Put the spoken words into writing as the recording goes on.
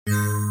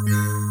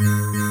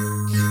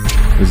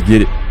Let's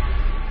get it.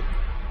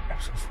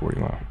 Episode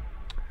 40, wow.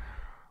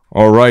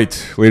 All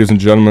right, ladies and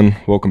gentlemen,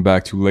 welcome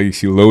back to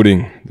Legacy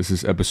Loading. This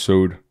is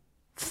episode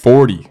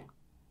 40.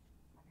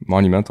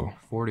 Monumental.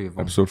 40 of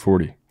them. Episode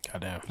 40.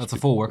 Goddamn. That's a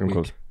full work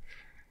week.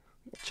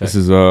 This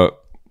is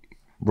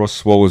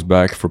Russwole is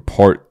back for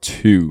part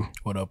 2.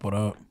 What up? What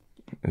up?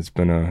 It's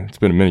been a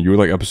minute. You were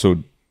like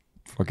episode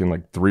fucking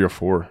like 3 or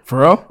 4. For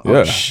real? Yeah.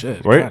 Oh,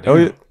 shit. Right, Goddamn.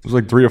 Elliot? It was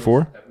like 3 or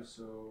 4.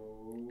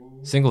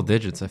 Single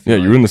digits, I feel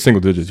Yeah, you were in the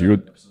single digits. You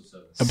were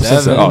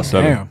Episode 7. Oh,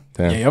 7.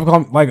 Damn. Yeah, y'all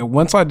come, like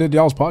once I did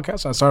y'all's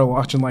podcast, I started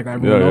watching like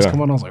everyone else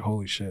come on. I was like,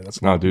 holy shit,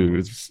 that's no, dude.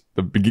 It's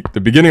the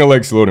beginning of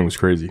Legacy Loading was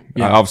crazy.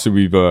 Yeah. Obviously,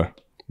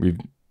 we've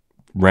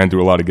ran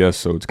through a lot of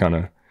guests, so it's kind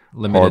of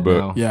limited hard, but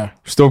now. yeah,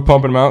 still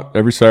pumping them out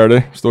every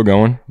Saturday. Still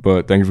going,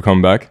 but thank you for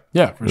coming back.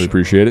 yeah, for Really sure.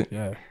 appreciate it.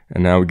 Yeah,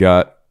 And now we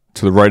got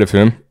to the right of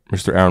him,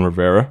 Mr. Aaron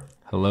Rivera.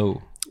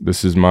 Hello.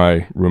 This is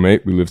my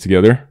roommate. We live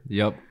together.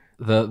 Yep.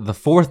 The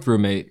fourth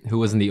roommate who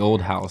was in the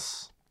old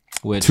house,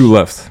 which 2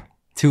 left.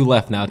 2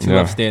 left now, 2 Yeah.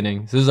 left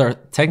standing. So this is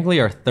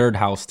technically our third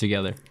house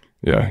together.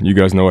 Yeah, you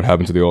guys know what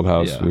happened to the old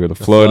house. Yeah, We had the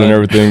the flood and flood.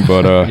 everything,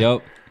 but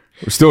Yep.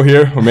 we're still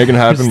here. We're making it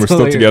happen. We're still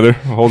here. together.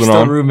 We're holding Still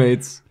on.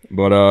 roommates.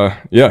 But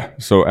yeah,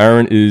 so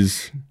Aaron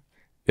is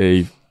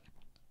a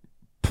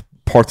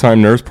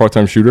part-time nurse,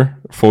 part-time shooter,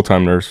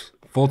 full-time nurse.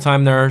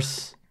 Full-time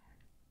nurse,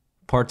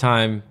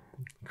 part-time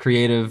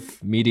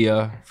creative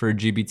media for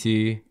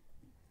GBT,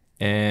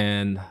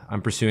 and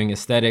I'm pursuing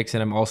aesthetics,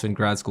 and I'm also in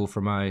grad school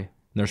for my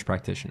nurse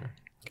practitioner.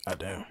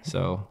 goddamn.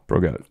 So Bro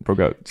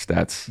got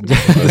stats. the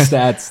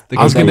stats, the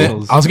I was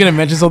credentials. gonna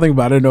mention something,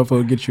 but I didn't know if it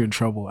would get you in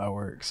trouble at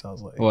work. So I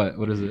was like,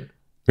 What is it?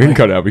 We can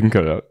cut it out. We can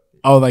cut it out.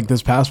 oh, like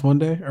this past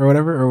Monday or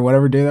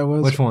whatever day that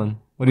was. Which one?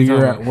 What are When you you were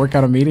talking at about? work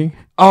at a meeting.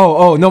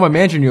 Oh, no, my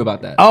manager knew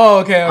about that. Oh,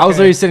 okay. I was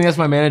literally sitting next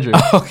to my manager.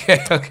 okay.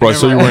 Bro, I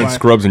saw you never wearing mind.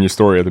 scrubs in your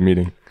story at the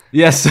meeting.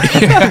 Yes.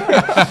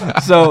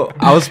 So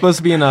I was supposed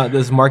to be in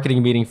this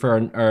marketing meeting for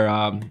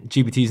our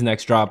GBT's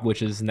next drop,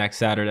 which is next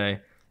Saturday.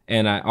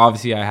 And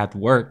obviously I had to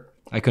work.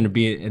 I couldn't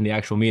be in the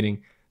actual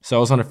meeting. So I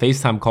was on a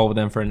FaceTime call with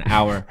them for an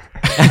hour.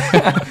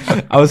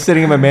 I was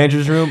sitting in my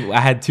manager's room. I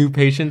had 2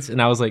 patients,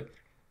 and I was like,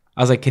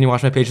 can you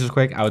watch my patients real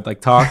quick? I would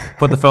like talk,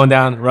 put the phone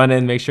down, run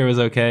in, make sure it was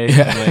okay.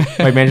 Yeah. And, like,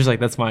 my manager's like,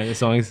 that's fine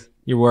as long as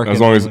you're working. As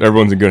long as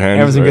everyone's in good hands.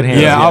 Everyone's in good right?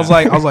 hands. Yeah, Yeah.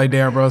 I was like,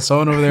 damn, bro.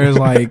 Someone over there is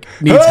like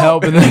needs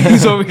help, and then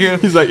he's over here.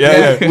 He's like,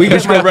 yeah. We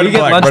get red and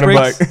black, lunch red and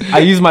breaks. black. I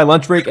use my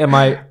lunch break and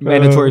my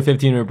mandatory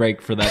 15-minute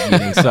break for that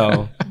meeting.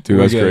 So, Dude,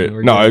 we're that's good. great.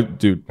 We're No, good.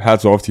 dude,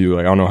 hats off to you.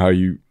 Like, I don't know how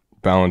you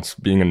balance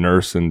being a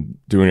nurse and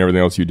doing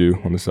everything else you do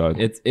on the side.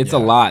 It's a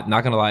lot.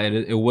 Not gonna lie,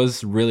 it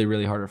was really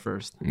really hard at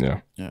first, Yeah.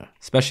 Yeah.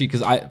 especially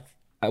because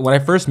when I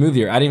first moved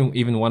here, I didn't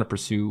even want to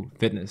pursue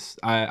fitness.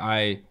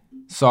 I've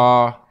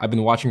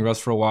been watching Russ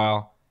for a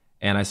while,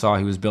 and I saw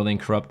he was building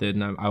Corrupted,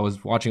 and I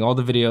was watching all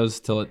the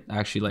videos till it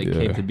actually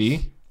came to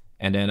be,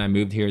 and then I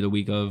moved here the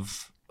week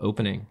of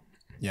opening.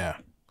 Yeah.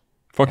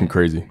 Fucking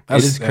crazy.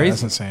 That's, is crazy.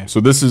 That's insane. So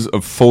this is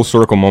a full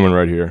circle moment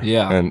right here.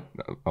 Yeah. And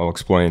I'll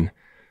explain.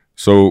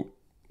 So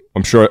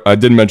I'm sure I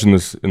did mention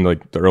this in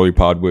like the early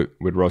pod with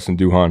Russ and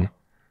Duhan.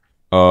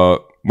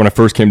 When I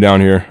first came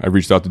down here, I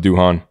reached out to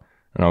Duhan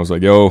and I was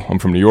like, yo, I'm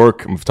from New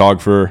York. I'm a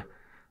photographer.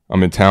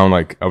 I'm in town.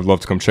 Like, I would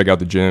love to come check out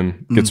the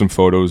gym, get some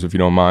photos if you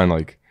don't mind.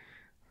 Like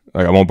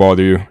I won't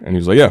bother you. And he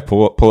was like, yeah,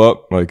 pull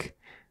up. Like,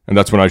 and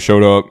that's when I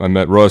showed up. I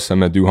met Russ. I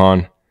met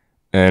Duhan.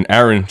 And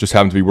Aaron just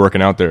happened to be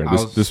working out there.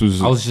 This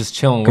was I was just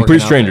chilling, complete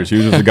working out strangers. there.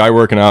 He was just a guy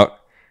working out,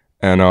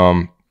 and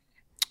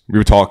we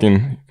were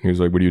talking. He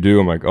was like, "What do you do?"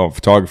 I'm like, "Oh,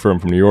 photographer. I'm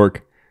from New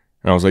York."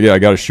 And I was like, "Yeah, I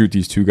got to shoot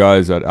these 2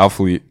 guys at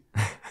Alphalete.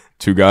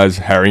 2 guys,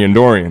 Harry and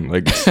Dorian.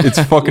 Like, it's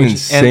fucking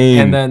insane."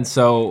 And then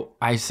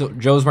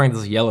Joe's wearing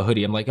this yellow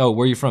hoodie. I'm like, oh,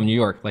 where are you from? New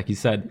York, like he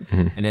said.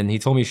 And then he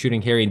told me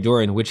shooting Harry and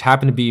Dorian, which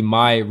happened to be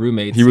my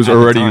roommates. he was at the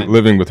already time.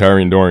 living with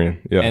Harry and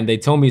Dorian. Yeah, And they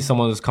told me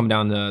someone was coming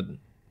down to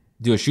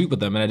do a shoot with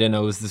them, and I didn't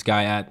know it was this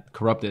guy at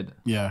Corrupted.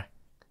 Yeah.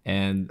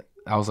 And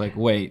I was like,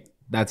 wait,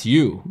 that's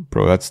you.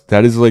 bro,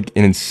 that is like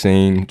an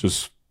insane,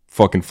 just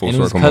fucking full And it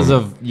was circle. because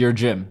moment. of your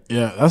gym.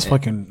 Yeah. That's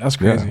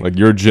crazy. like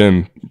your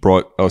gym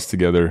brought us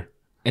together.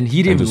 And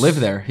he didn't just- live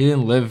there. He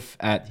didn't live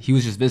he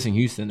was just visiting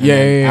Houston. And Yeah,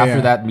 then yeah, after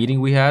yeah. that meeting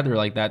we had, or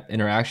like that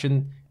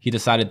interaction, he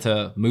decided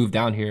to move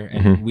down here,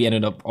 and we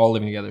ended up all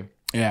living together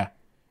Yeah.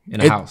 in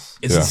a house.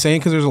 It's Yeah. insane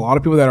because there's a lot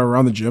of people that are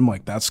around the gym.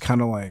 Like that's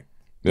kind of like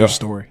Yeah. their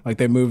story. Like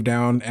they moved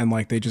down and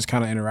like they just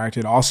kind of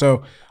interacted.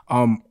 Also,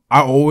 I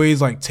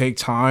always like take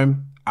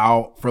time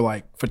out for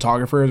like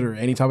photographers or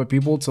any type of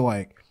people to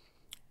like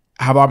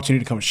have the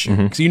opportunity to come shoot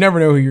because you never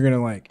know who you're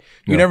gonna like.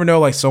 You never know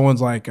like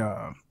someone's like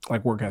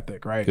work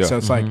ethic, right? Yeah. So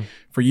it's like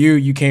for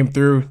you came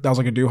through. That was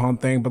like a Duhan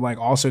thing, but like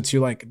also too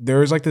like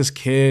there's like this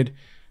kid.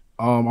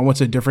 I went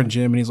to a different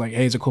gym and he's like,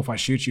 "Hey, is it cool if I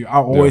shoot you?"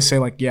 I'll always say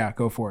like, "Yeah,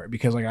 go for it,"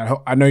 because like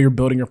I know you're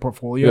building your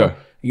portfolio. Yeah.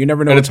 You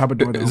never know And what type of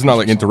door. it's not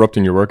like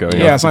interrupting your workout.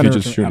 Yeah, it's not If you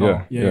interrupting just shoot. at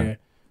all. Yeah.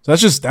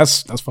 So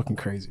that's fucking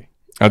crazy.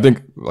 I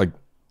think like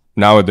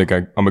now I think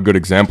I'm a good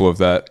example of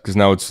that, because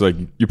now it's like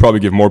you probably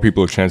give more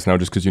people a chance now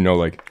just because you know,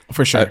 like,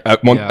 For sure.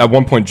 At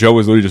one point, Joe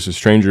was literally just a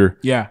stranger.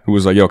 Yeah. Who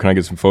was like, "Yo, can I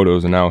get some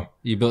photos?" And now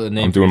You built a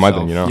name. I'm for doing my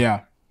yourself thing, you know.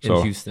 Yeah. In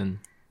So Houston.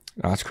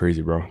 that's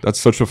crazy, bro. That's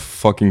such a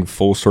fucking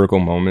full circle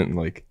moment.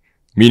 Like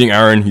meeting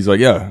Aaron, he's like,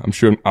 "Yeah, I'm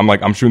sure." I'm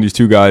like, "I'm shooting these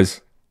two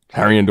guys,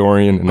 Harry and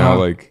Dorian," and now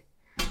like.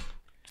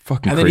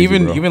 Fucking And then crazy,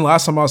 bro. even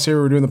last time I was here,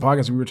 we were doing the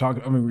podcast. We were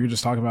talking. I mean, we were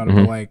just talking about it.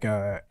 But like,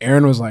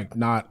 Aaron was like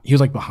not. He was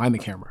like behind the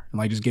camera and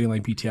like just getting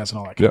like BTS and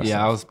all that. Kind of Yeah,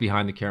 stuff. I was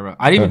behind the camera.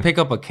 I didn't even pick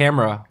up a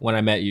camera when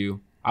I met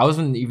you. I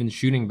wasn't even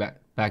shooting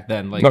back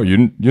then. Like, No, you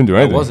didn't do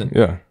anything. wasn't.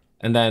 Yeah.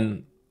 and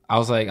then I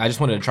was like, I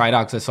just wanted to try it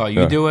out because I saw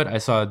you do it. I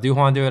saw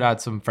Duhan do it. I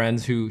had some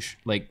friends who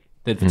like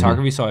did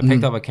photography, so I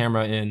picked up a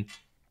camera in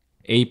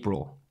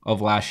April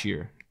of last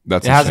year.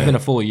 That's It hasn't insane. been a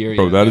full year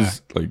Bro, yet. that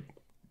is like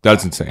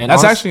that's insane. And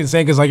That's honest- actually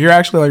insane because like you're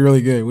actually like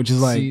really good, which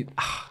is like See,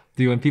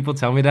 dude, when people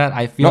tell me that,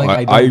 I feel no,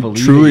 like I don't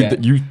believe truly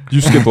it yet.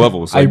 you skip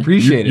levels. I Like,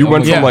 appreciate it. You Oh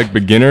went my from God. like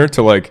beginner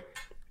to like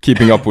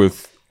keeping up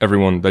with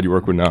everyone that you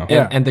work with now.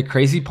 Yeah. And the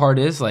crazy part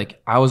is,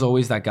 like, I was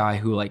always that guy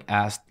who like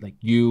asked like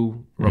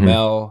you,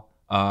 Romel,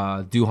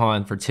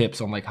 Duhan for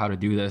tips on like how to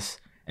do this.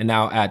 And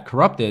now at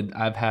Corrupted,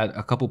 I've had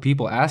a couple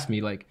people ask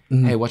me like,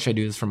 "Hey, what should I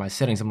do this for my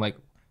settings?" I'm like,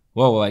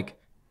 "Whoa, like,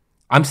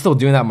 I'm still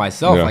doing that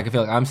myself. Yeah. Like, I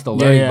feel like I'm still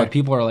learning, yeah. but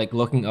people are like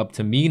looking up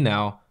to me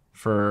now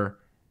for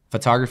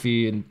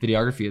photography and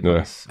videography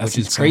advice, That's which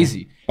is insane.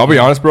 crazy." I'll be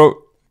honest, bro.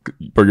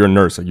 Bro, you're a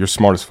nurse. Like you're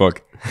smart as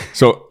fuck.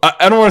 So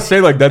I don't want to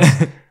say like that's.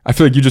 I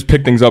feel like you just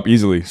pick things up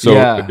easily. So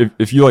Yeah.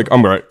 if you like,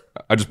 I'm right.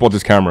 I just bought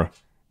this camera.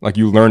 Like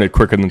you learn it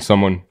quicker than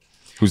someone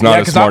who's not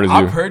as because smart as you.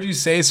 I've heard you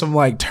say some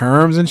like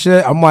terms and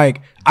shit. I'm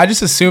like, I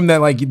just assumed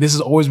that like this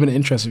has always been an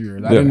interest of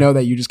yours. I didn't know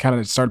that you just kind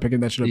of started picking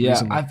that shit up Yeah,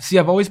 recently.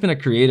 I've always been a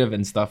creative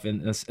and stuff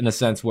in a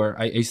sense where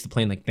I used to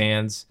play in like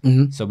bands,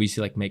 so we used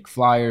to like make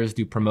flyers,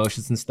 do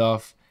promotions and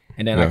stuff,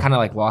 and then I Yeah. kind of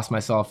like lost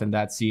myself in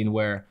that scene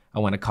where I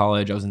went to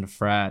college, I was in a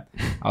frat,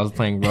 I was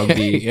playing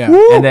rugby, Yeah.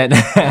 and then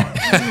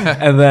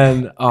and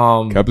then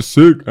Cap is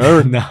sick.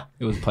 Aaron. no,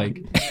 it was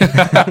Pike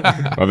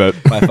My bad.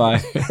 by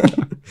 5.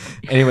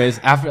 Anyways,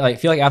 after like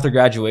feel like after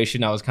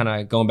graduation, I was kind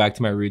of going back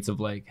to my roots of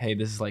like, hey,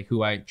 this is like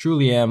who I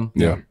truly am.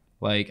 Yeah.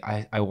 Like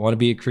I want to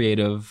be a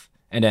creative,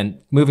 and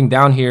then moving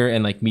down here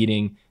and like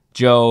meeting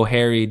Joe,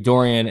 Harry,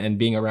 Dorian, and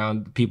being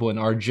around people in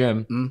our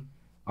gym,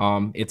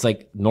 it's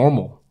like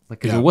normal. Like,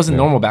 because it wasn't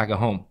normal back at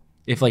home.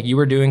 If like you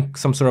were doing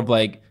some sort of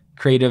like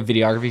creative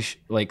videography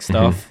like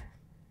stuff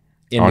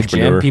in the gym,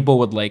 Entrepreneur. people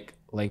would like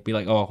be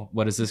like, oh,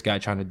 what is this guy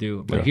trying to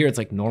do? But here it's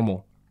like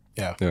normal.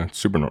 Yeah. Yeah,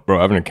 super. Bro,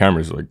 having a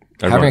camera is like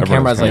Having a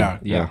camera is has like, camera.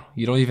 yeah,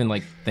 you don't even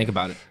like think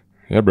about it.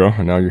 Yeah, bro.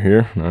 And now you're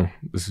here. Now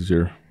this is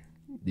your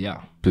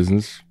Yeah.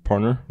 business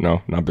partner.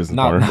 No, not business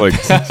Not- partner.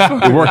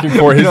 not Like you're working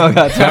for his.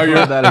 Now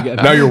you're that again.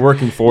 Now you're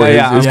working for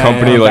Yeah, his yeah,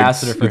 company. yeah. Like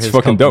Ambassador for it's his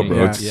fucking dope, company.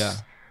 bro. Yeah. It's Yeah.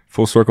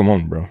 full circle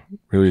moment, bro.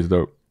 Really is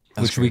dope.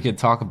 Which we could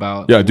talk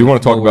about. Yeah, I do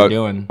want to talk what we're about.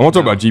 doing I want to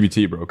talk now. about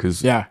GBT, bro,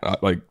 because Yeah.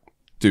 like,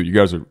 dude, you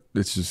guys are.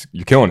 It's just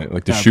you're killing it.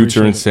 Like the Yeah, I shoots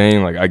are appreciate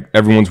insane. Like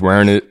everyone's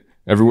wearing it.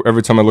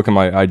 Every time I look at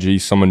my IG,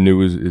 someone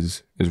new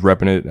is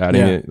repping it,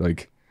 adding Yeah. it.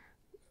 Like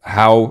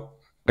how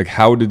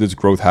did this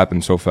growth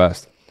happen so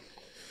fast?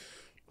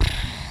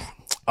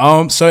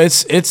 So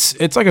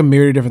it's like a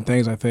myriad of different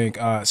things, I think.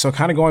 So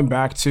kind of going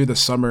back to the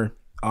summer,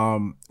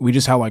 we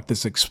just had like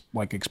this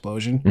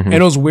explosion, and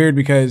it was weird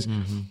because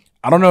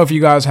I don't know if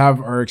you guys have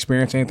or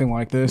experienced anything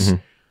like this.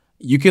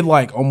 You could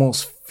like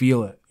almost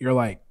feel it. You're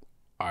like,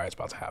 all right, it's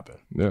about to happen.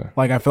 Yeah,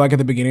 Like I feel like at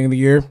the beginning of the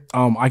year,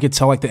 I could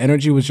tell like the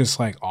energy was just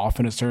like off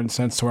in a certain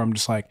sense to where I'm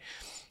just like,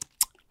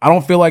 I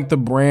don't feel like the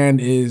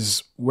brand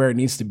is where it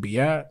needs to be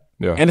at.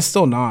 Yeah. And it's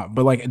still not.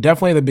 But like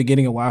definitely at the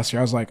beginning of last year,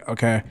 I was like,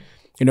 okay,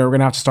 we're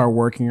gonna have to start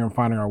working and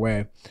finding our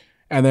way.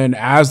 And then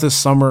as the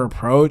summer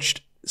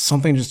approached,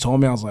 something just told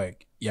me, I was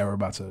like, yeah, we're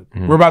about to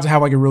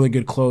have like a really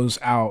good close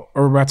out,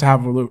 or we're about to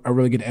have a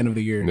really good end of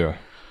the year.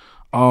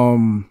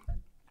 yeah,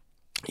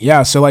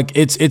 Yeah, so like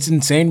it's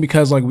insane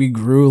because like we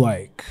grew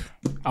like,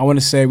 I want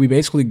to say we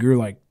basically grew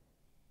like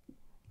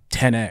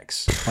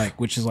 10x, like,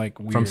 which is like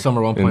weird. from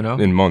summer 1.0.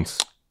 in months.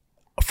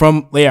 For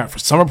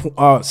summer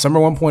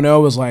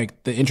 1.0 was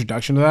like the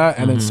introduction to that,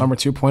 and then summer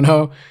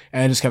 2.0,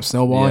 and it just kept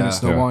snowballing Yeah. and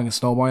snowballing and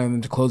snowballing, and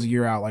then to close the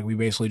year out, like we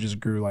basically just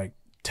grew like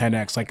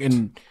 10x, like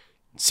in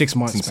 6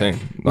 months. It's man,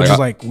 insane. which Like, is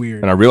like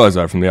weird. And I realized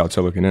that from the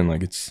outside looking in,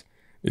 like it's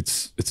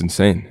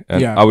insane.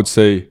 And Yeah. I would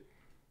say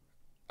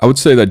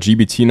that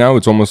GBT now,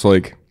 it's almost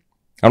like,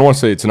 I don't want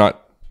to say it's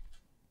not,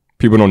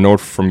 people don't know it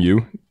from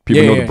you.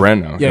 People Yeah, know yeah, the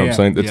brand now. yeah. You know what I'm Yeah,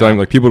 saying? It's yeah. not even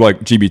like people are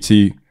like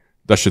GBT,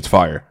 that shit's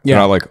fire. Yeah.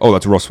 They're not like, oh,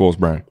 that's Russwole's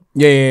brand.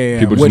 Yeah.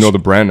 People just know the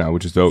brand now,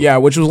 which is dope. Yeah,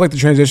 which was like the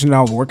transition that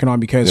I was working on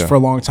because Yeah. for a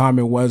long time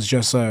it was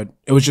just like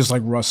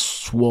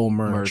Russwole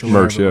merch, or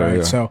Merch, whatever, yeah, right?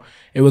 yeah. So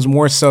it was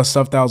more so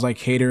stuff that was like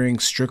catering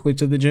strictly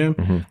to the gym.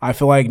 Mm-hmm. I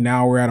feel like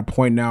now we're at a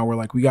point now where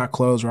like we got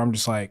clothes where I'm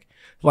just like,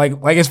 Like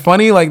it's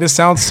funny. Like this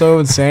sounds so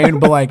insane,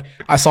 but like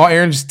I saw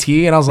Aaron's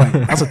tee and I was like,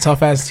 that's a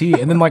tough ass tee.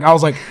 And then like I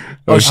was like,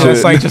 oh shit,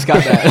 it's like Just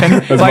got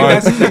that.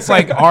 that's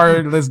like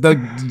this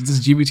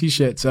GBT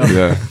shit. So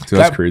Yeah, dude,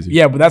 that's crazy.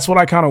 Yeah, but that's what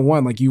I kind of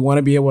want. Like you want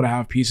to be able to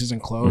have pieces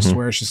and clothes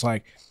where it's just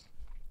like,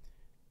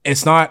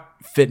 it's not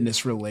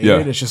fitness related. Yeah.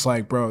 It's just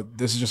like, bro,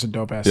 this is just a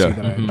dope ass tee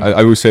that I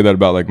always say that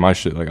about like my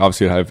shit. Like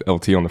obviously I have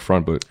LT on the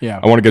front, but Yeah.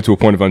 I want to get to a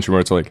point eventually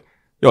where it's like,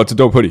 yo, it's a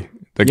dope hoodie.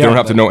 Like they Yeah, don't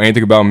have to know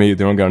anything about me.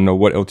 They don't gotta know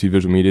what LT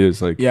Visual Media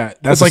is. Like Yeah,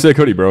 that's like a sick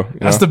hoodie, bro.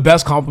 That's the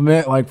best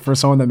compliment, like for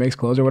someone that makes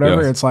clothes or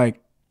whatever. Yeah. It's like,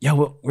 yeah,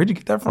 well, where'd you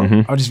get that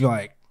from? I'll just be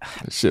like,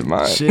 shit,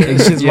 mine. shit,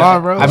 it's just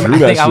mine, bro. I Drew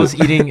think that I was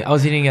shit.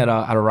 eating at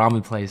a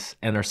ramen place,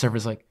 and our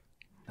server's like,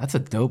 "That's a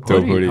dope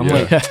hoodie." I'm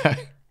yeah.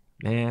 like,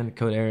 man,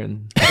 code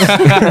Aaron.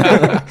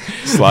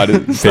 Slide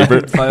it,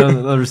 paper. Slide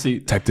on the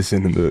receipt. Type this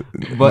in the.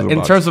 But in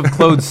box. terms of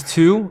clothes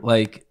too,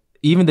 like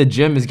even the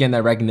gym is getting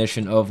that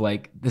recognition of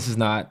like, this is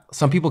not,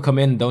 some people come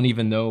in and don't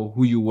even know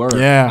who you were.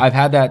 Yeah. I've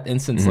had that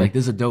instance, like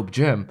this is a dope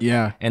gym.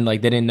 Yeah. And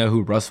like they didn't know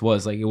who Russ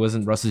was. Like it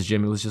wasn't Russ's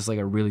gym. It was just like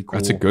a really cool.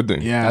 That's a good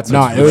thing. Yeah, That's no,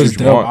 what it was you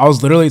dope. want. I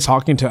was literally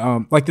talking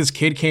to like this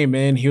kid came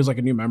in. He was like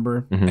a new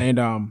member,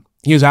 and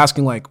he was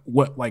asking like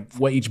what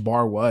each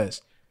bar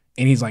was,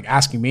 and he's like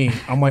asking me.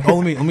 I'm like, oh,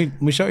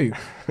 let me show you.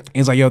 And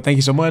he's like, yo, thank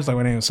you so much. Like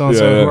my name is so and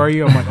so. Yeah. Who are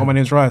you? I'm like, oh, my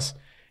name's Russ.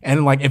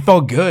 And like it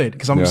felt good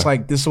because I'm just Yeah.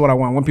 like, this is what I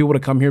want. I want people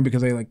to come here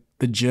because they like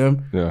the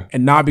gym, Yeah.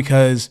 and not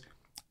because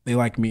they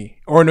like me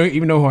or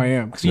even know who I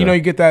am. Because you Yeah. know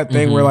you get that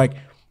thing where like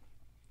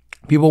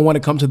people want to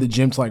come to the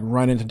gym to like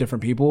run into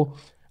different people.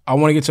 I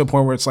want to get to a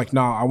point where it's like,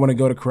 nah, I want to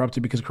go to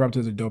Corrupted because Corrupted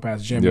is a dope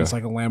ass gym. Yeah. It's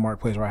like a landmark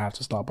place where I have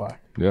to stop by.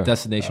 Yeah.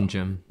 Destination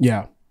gym.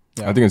 Yeah.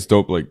 I think it's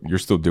dope. Like you're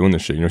still doing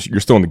this shit. You know, you're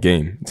still in the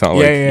game. It's not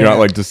like Yeah, you're not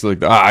like just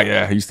like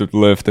I used to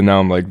lift and now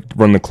I'm like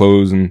running the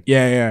clothes and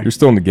Yeah. you're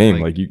still in the game.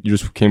 Like you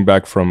just came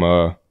back from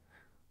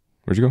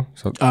where'd you go?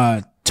 South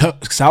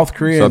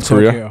Korea South and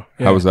Korea. Tokyo.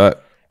 Yeah. How was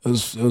that? It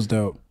was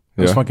dope.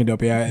 It was Yeah? fucking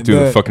dope. Yeah.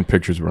 Dude, the fucking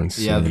pictures were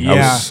insane. Yeah, I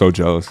yeah. was so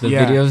jealous. The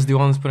Yeah. videos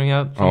Duan's putting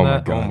out from Oh my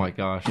that. God. Oh my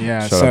gosh.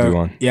 Yeah, Shout out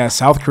Duan. yeah,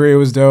 South Korea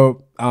was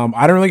dope. I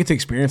didn't really get to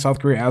experience South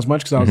Korea as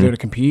much because I was there to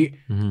compete.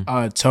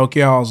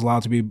 Tokyo, I was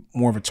allowed to be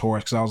more of a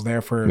tourist because I was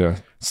there for Yeah.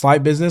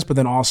 slight business, but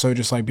then also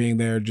just like being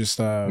there, just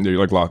You're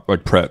like locked,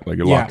 like prep, like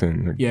you're locked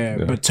in. Like, yeah.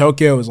 But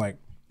Tokyo was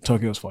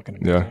fucking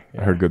amazing.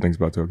 I heard good things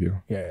about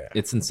Tokyo. Yeah.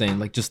 It's insane.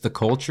 Like just the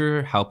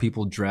culture, how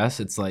people dress.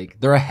 It's like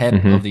they're ahead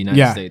of the United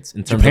Yeah. States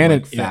in terms Japan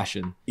of like and- yeah.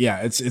 fashion. Yeah,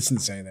 it's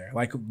insane there.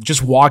 Like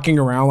just walking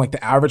around, like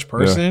the average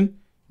person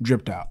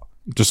dripped out.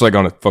 Just like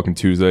on a fucking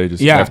Tuesday,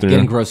 just Yeah, afternoon.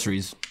 Getting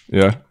groceries.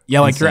 Yeah.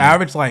 Yeah, like your Insane.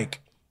 average like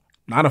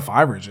 9 to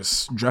 5er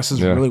just dresses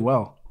Yeah. really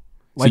well.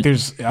 Like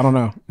there's I don't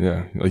know.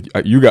 Yeah. Like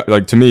you got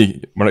like to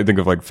me, when I think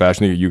of like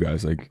fashion, you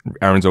guys, like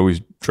Aaron's always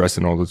dressed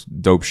in all this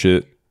dope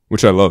shit,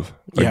 which I love.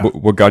 Like Yeah.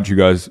 what got you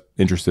guys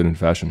interested in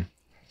fashion?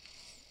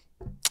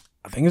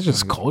 I think it's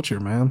just culture,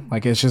 man.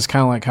 Like it's just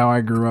kind of like how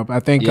I grew up. I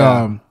think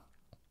Yeah.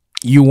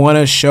 you want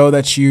to show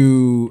that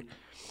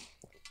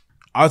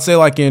I would say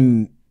like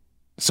in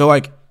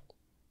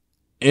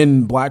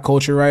black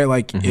culture, right?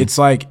 Like it's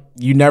like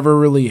you never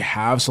really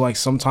have. So like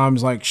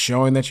sometimes like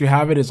showing that you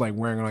have it is like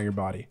wearing it on your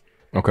body.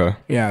 Okay.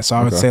 Yeah. So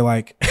I would say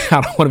like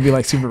I don't want to be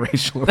like super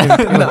racial.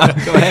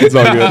 It's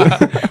all good.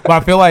 But I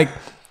feel like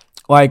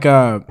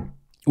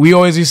we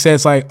always used to say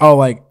it's like, oh,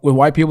 like with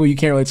white people you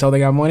can't really tell they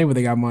got money, but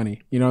they got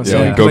money. You know what I'm Yeah,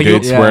 saying? like Go Like,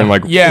 Gates yeah. wearing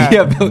like yeah.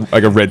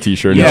 like a red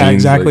t-shirt. Yeah, and jeans,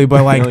 exactly. like-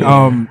 But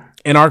like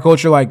in our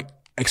culture, like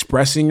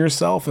expressing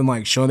yourself and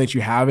like showing that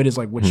you have it is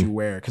like what you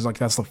wear. Cause like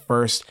that's the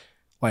first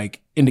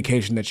like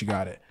indication that you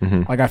got it.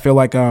 Like I feel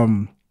like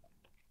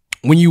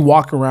when you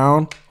walk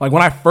around, like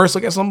when I first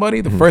look at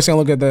somebody, the first thing I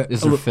look at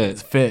Is their fit.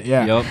 Fit,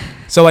 yeah. Yup.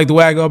 So like the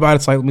way I go about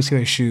it's like, let me see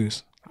their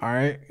shoes. All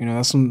right. You know,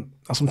 that's some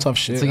tough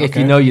shit. It's like if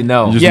okay? you know, you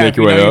know. You just Yeah, make if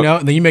your you way know, up. you know,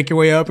 then you make your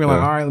way up. You're like,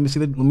 Yeah. all right, let me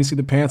see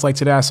the pants. Like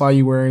today, I saw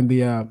you wearing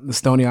the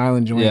Stony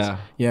Island joints.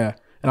 Yeah.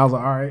 And I was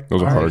like, all right,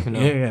 Those are all hard. right.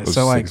 Yeah. Those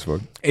So are like, sick as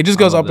fuck. it just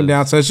goes love up and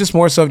down. So it's just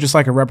more so just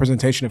like a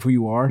representation of who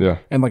you are. Yeah.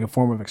 And like a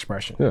form of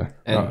expression. Yeah.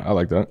 And- No, I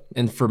like that.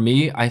 And for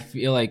me, I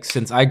feel like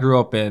since I grew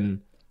up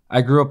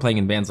playing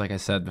in bands, like I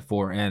said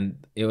before, and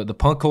the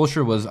punk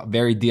culture was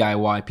very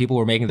DIY. People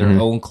were making their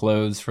own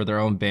clothes for their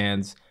own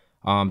bands.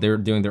 They were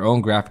doing their own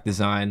graphic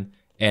design.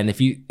 And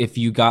if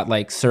you got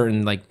like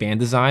certain like band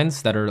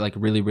designs that are like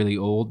really, really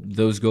old,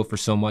 those go for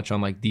so much on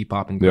like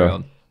Depop and Yeah.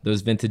 Grailed.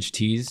 Those vintage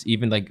tees,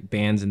 even like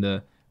bands in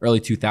the early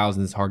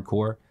 2000s,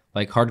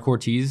 hardcore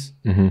tees,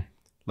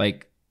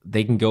 like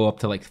they can go up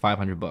to like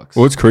 $500.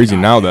 Well, it's crazy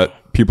now that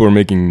people are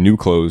making new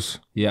clothes,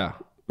 Yeah.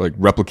 like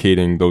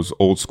replicating those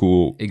old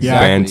school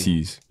Exactly. band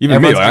tees.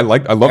 Even me, Everyone's-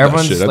 like, I love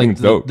that shit. I think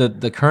it's dope.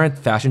 The current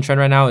fashion trend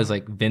right now is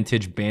like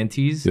vintage band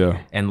tees. Yeah.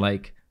 And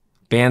like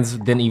bands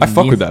didn't even. I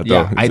fuck with that,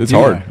 though. I It's do.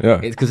 hard. Yeah.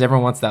 It's because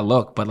everyone wants that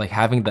look, but like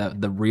having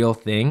the real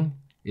thing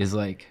is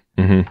like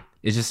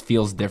it just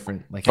feels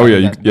different. Like Oh, yeah,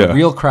 having you- that- yeah. the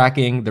real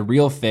cracking, the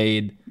real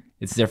fade.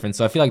 It's different.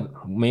 So I feel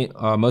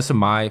like most of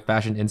my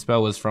fashion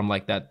inspo was from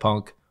like that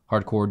punk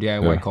hardcore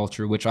DIY Yeah.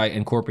 culture, which I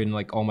incorporate in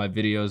like all my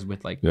videos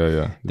with like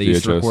Yeah. they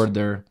used to record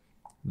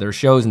their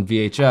shows in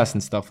VHS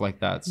and stuff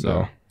like that.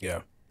 So Yeah. Yeah.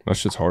 That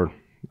shit's hard.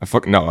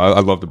 I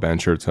love the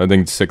band shirts. I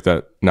think it's sick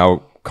that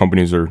now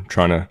companies are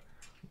trying to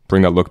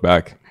bring that look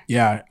back.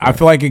 Yeah, I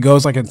feel like it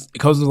goes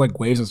into like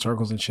waves and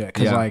circles and shit.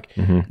 Because like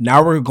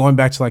now we're going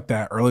back to like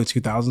that early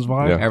 2000s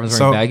vibe. Yeah. Everyone's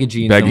wearing baggy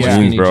jeans, baggy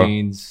skinny bro.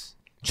 jeans.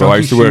 Bro, I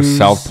used to wear shoes.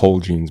 South Pole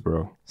jeans,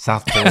 bro.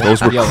 South Pole.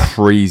 Those were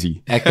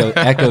crazy.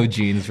 Echo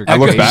jeans. I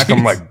look back,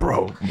 I'm like,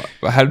 bro,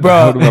 how did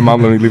my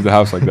mom let me leave the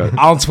house like that?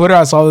 On Twitter,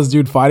 I saw this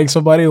dude fighting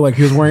somebody. Like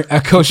he was wearing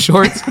Echo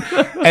shorts,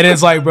 and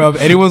it's like, bro, if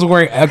anyone's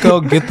wearing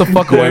Echo, get the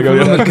fuck away from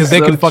them because they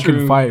so can fucking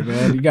true. fight,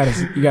 man. You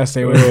gotta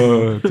stay away from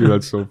them. Dude,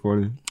 that's so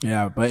funny.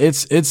 Yeah, but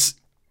it's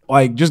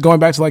like just going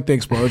back to like the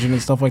explosion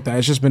and stuff like that.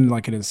 It's just been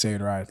like an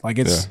insane ride. Like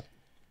it's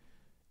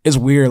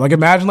weird. Like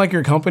imagine like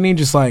your company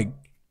just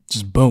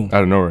boom.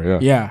 Out of nowhere, yeah.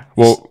 Yeah.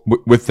 Well,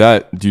 with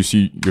that, do you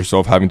see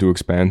yourself having to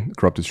expand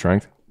Corrupted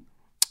Strength?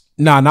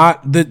 Nah,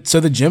 not the. So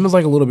the gym is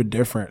like a little bit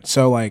different.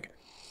 So like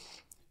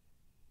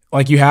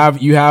you have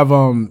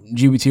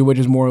GBT, which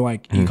is more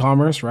like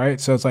e-commerce, right?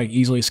 So it's like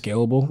easily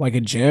scalable. Like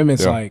a gym,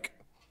 it's like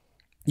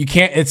you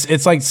can't.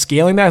 It's like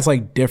scaling that. It's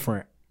like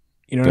different.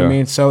 You know what I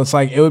mean? So it's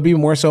like it would be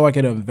more so like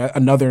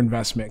another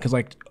investment because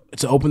like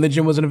to open the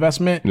gym was an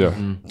investment. Yeah.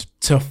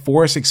 To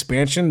force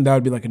expansion, that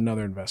would be like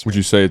another investment. Would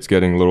you say it's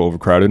getting a little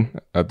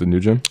overcrowded at the new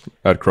gym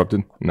at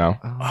Corrupted now?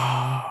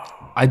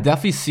 I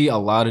definitely see a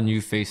lot of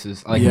new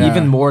faces, like Yeah.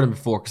 even more than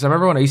before. Because I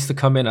remember when I used to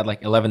come in at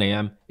like 11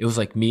 a.m., it was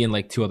like me and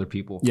like 2 other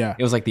people. Yeah.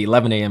 It was like the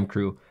 11 a.m.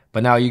 crew.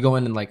 But now you go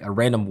in like a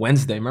random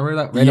Wednesday. Remember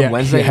that random Yeah,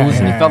 Wednesday?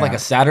 yeah, It felt like a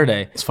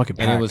Saturday. It's fucking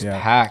and it packed, was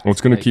yeah. packed. Well,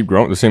 it's going to Like, keep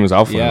growing. The same as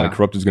Alpha. Yeah. Like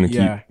Corrupted's going to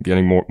Yeah. keep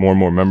getting more and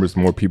more members. The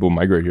more people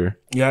migrate here.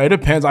 Yeah, it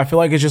depends. I feel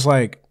like it's just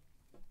like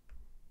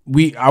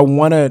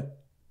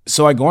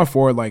so like going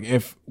forward, like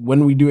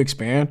when we do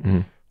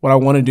expand, what I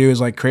want to do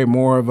is like create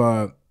more of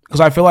a,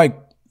 because I feel like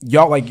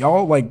y'all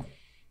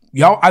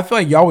I feel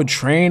like y'all would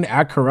train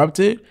at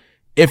Corrupted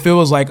if it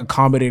was like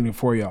accommodating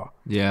for y'all.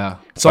 Yeah.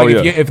 So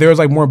like if there was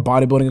like more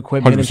bodybuilding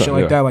equipment and 100%, shit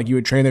like yeah. that, like you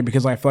would train there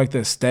because I feel like the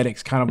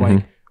aesthetics kind of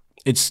like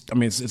it's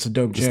a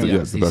dope gym.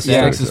 Yeah, it's the The best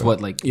aesthetics aesthetic, is what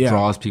like Yeah.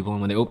 draws people.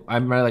 And when I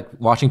remember like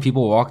watching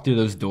people walk through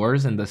those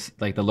doors and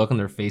the look on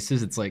their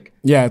faces, it's like,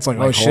 Yeah, it's like,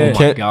 oh Like, shit. my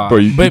Can't, God. bro,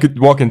 you But- could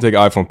walk in and take an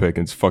iPhone pic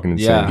and it's fucking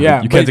insane. Yeah. Yeah,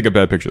 You but- can't take a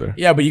bad picture there.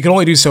 Yeah, but you can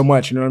only do so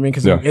much. You know what I mean?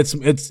 Because Yeah.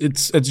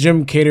 it's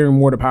gym catering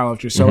more to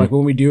powerlifters. So like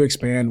when we do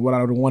expand, what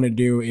I would want to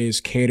do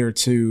is cater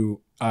to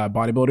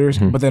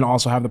bodybuilders, but then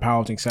also have the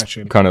powerlifting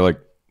section. Kind of like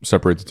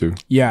separate the two.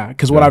 Yeah,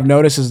 because what I've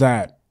noticed is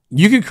that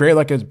you could create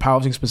like a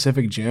powerlifting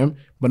specific gym,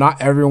 but not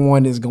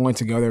everyone is going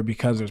to go there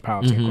because there's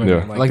powerlifting equipment. Yeah.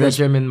 like that there's-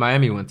 gym in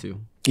Miami went to.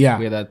 Yeah.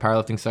 We had that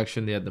powerlifting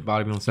section. They had the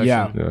bodybuilding section.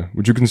 Yeah. Yeah.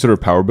 Would you consider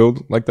power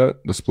build like that?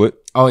 The split?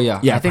 Oh yeah.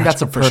 Yeah, I think for-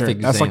 that's a for sure.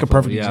 perfect. That's like a example.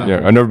 perfect Yeah. example.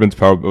 Yeah. I've never been to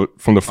power build.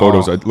 From the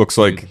photos, Oh, it looks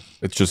like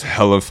it's just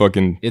hella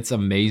fucking It's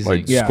amazing.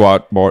 like Yeah.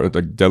 squat bar, like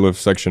deadlift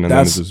section. And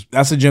then it's just,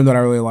 That's a gym that I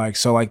really like.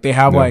 So like they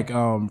have Yeah. like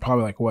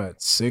probably like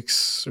what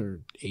 6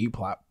 or 8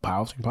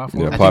 powerlifting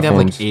platforms. Yeah. I think they have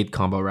like platforms. 8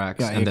 combo racks,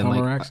 Yeah, 8 and then combo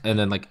like racks. and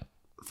then like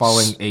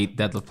following 8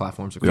 deadlift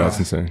platforms yeah, across.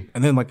 that's insane.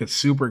 And then like a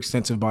super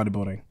extensive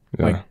bodybuilding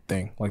Yeah. like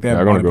thing. Like they Yeah,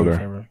 have I gotta go bodybuilding there.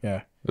 forever.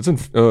 Yeah. It's in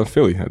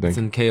Philly, I think. It's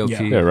in KOP.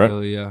 Yeah. Yeah, right?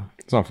 Really, yeah.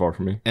 It's not far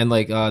from me. And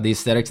like the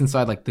aesthetics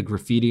inside, like the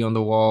graffiti on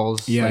the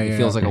walls. Yeah, like, yeah. it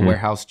feels like a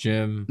warehouse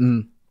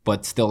gym,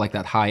 but still like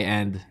that high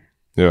end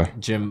Yeah.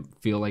 gym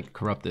feel like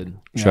Corrupted.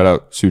 Shout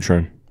out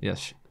Sutran.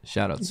 Yes.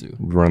 Shout out Sue.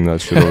 Run that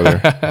shit over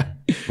there.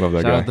 Love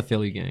that Shout guy. out the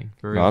Philly gang.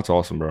 For real. No, that's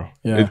awesome, bro.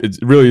 Yeah. It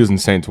really is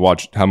insane to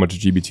watch how much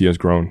GBT has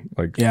grown.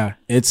 Like, Yeah,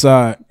 it's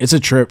a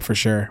trip for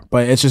sure.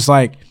 But it's just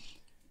like,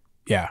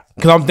 yeah,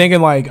 because I'm thinking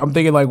like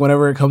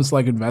whenever it comes to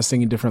like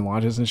investing in different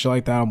launches and shit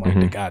like that, I'm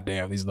like, God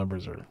damn, these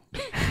numbers are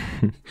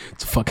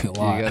it's a fucking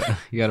lot.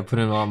 you got to put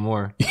in a lot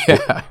more.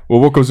 Yeah, well,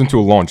 what goes into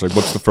a launch? Like,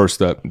 what's the first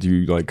step? Do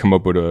you like come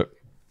up with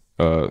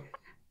a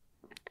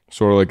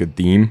sort of like a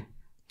theme,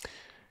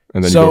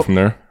 and then you go from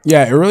there?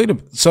 yeah. It really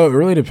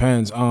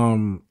depends.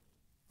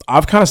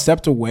 I've kind of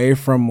stepped away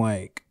from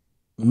like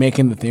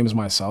making the themes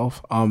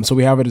myself. So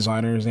we have a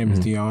designer. His name is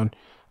Dion.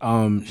 Shout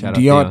out Dion.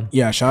 Dion.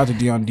 Yeah, shout out to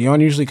Dion. Dion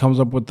usually comes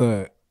up with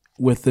the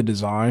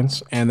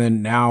designs, and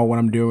then now what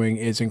I'm doing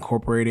is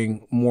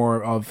incorporating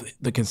more of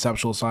the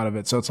conceptual side of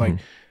it. So it's like,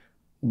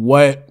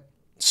 what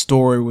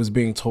story was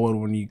being told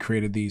when you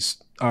created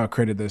this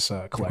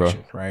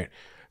collection, right?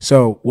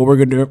 So what we're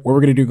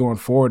gonna do going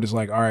forward is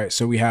like, all right,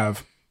 so we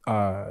have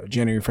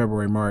January,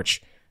 February,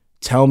 March.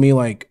 Tell me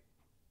like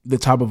the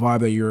type of vibe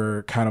that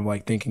you're kind of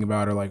like thinking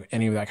about, or like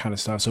any of that kind of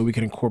stuff, so we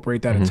can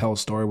incorporate that and tell a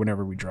story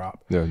whenever we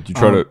drop. Yeah. Do you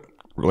try to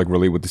like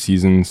relate with the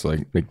seasons,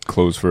 like make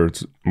clothes for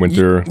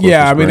winter? clothes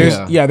Yeah, for I mean,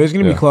 spring? there's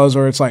gonna Yeah. be clothes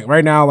where it's like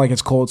right now, like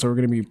it's cold, so we're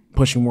gonna be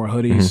pushing more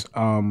hoodies,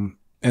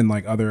 and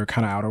like other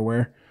kind of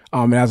outerwear.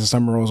 And as the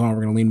summer rolls on,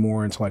 we're gonna lean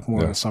more into like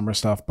more of the summer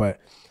stuff. But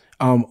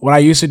what I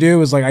used to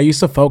do is like I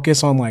used to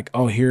focus on like,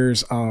 oh,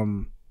 here's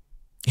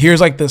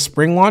like the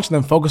spring launch, and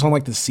then focus on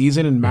like the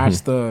season and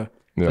match The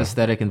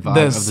aesthetic and vibe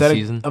the of the aesthetic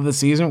season. of the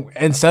season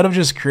instead of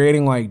just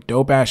creating like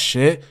dope ass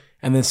shit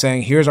and then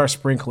saying, here's our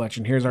spring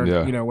collection, here's our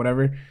Yeah. you know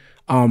whatever.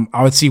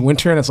 I would see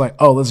winter and it's like,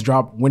 oh, let's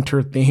drop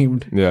winter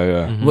themed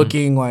Yeah.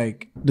 looking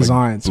like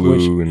designs,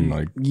 Blue which, and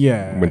like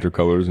yeah, winter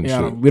colors and yeah,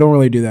 shit. we don't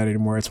really do that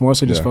anymore. It's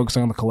mostly just Yeah.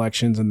 focusing on the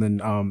collections and then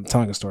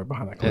telling a story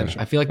behind that And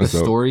collection. I feel like That's the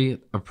dope. story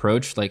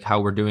approach, like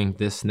how we're doing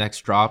this next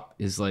drop,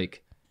 is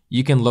like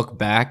you can look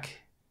back,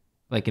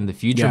 like in the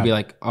future, and be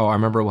like, "Oh, I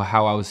remember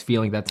how I was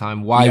feeling that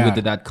time. Why we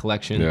did that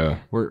collection." Yeah.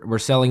 We're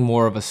selling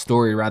more of a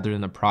story rather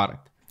than a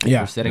product.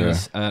 Yeah. We're setting Yeah.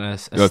 an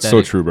That's aesthetic.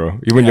 so true, bro.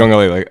 Even Young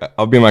LA, like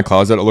I'll be in my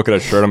closet, I'll look at a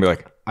shirt, I'll be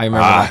like, I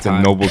remember that the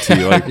time. novelty.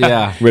 Like,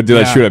 Yeah. we had to do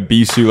that Yeah. shoot at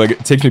BSU. Like,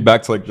 it takes me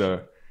back to like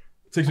the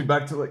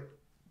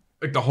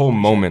whole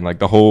moment, like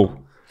the whole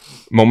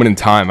moment in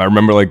time. I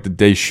remember like the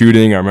day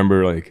shooting. I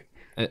remember like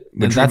And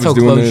Madrid that's was how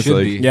doing clothes this, should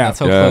like- be. Yeah. That's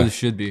how Yeah. clothes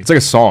should be. it's like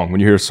a song when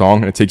you hear a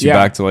song and it takes you Yeah,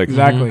 back to like,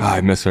 exactly. I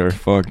miss her.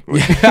 Fuck.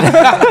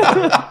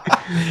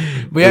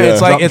 But yeah,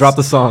 it's like Drop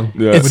the song.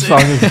 Yeah. Which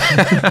song is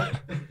it?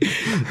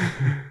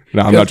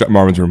 No, I'm not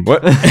Marvin's room.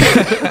 What?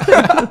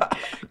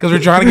 because we're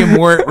trying to get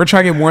more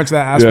into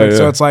that aspect. Yeah,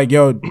 So yeah. it's like,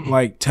 yo,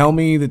 like tell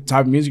me the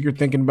type of music you're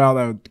thinking about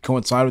that would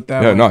coincide with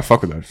that. Yeah, Like, no, I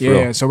fuck with that. for yeah, real.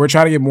 yeah. So we're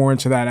trying to get more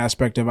into that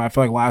aspect of. I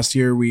feel like last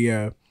year we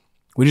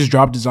just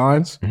dropped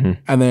designs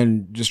and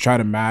then just try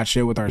to match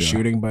it with our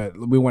shooting, but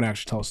we want to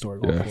actually tell a story.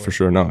 Going Yeah, forward. for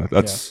sure. No,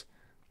 that's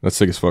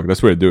sick as fuck.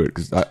 That's the way to do it.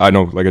 Because I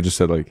know, like I just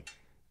said, like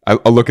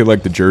I'll look at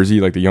like the jersey,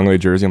 like the Young LA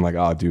jersey. I'm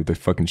like, dude, the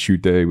fucking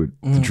shoot day with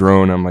the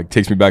drone. I'm like,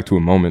 takes me back to a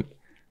moment,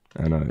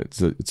 and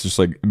it's just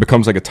like it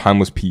becomes like a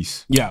timeless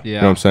piece. Yeah, Yeah. You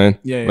know what I'm saying?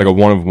 Yeah, Like a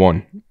one of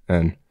one,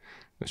 and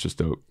it's just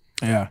dope.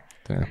 yeah.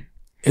 Damn.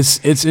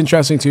 It's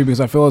interesting too because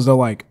I feel as though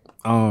like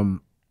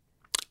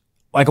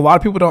a lot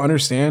of people don't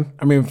understand.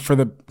 I mean, for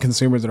the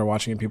consumers that are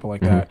watching and people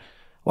like that,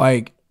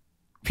 like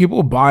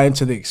people buy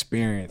into the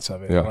experience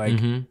of it. Yeah.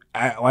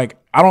 Like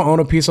I don't own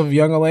a piece of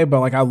Young LA, but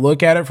like I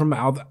look at it from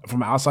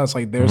outside. It's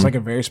like there's like a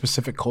very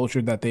specific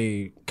culture that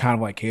they kind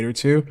of like cater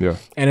to. Yeah.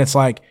 And it's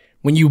like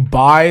when you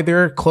buy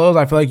their clothes,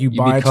 I feel like you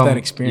buy into that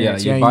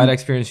experience. Yeah, you buy that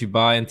experience. You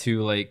buy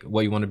into like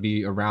what you want to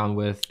be around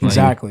with. Like,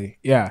 Exactly.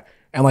 Yeah.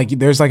 And like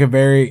there's like a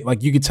very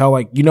like you could tell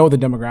like you know what the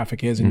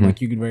demographic is and like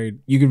you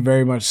could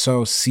very much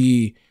so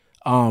see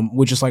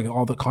with just like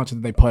all the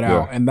content that they put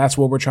out. And that's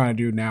what we're trying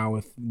to do now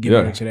with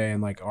Giving It Today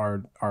and like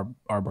our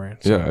brand.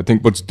 So, Yeah, I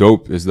think what's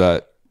dope is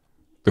that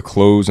the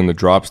clothes and the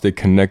drops, they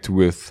connect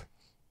with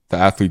the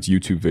athletes'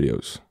 YouTube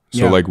videos.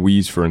 So like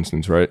Weez, for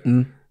instance, right?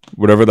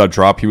 Whatever that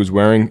drop he was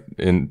wearing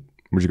in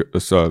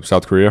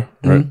South Korea,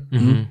 right?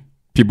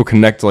 People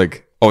connect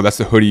like, oh, that's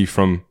the hoodie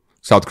from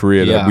South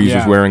Korea that Weez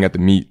was wearing at the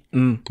meet,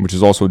 which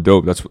is also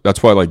dope.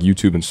 That's why like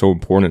YouTube is so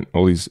important.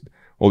 All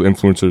the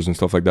influencers and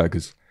stuff like that,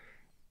 because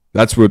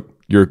that's what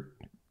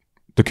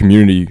the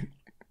community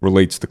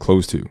relates the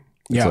clothes to.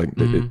 It's like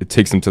it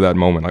takes them to that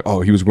moment. Like,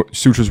 oh,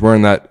 Sutra's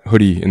wearing that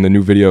hoodie in the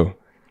new video.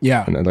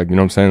 Yeah. And like, you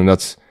know what I'm saying? And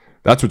that's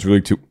what's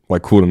really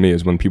like cool to me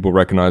is when people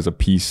recognize a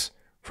piece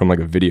from like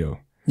a video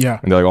Yeah.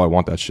 and they're like, oh, I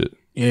want that shit.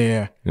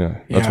 Yeah. Yeah.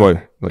 That's Yeah.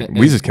 why like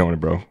Weez is killing it,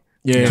 bro.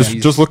 Yeah.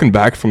 Just looking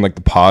back from like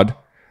the pod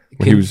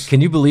when he was,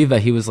 Can you believe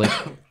that he was like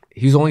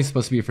he was only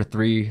supposed to be for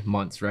 3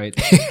 months, right?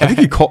 I think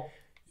he called.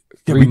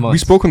 Yeah, 3 we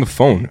months. spoke on the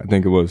phone. I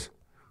think it was.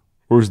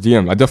 Or his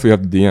DM. I definitely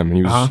have the DM,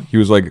 and he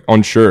was like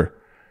unsure.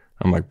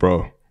 I'm like,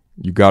 bro,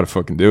 you gotta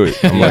fucking do it.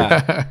 I'm like,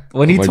 Yeah.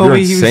 When he like, told you're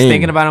me he was insane.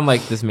 thinking about it, I'm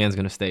like, this man's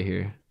gonna stay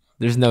here.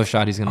 There's no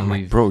shot he's gonna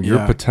leave. bro, your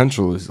Yeah.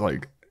 potential is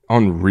like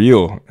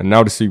unreal, and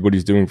now to see what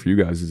he's doing for you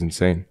guys is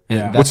insane. And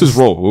Yeah. What's his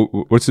role?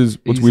 What's Weez's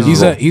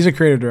He's role? he's a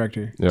creative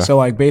director. Yeah. So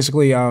like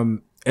basically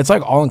it's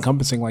like all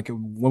encompassing. Like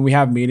when we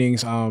have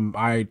meetings,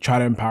 I try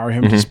to empower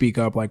him to speak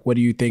up. Like, what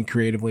do you think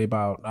creatively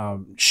about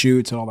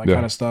shoots and all that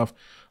kind of stuff?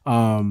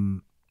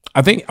 Him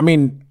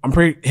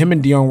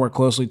and Dion work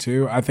closely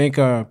too. I think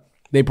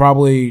they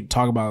probably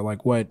talk about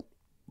like what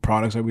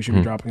products that we should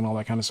be dropping and all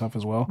that kind of stuff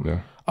as well. Yeah.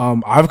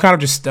 I've kind of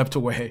just stepped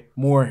away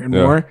more and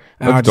Yeah. more, and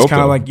That's I just dope,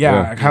 kind of though. like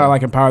Yeah. I kind of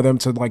like empower them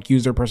to like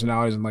use their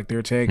personalities and like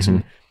their takes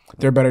and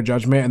their better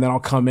judgment, and then I'll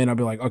come in. I'll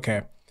be like,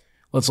 okay,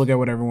 let's look at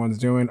what everyone's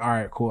doing. All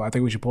right, cool. I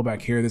think we should pull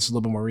back here. This is a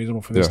little bit more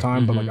reasonable for this Yeah.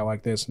 time, but like I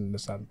like this and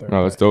this, that, and third.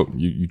 No, that's dope.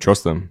 You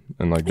trust them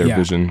and like their Yeah.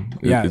 vision.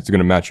 Yeah. It's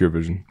gonna match your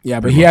vision. Yeah,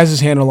 but he has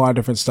his hand in a lot of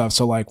different stuff.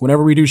 So like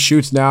whenever we do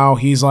shoots now,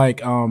 he's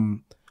like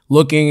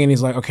looking and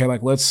he's like, okay,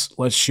 like let's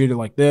shoot it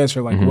like this,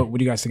 or like what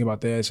do you guys think about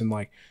this? And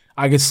like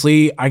I could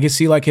see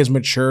like his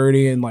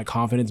maturity and like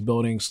confidence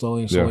building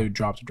slowly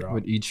drop to drop.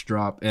 with each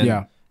drop. And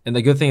Yeah. and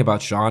the good thing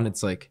about Sean,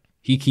 it's like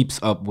he keeps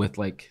up with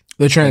like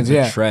The trends, the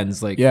yeah.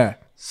 trends. Like Yeah.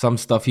 some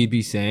stuff he'd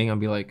be saying, I'd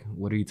be like,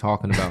 "What are you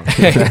talking about?"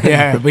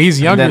 Yeah, but he's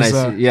And younger, then I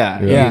so see,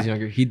 yeah, Yeah. he's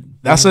younger.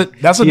 that's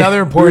another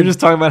We were important. just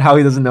talking about how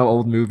he doesn't know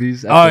old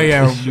movies. Oh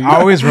yeah, I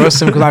always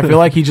roast him because I feel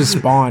like he just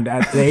spawned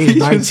at the age of he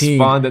just 19.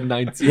 spawned at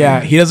 19.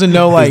 Yeah, he doesn't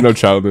know like no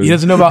childhood. he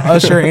doesn't know about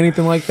Usher or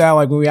anything like that.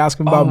 Like when we ask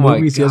him about my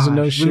movies, he doesn't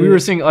know gosh. shit. When we were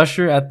seeing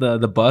Usher at the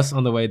bus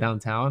on the way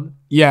downtown,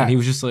 yeah, and he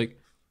was just like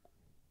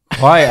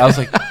quiet. I was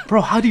like,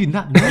 "Bro, how do you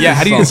not know?" Yeah, this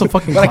how do you get song?" so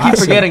fucking But I keep classic?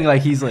 forgetting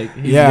like he's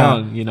Yeah.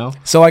 young, you know.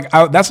 so like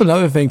that's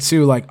another thing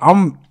too. Like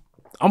I'm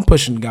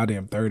pushing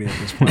goddamn 30 at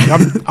this point.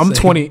 Like, I'm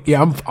 20.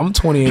 Yeah, I'm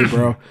 28,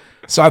 bro.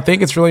 So I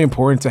think it's really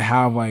important to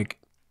have like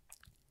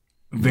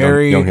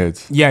very young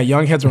heads. Yeah,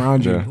 young heads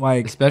around you. Yeah.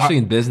 Like Especially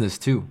in business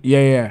too.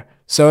 yeah.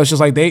 So it's just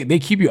like they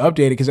keep you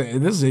updated because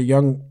this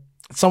is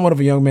somewhat of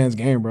a young man's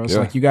game, bro.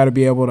 So like you got to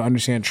be able to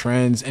understand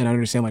trends and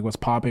understand like what's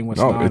popping, what's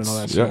not, and all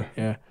that shit.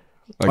 Yeah.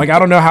 Like I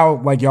don't know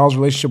how like y'all's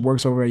relationship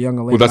works over at Young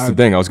LA. Well, that's the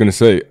thing. I was gonna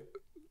say,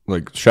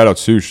 like, shout out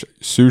Sush.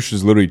 Sush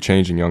is literally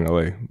changing Young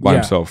LA by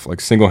himself,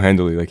 like single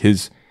handedly. Like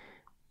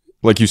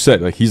like you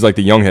said, like he's like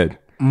the young head,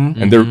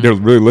 and they're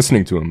really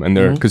listening to him, and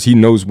they're because he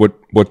knows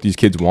what these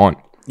kids want.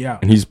 Yeah,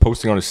 and he's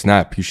posting on his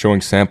Snap. He's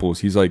showing samples.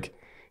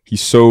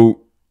 He's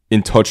so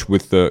in touch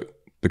with the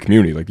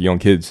community, like the young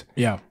kids.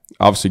 Yeah,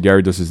 obviously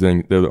Gary does his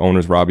thing. They're the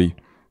owners, Robbie,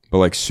 but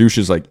like Sush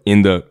is like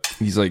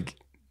he's like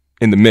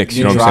in the mix.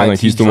 You know what I'm saying? Like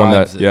he's the one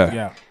that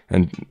yeah.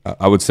 And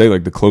I would say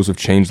like the clothes have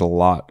changed a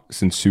lot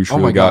since Sush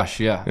really got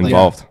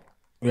involved.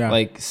 Yeah,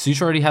 like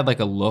Sush already had like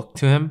a look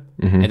to him,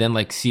 and then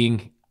like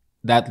seeing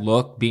that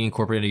look being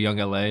incorporated in Young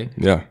LA,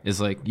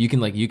 is like you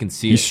can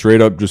see he's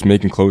straight up just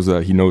making clothes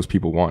that he knows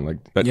people want,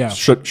 like that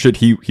shit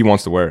he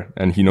wants to wear,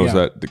 and he knows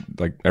that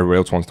like everybody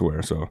else wants to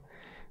wear. So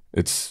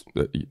it's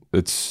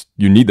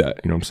you need that.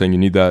 You know what I'm saying? You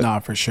need that. Nah,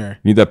 for sure.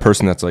 You need that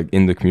person that's like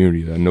in the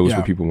community that knows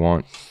what people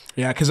want.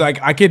 Yeah, because like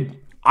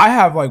I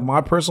have like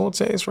my personal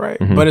taste, right?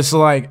 But it's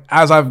like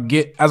as I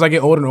get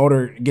older and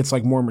older, it gets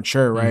like more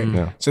mature, right?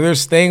 Yeah. So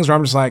there's things where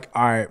I'm just like,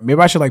 all right, maybe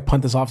I should like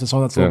punt this off to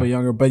someone that's a little bit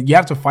younger. But you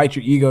have to fight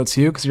your ego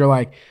too, because you're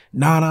like,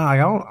 nah, I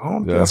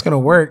don't think that's gonna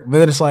work. But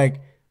then it's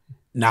like,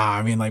 nah,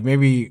 I mean, like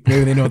maybe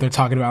they know what they're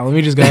talking about. Let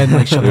me just go ahead and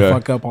like shut the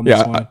fuck up on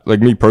this one. Like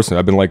me personally,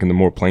 I've been liking the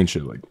more plain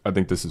shit. Like I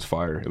think this is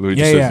fire. It literally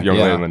just says Young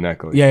Lady on the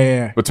neck. Like,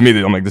 yeah. But to me,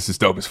 I'm like, this is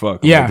dope as fuck.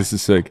 I'm like, this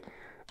is sick.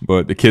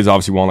 But the kids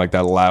obviously want like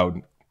that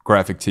loud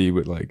graphic tee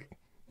with like,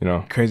 you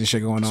know, crazy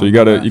shit going on. So you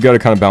gotta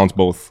kind of balance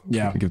both.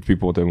 Yeah, and give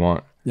people what they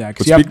want. Yeah,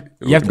 because you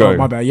have to. Oh,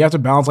 my bad. You have to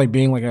balance like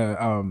being like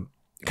a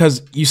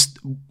because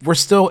we're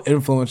still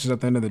influencers at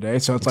the end of the day.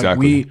 So it's like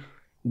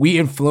we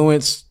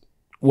influence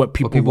what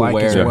people like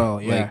wear as well.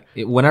 Yeah.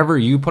 Like, whenever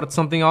you put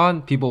something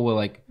on, people will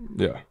like.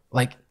 Yeah.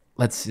 Like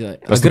let's a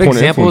good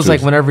example is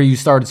like whenever you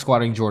started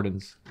squatting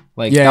Jordans.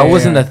 Like that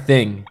wasn't a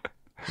thing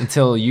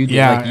until you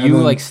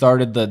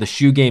started the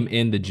shoe game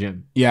in the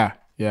gym. Yeah.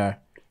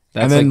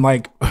 That's and then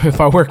like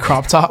if I wear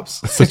crop tops,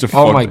 that's such a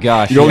oh my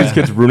gosh, all these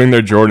kids ruining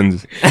their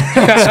Jordans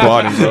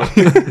squatting, bro.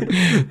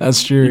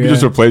 That's true. You can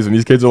just replace them.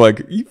 These kids are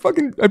like,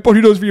 I bought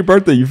you those for your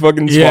birthday. You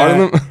fucking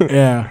squatting them.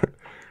 Yeah.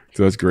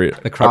 So that's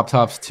great. The crop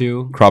tops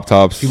too. Crop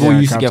tops. People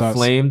used to get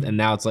flamed, and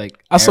now it's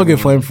like I still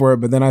get flamed for it,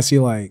 but then I see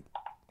like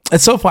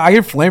it's so funny. I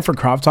get flamed for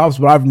crop tops,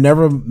 but I've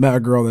never met a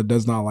girl that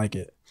does not like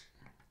it.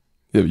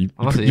 Yeah, you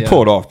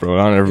pull it off, bro.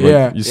 I don't ever.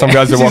 Yeah, some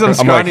guys that walk. I'm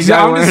like,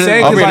 I'm just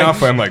saying. I'll be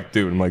enough. I'm like,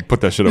 dude. I'm like,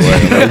 put that shit away.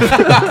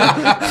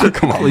 Like,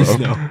 come on, please,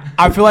 bro. No.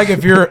 I feel like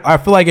if you're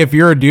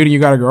a dude and you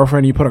got a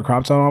girlfriend, and you put a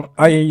crop top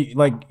on. You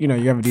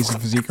have a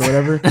decent physique or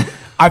whatever.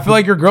 I feel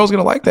like your girl's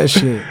gonna like that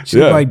shit.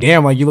 She's like,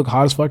 damn, like you look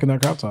hot as fuck in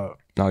that crop top.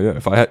 No, yeah.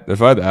 If I had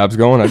the abs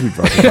going, I'd be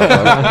fucking.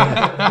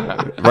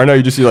 Right now,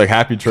 you just see like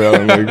Happy Trail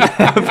and like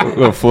a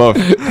little fluff.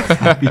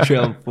 Happy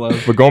Trail and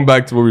fluff. But going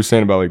back to what we were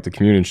saying about like the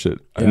community and shit,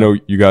 I know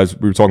you guys.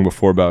 We were talking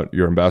before about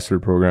your ambassador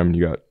program, and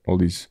you got all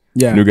these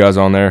new guys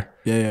on there.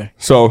 Yeah.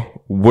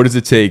 So, what does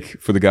it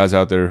take for the guys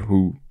out there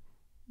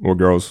or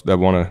girls that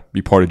want to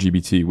be part of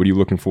GBT? What are you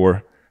looking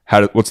for?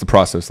 What's the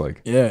process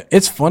like? Yeah,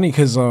 it's funny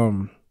because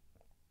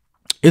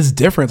it's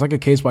different. It's like a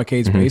case by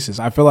case basis.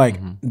 I feel like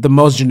the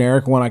most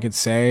generic one I could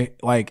say,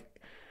 like,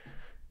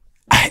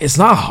 it's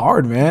not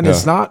hard, man. Yeah.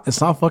 It's not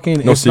fucking.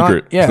 No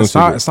secret.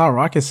 It's not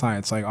rocket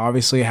science. Like,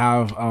 obviously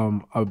have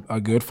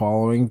a good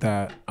following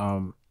that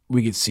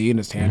we could see and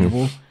is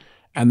tangible.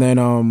 And then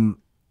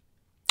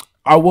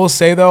I will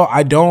say though,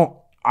 I don't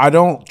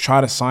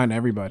try to sign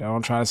everybody. I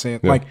don't try to say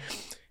it like.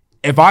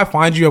 If I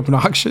find you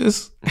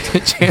obnoxious,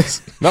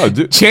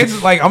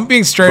 chances like I'm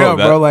being straight up,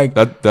 bro. Like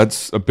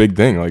that's a big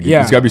thing. Like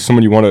it's gotta be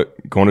someone you want to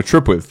go on a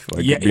trip with,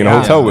 like be in a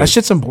hotel with. That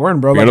shit's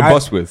important, bro. Be like, on a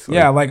bus with.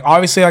 Like, like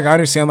obviously, like I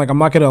understand, like I'm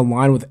not gonna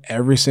align with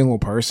every single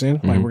person.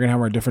 Like we're gonna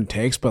have our different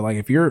takes, but like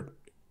if you're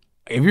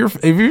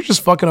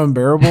just fucking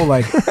unbearable,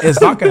 like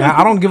it's not gonna.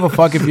 I don't give a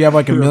fuck if you have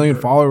like 1 million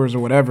followers or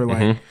whatever.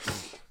 Like.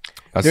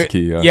 That's the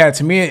key, yeah.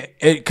 To me,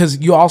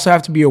 because you also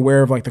have to be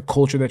aware of like the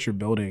culture that you're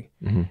building,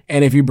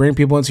 and if you bring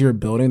people into your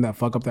building that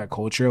fuck up that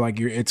culture, like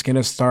it's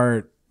gonna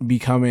start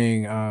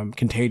becoming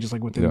contagious,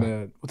 like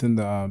within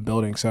the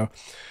building. So,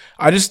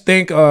 I just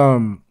think,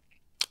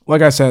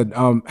 like I said,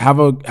 have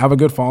a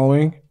good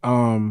following,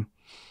 and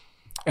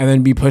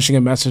then be pushing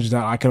a message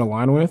that I can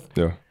align with.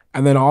 Yeah,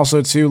 and then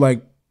also too,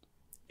 like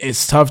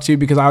it's tough too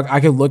because I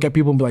could look at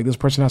people and be like, this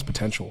person has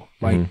potential.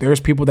 Like there's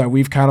people that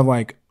we've kind of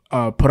like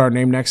put our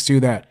name next to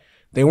that.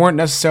 They weren't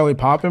necessarily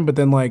popping, but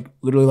then like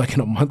literally like in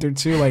a month or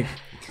two, like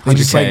they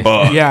just like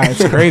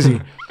it's crazy.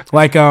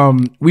 Like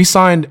we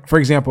signed, for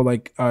example,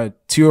 like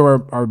two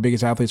of our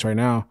biggest athletes right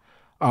now.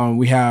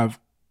 We have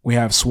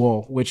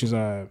Russwole, which is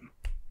his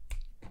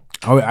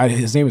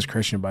name is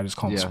Christian, but I just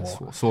call him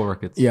Russwole. Russwole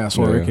Ricketts. Yeah,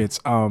 Russwole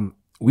Ricketts.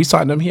 We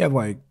signed him. He had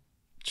like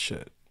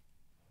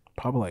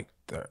probably like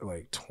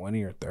like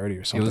 20 or 30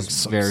 or It something.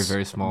 was very,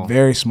 very small.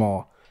 Very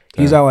small.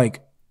 He's at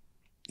like,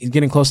 he's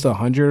getting close to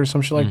 100 or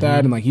some shit like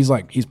that, and like he's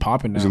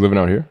popping now. Is he living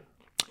out here?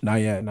 Not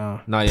yet,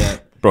 no. Not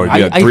yet. Bro, he'd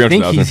be at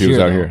 300,000 if he was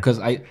out here. Because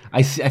I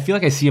feel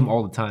like I see him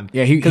all the time.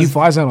 Yeah, he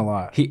flies down a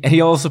lot.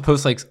 He also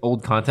posts like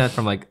old content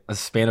from like a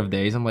span of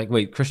days. I'm like,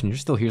 wait, Christian, you're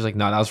still here? He's like,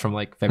 no, that was from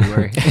like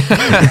February.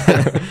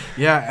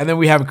 Yeah, and then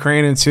we have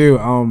Cranon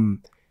too.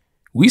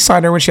 We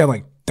signed her when she had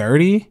like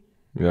 30,000.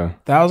 Yeah.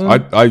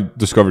 I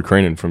discovered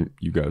Cranon from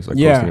you guys. Like,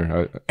 posting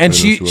her. And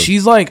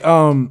she's like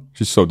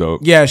she's so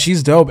dope. Yeah,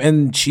 she's dope,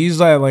 and she's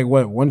like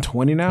what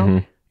 120 now. You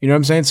know what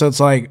I'm saying? So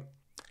it's like,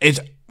 it's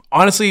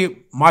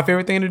honestly my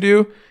favorite thing to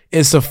do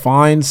is to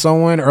find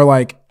someone, or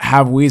like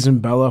have Weez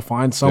and Bella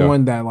find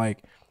someone that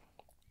like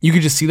you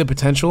could just see the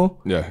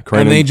potential. Yeah,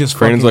 and they just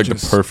Cranon's like the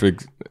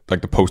perfect,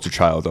 like the poster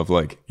child of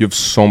like, you have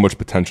so much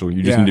potential.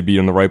 You just need to be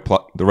in the right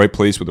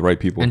place with the right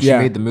people. And she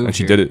made the move. And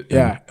she did it.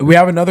 Yeah, we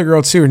have another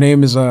girl too. Her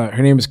name is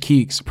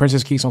Keeks,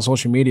 Princess Keeks on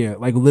social media.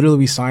 Like literally,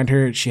 we signed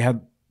her. She had,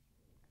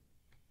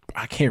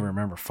 I can't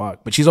remember,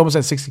 but she's almost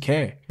at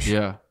 60K.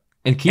 Yeah,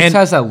 and Keeks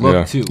has that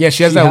look too. Yeah,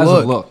 she has that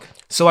look.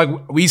 So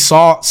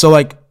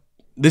like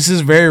this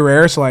is very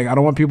rare. So like I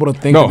don't want people to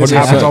think that this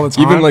happens all the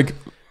time. Even like,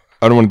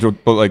 I don't want to do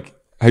it, but like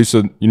how you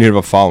said, you need to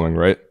have a following,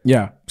 right?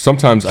 Yeah.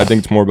 Sometimes I think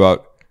it's more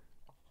about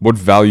what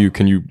value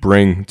can you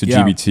bring to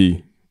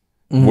GBT.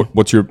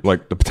 What's your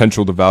like the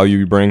potential, the value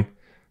you bring?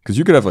 Because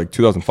you could have like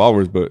 2,000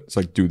 followers, but it's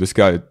like, dude, this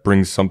guy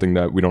brings something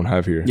that we don't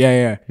have here.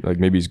 Yeah. Like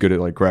maybe he's good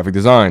at like graphic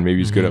design. Maybe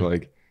he's good at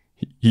like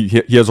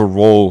he has a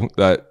role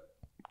that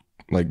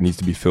like needs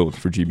to be filled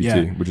for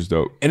GBT, which is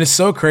dope. And it's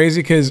so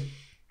crazy because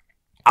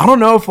I don't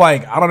know if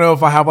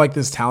I have like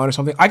this talent or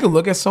something. I could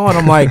look at someone,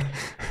 I'm like,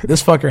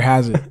 this fucker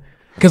has it.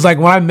 Because like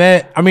when I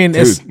met, I mean,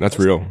 dude, that's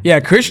real. Yeah,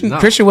 Christian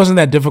wasn't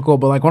that difficult,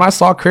 but like when I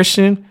saw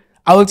Christian,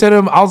 I looked at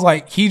him, I was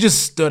like, he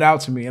just stood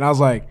out to me, and I was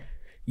like,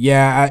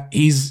 yeah,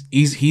 he's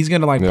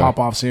gonna like pop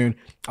off soon.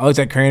 I looked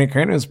at Cranon.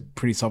 Cranon is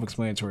pretty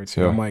self-explanatory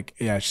too. I'm like,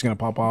 yeah, she's gonna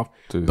pop off.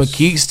 Dude, but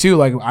Keeks too.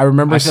 Like I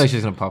remember, I feel like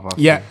she's gonna pop off.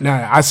 Yeah,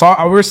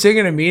 we were sitting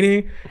in a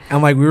meeting,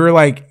 and like we were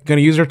like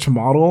gonna use her to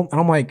model, and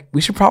I'm like,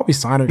 we should probably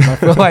sign her, because I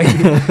feel like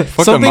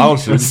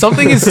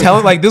something is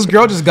telling, like this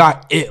girl just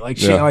got it. Like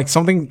she like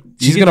something,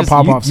 she's gonna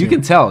pop off soon. You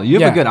can tell. You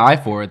have a good eye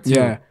for it too.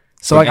 Yeah.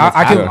 So like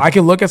I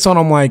can look at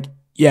someone, I'm like,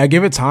 yeah,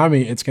 give it time,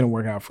 it's gonna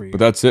work out for you. But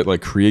that's it.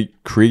 Like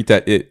create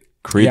that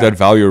that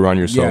value around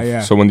yourself.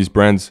 Yeah. So when these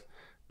brands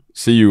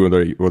see you,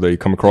 or they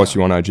come across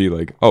you on IG,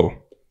 like, oh,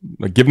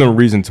 like give them a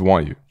reason to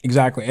want you.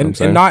 Exactly. And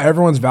not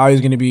everyone's value is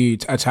going to be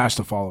attached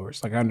to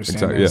followers. Like I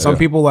understand that. Yeah, some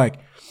people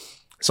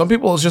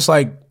it's just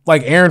like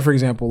Aaron, for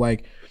example,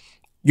 like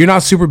you're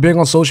not super big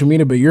on social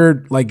media, but your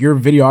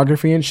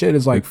videography and shit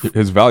is like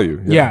his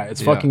value. Yeah,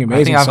 it's fucking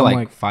amazing. I think I have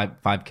like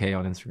 5K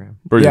on Instagram.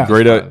 Bro,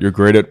 you're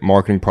great at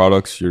marketing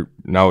products. You're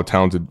now a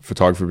talented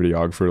photographer,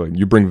 videographer. Like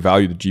you bring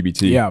value to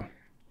GBT. Yeah.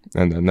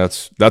 And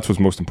that's what's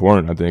most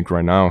important, I think,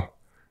 right now,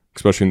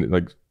 especially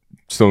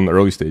still in the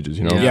early stages,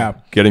 you know? Yeah.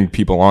 Getting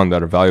people on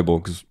that are valuable,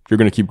 because you're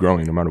going to keep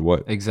growing no matter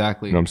what.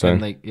 Exactly. You know what I'm saying?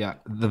 And like, yeah,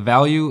 the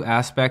value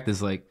aspect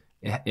is like,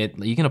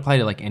 you can apply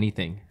to like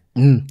anything.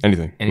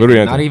 Anything. Literally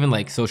anything. Not even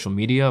like social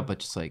media, but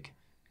just like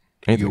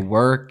anything. Your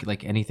work,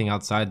 like anything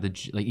outside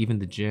like even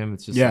the gym.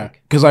 It's just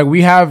like, because like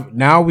we have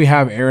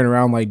Aaron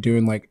around like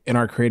doing like in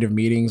our creative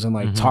meetings and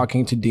like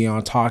talking to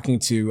Dion, talking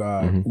to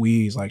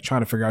Weez, like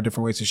trying to figure out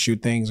different ways to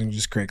shoot things and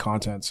just create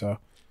content. So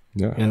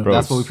yeah, and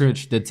that's what we pretty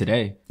much did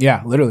today.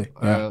 Yeah, literally.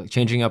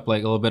 Changing up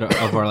like a little bit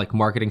of our like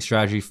marketing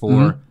strategy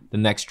for the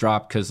next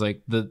drop, because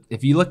like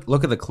if you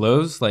look at the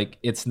clothes, like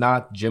it's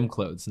not gym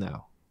clothes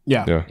now.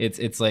 Yeah.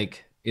 It's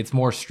like it's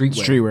more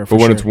streetwear. Streetwear, but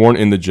when it's worn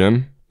in the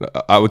gym,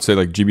 I would say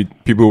like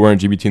people who are wearing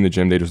GBT in the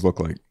gym, they just look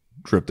like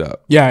dripped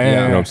out. Yeah. You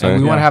know what I'm saying?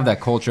 And we want to have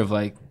that culture of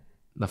like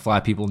the fly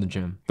people in the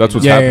gym. That's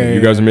what's happening.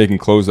 You guys are making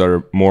clothes that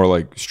are more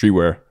like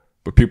streetwear,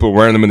 but people are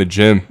wearing them in the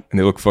gym and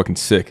they look fucking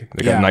sick.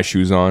 They got nice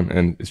shoes on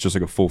and it's just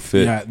like a full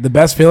fit. Yeah, the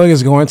best feeling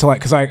is going to like,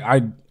 because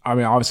I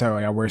mean, obviously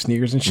I wear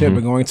sneakers and shit,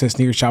 but going to a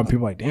sneaker shop,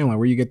 people are like, damn, like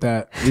where you get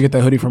that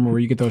hoodie from, or where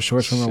you get those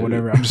shorts from, or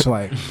whatever. I'm just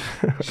like,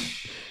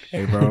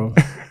 hey bro,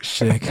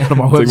 shit, go to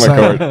my website. Take my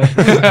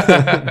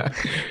card.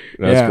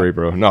 That's great,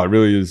 bro. No, it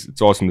really is.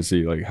 It's awesome to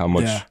see like how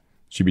much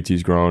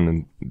GBT's grown,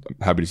 and I'm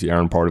happy to see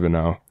Aaron part of it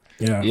now.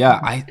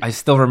 Yeah. I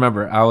still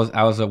remember I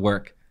was at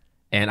work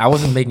and I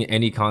wasn't making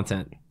any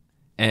content,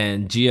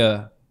 and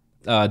Gia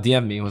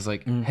DM'd me and was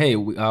like, hey,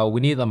 we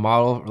need a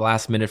model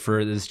last minute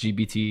for this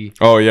GBT.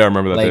 Oh yeah, I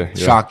remember that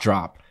day. Shock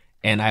drop.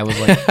 And I was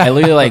like, I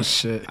literally like,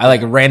 I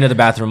like ran to the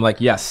bathroom.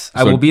 Like, yes,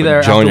 I will be there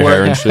after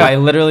work. I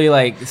literally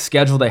like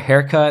scheduled a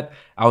haircut.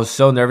 I was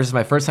so nervous. It's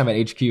my first time at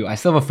HQ. I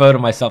still have a photo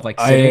of myself like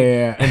sitting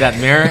in that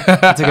mirror.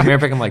 I took a mirror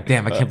pic. I'm like,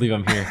 damn, I can't believe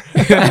I'm here.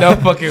 No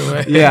fucking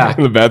way. Yeah.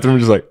 In the bathroom,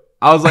 just like,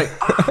 I was like,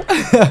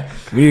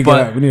 we need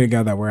to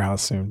get that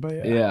warehouse soon.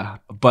 But yeah.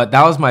 But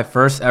that was my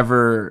first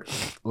ever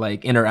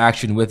like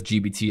interaction with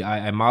GBT.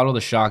 I modeled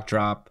a shock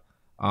drop.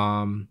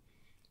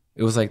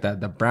 It was like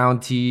the brown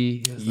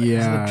tee. It was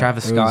like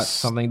Travis Scott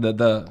something.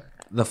 The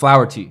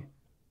flower tee.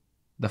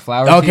 the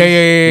flower.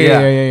 Okay,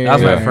 yeah. That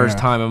was my yeah. first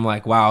time. I'm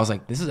like, wow. I was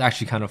like, this is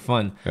actually kind of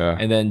fun. Yeah.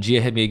 And then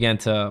Gia hit me again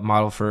to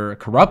model for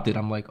Corrupted.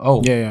 I'm like,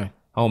 oh, Yeah.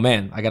 oh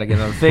man, I gotta get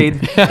another fade.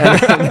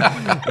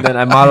 And then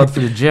I modeled for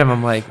the gym.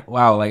 I'm like,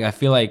 wow, like I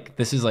feel like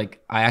this is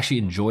like I actually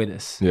enjoy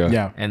this. Yeah.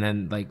 Yeah. And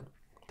then like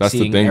That's the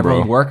seeing thing,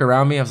 everyone bro. work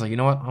around me, I was like, you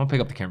know what? I'm gonna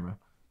pick up the camera.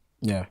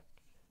 Yeah.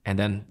 And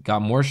then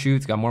got more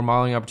shoots, got more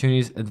modeling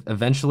opportunities.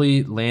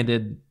 Eventually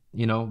landed,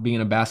 you know, being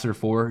an ambassador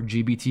for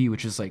GBT,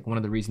 which is like one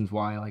of the reasons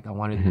why like I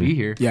wanted to be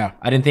here. Yeah.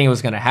 I didn't think it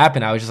was gonna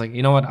happen. I was just like,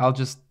 you know what? I'll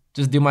just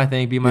do my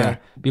thing,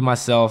 be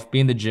myself, be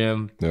in the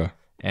gym. Yeah.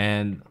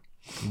 And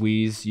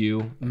Weeze,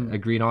 you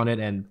agreed on it,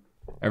 and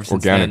ever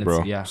since Organic, then,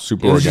 bro. yeah,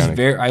 Super it was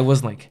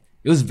organic.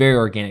 It was very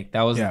organic.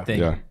 That was the thing.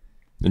 Yeah.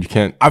 And you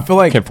can't. I feel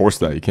like can't force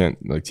that. You can't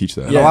like teach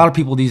that. And a lot of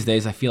people these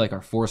days, I feel like,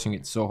 are forcing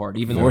it so hard.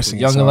 Even Forcing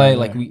it Young so LA, hard,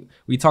 like yeah.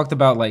 we talked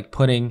about like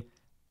putting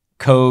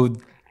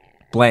code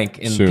blank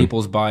in Soon.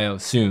 people's bio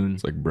soon.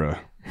 It's like, bruh.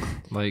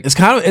 Like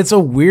it's a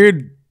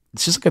weird.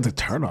 It's just like a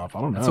turn off.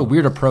 I don't know. it's a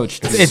weird approach.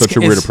 To It's- Such a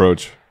weird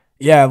approach.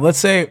 Yeah. Let's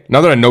say.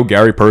 Now that I know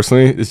Gary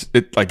personally,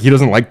 it like he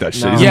doesn't like that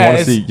shit. No. He doesn't Yeah, want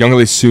to it's- see Young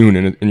LA soon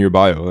in your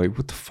bio. Like,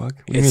 what the fuck?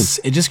 What do you mean?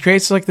 It just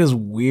creates like this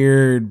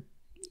weird.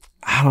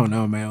 I don't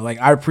know, man. Like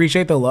I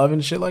appreciate the love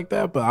and shit like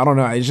that, but I don't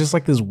know. It's just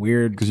like this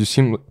weird. Because you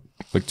seem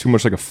like too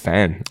much like a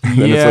fan. And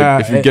then Yeah,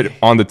 it's like if you get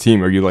on the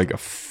team, are you like a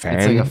fan?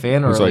 It's like a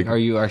fan, or It's like, are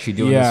you actually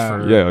doing Yeah.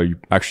 this for? yeah, are you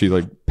actually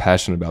like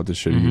passionate about this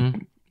shit?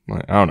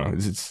 Like, I don't know.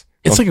 It's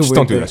like a just weird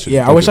don't do thing. that shit.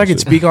 Yeah, I Don't wish do I that could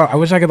shit. speak on. I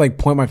wish I could like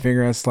point my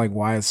finger as to like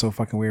why it's so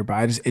fucking weird.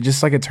 But it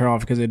just like a turn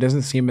off because it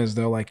doesn't seem as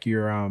though like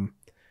you're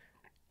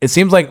It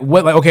seems like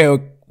what like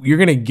okay you're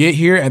gonna get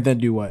here and then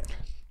do what?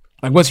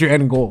 Like what's your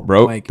end goal,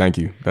 Bro, Like thank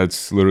you.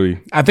 That's literally.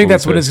 I think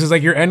that's what it it's because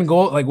like your end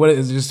goal like what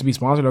is it, just to be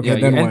sponsored? Okay, Yeah,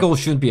 then your end what? goal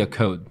shouldn't be a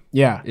code.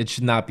 Yeah, It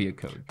should not be a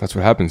code. That's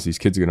what happens. These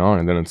kids get on,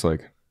 and then it's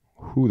like,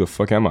 who the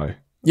fuck am I?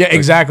 yeah,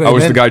 exactly. I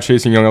was Then- the guy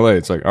chasing Young LA.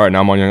 It's like, all right, now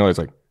I'm on Young LA. It's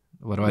like,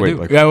 What do I wait, do?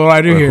 like, Yeah, what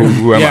I do here?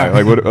 who am yeah.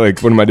 I?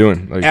 Like, what am I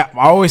doing? Like, Yeah,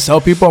 I always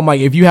tell people I'm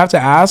like if you have to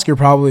ask, you're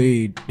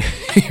probably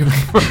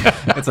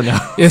It's a no.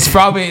 it's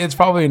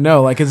probably a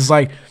no. Like it's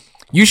like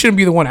you shouldn't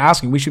be the one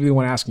asking. We should be the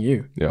one asking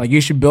you. Yeah. Like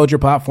you should build your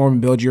platform,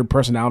 build your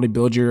personality,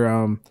 build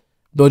your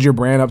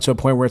brand up to a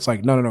point where it's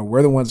like, no.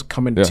 We're the ones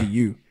coming Yeah. to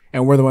you,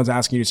 and we're the ones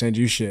asking you to send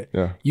you shit.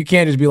 Yeah. You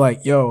can't just be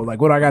like, yo,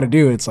 like what do I got to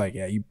do? It's like,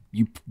 yeah,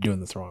 you doing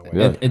this the wrong way.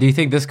 Yeah. And do you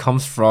think this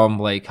comes from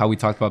like how we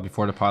talked about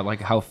before the pod,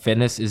 like how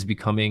fitness is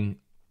becoming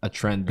a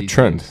trend? These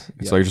trend. days?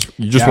 It's Yeah. like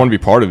you just Yeah. want to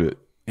be part of it.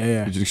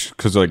 Yeah. Just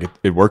because like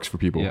it works for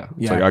people. Yeah. It's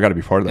Yeah. like I got to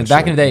be part of that. And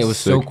back shit. in the day, it It's was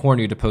so sick.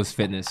 corny to post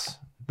fitness.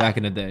 Back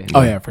in the day,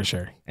 Oh yeah, for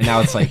sure. and now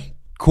it's like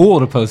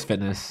cool to post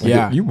fitness.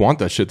 Yeah. You want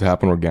that shit to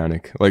happen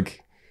organic.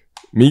 Like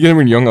me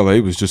getting in Young LA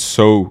was just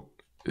so.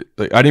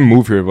 Like I didn't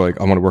move here like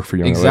I want to work for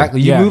Young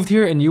Exactly. LA. You Yeah. moved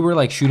here and you were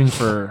like shooting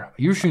for.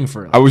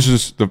 I was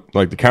just the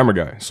camera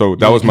guy, so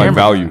that was my camera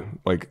value. guy.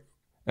 Like,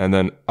 and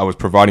then I was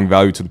providing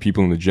value to the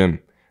people in the gym.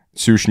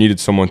 Sush needed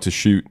someone to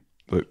shoot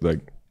like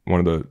one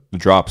of the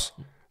drops,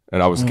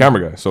 and I was the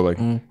camera guy. So like,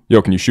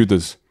 yo, can you shoot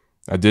this?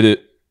 I did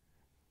it.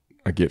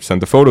 I sent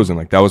the photos in.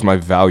 Like that was my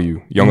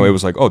value. Young LA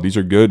was like, oh, these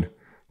are good.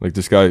 Like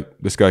this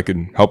guy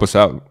can help us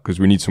out because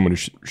we need someone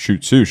to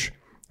shoot Sush,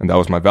 and that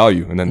was my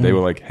value. And then they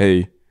were like,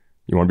 hey,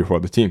 you want to be part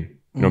of the team?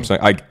 You know what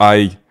I'm saying?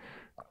 I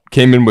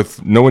came in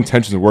with no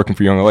intentions of working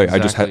for Young LA.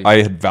 Exactly.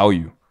 I had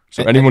value.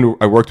 So anyone who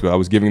I worked with, I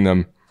was giving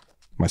them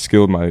my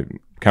skill, my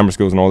camera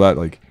skills, and all that.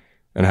 Like,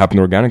 and it happened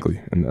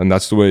organically. And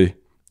that's the way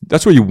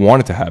you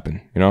want it to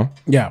happen. You know?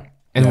 Yeah.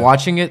 And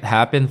watching it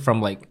happen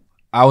from like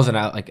I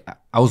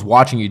was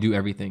watching you do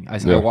everything.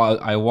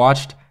 I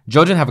watched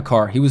Joe didn't have a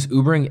car. He was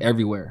Ubering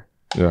everywhere.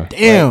 Yeah.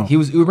 Damn. He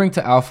was Ubering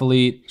to Alpha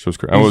Elite, So it's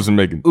crazy. I wasn't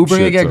making Ubering shit,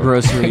 to get so-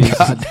 groceries.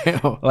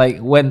 Damn. Like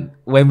when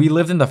we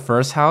lived in the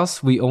first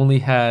house, we only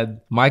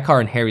had my car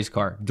and Harry's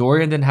car.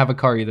 Dorian didn't have a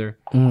car either.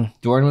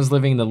 Dorian was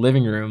living in the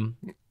living room.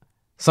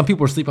 Some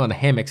people were sleeping on the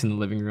hammocks in the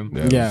living room.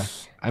 it Yeah.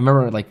 was- I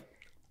remember like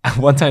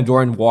one time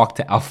Dorian walked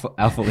to Alpha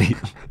Elite.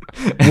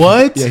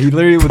 What? Yeah, he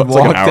literally would That's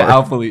like walk an to hour.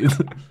 Alpha Elite.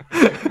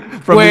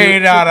 Wait,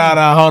 no, hold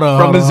on. From hold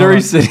on, Missouri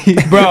hold City.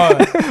 on. Bro, I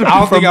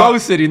don't From think Mo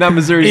City, not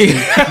Missouri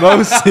City.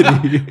 Mo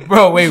City.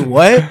 Bro, wait,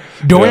 what?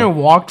 Dorian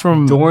walked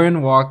from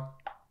Dorian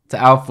walked to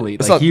Alpha Elite.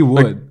 It's Like not, he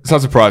would. like, it's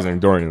not surprising,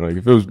 Dorian. Like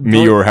if it was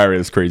me or Harry,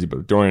 that's crazy.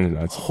 But Dorian,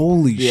 that's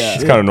holy Yeah.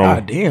 shit. It's kinda normal.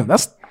 God damn,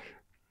 that's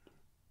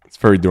it's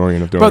very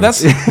Dorian of Dorian. bro.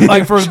 That's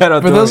like for Shout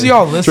out those of Dorian.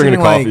 y'all drinking listening.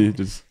 a Like, coffee.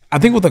 Just I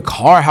think with a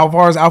car, how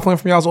far is Alpha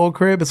from y'all's old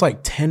crib? It's like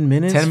 10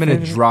 minutes. 10-minute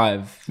 15?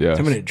 drive. yeah,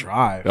 10-minute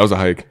drive. that was a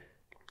hike.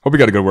 Hope you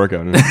got a good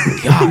workout. In.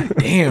 God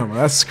damn, bro,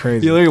 that's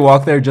crazy. You literally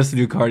walk there just to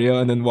do cardio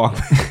and then walk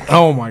back.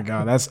 Oh my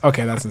god, that's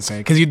okay. That's insane.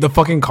 Because the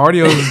fucking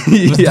cardio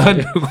was Yeah.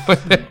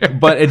 done.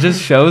 But it just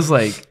shows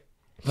like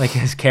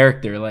his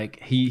character.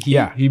 Like he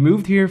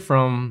moved here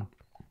from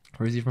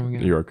where is he from again?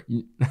 New York.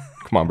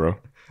 Come on, bro.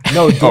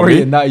 No,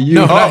 Dorian, not you.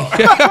 No, Dorian's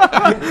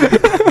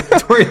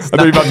I thought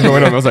you were about to go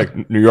in. I was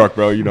like, New York,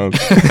 bro. You know,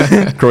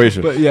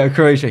 Croatia. But yeah,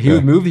 Croatia. He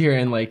would move here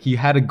and like he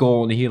had a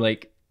goal and he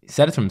like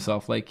said it to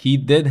himself. Like he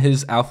did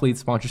his Alphalete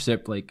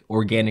sponsorship like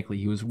organically.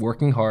 He was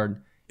working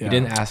hard. He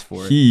didn't ask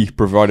for it. He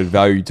provided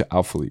value to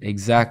Alpha League.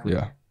 Exactly.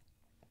 Yeah.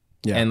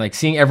 Yeah. And like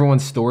seeing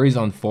everyone's stories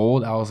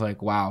unfold, I was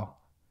like, wow.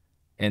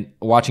 And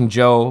watching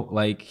Joe,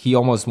 like he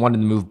almost wanted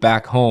to move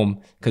back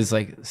home because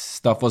like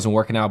stuff wasn't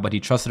working out, but he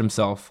trusted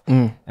himself,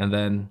 and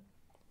then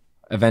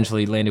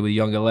eventually landed with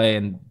Young LA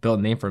and built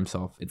a name for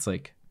himself. It's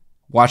like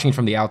watching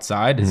from the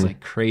outside is like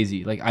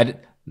crazy. Like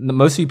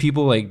most of you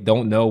people like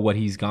don't know what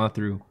he's gone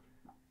through,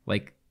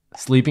 like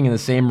sleeping in the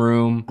same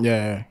room.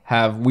 Yeah.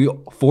 We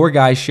 4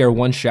 guys share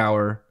one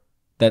shower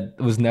that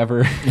was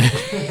never.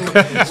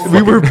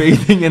 We were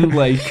bathing in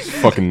like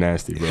Fucking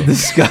nasty, bro.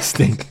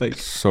 disgusting. Like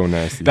So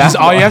nasty. That's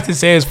all you have to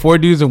say is 4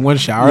 dudes in one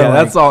shower. yeah,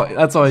 like,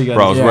 that's all you got.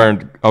 Bro, I was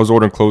Yeah. I was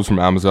ordering clothes from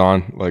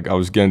Amazon. Like I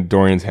was getting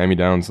Dorian's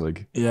hand-me-downs.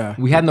 Like Yeah.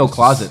 We had no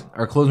closet.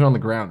 Our clothes were on the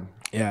ground.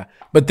 Yeah.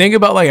 But think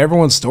about like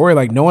everyone's story.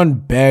 Like no one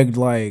begged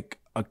like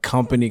a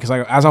company. Cause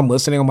like as I'm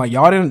listening, I'm like,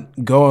 y'all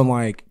didn't go and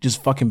like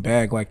just fucking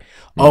beg. Like,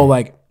 oh,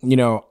 like, you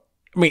know,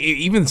 I mean,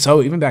 even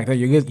back then,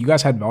 you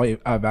guys had value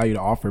to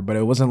offer, but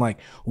it wasn't like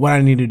what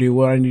I need to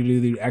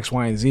do, X,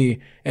 Y, and Z.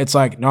 It's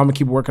like, no, I'm gonna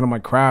keep working on my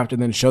craft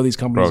and then show these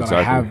companies bro, that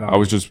I have exactly.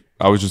 value.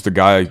 I was just a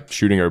guy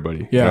shooting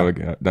everybody. Yeah. Like,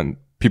 then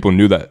people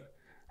knew that.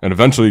 And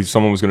eventually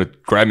someone was gonna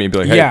grab me and be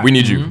like, hey, Yeah. we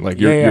need you. Like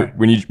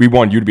we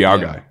want you to be our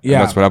guy. And Yeah.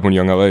 that's what happened with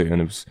Young LA.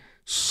 And it was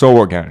so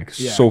organic.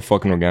 Yeah. So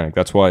fucking organic.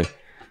 That's why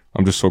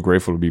I'm just so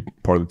grateful to be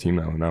part of the team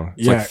now.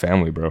 It's Yeah. like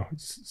family, bro.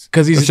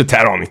 Because That shit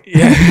tat on me.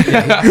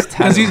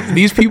 because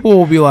these people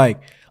will be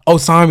like, oh,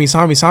 sign me. It's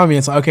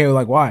like, okay,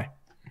 like why?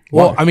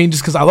 Well, I mean,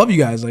 just because I love you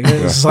guys. Like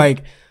it's just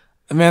like,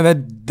 man,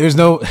 that there's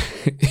no.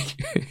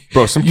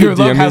 Bro, some Your kid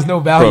love DM me. has no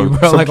value,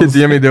 bro. Some Like, kid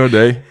DM me the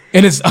other day.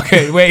 And it's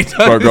okay. Wait,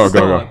 Go.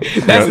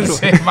 That's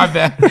insane. My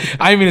bad.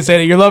 I didn't mean to say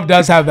that. Your love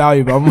does have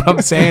value, but what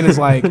I'm saying is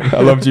like,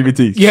 I love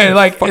GBTs. yeah,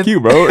 like Fuck you,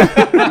 bro.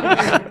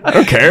 I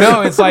don't care.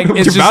 No, it's like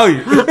What's it's your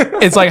just value?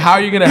 it's like how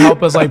are you gonna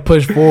help us like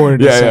push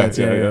forward? In a sense?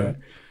 Yeah.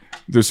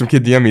 There's some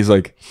kid DM me. He's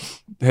like,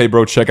 hey,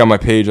 bro, check out my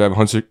page. I have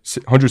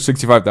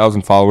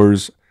 165,000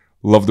 followers.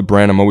 Love the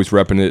brand. I'm always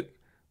repping it.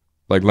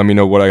 Like, let me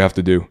know what I have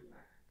to do.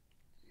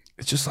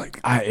 It's just like,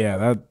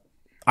 I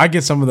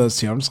get some of those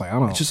too. I'm just like, I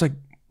don't know. it's just like,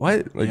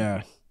 what? Like,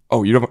 Yeah.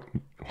 oh, you have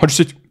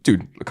 160,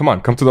 dude. Come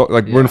on, come to the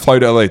like. We're gonna fly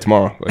to LA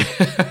tomorrow. Like,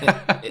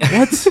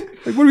 what?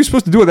 Like, what are we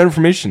supposed to do with that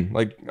information?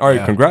 Like, all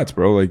right, congrats,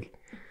 bro. Like,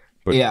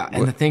 but Yeah,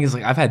 and the thing is,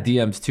 like, I've had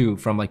DMs too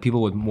from like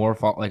people with more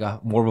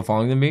more of a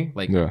following than me,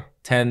 like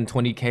 10,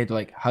 20K. They're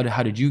like, how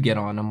did you get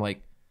on? I'm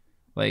like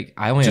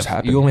I only just have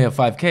happened. you only have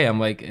 5K. I'm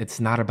like, it's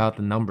not about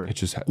the number. it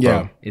just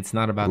Yeah. bro, It's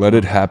not about let the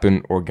it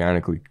happen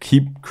organically.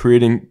 Keep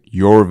creating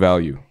your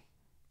value,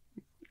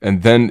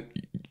 and then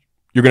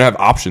you're gonna have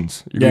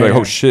options. You're gonna be like,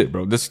 oh shit,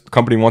 bro, this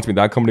company wants me,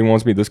 that company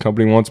wants me, this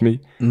company wants me,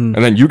 and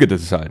then you get to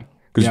decide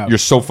because you're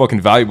so fucking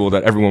valuable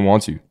that everyone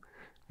wants you.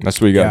 And that's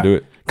the way you gotta do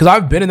it. Because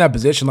I've been in that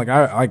position. Like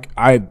I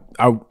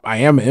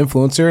am an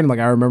influencer, and like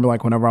I remember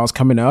like whenever I was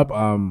coming up,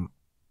 I'm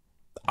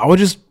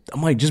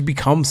like just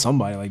become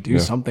somebody, like do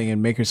something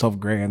and make yourself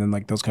great, and then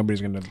like those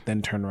companies are gonna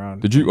then turn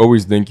around. Did you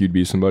always think you'd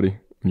be somebody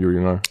when you were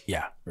younger?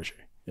 Yeah, for sure.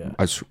 Yeah.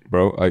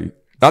 Bro,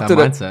 that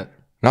mindset.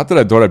 not that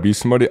I thought I'd be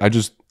somebody.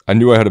 I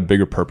knew I had a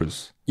bigger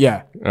purpose.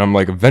 Yeah. And I'm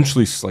like,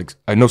 eventually, like,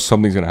 I know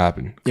something's gonna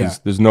happen. Because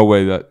there's no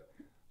way that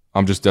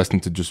I'm just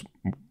destined to just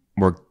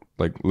work,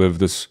 like, live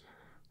this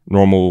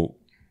normal.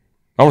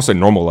 I don't want to say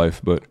normal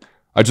life, but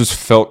I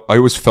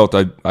always felt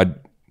I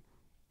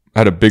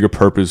had a bigger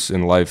purpose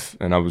in life,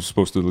 and I was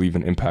supposed to leave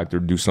an impact or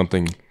do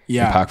something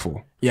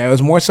impactful. Yeah, it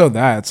was more so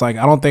that it's like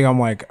I don't think I'm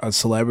like a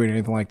celebrity or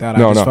anything like that. I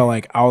No, just no. felt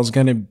like I was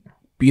gonna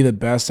be the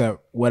best at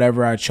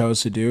whatever I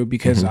chose to do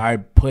because I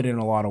put in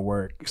a lot of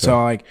work.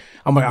 So like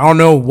I'm like I don't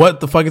know what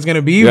the fuck it's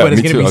gonna be, Yeah, but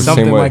it's me gonna too. I be was the same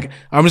something way. like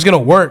I'm just gonna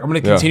work. I'm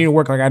gonna continue to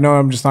work. Like I know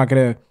I'm not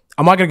gonna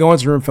go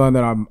into the room feeling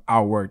that I'm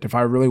outworked. If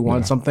I really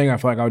want something, I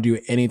feel like I would do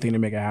anything to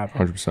make it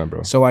happen. 100%,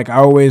 bro. So like I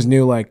always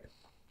knew like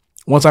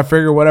once I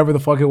figure whatever the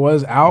fuck it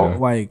was out,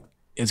 like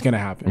it's gonna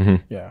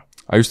happen. Yeah.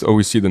 I used to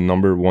always see the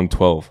number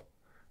 112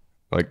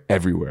 like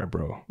everywhere,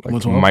 bro. Like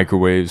 112?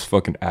 microwaves,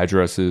 fucking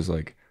addresses.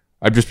 Like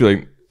I'd just be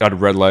like at a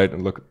red light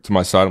and look to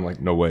my side. I'm like,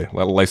 no way,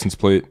 license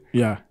plate.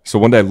 Yeah. So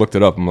one day I looked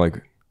it up. I'm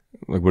like,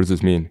 what does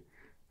this mean?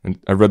 And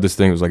I read this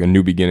thing. It was like a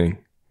new beginning,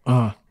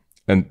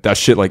 and that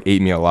shit like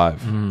ate me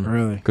alive.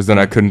 Really? Because then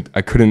I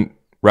couldn't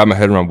wrap my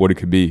head around what it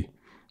could be.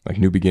 Like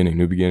new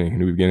beginning,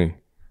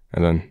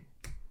 and then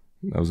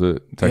that was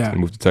it. I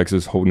moved to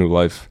Texas, whole new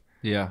life.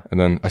 Yeah, And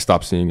then I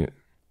stopped seeing it.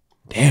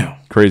 Damn.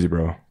 Crazy,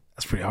 bro.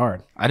 That's pretty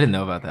hard. I didn't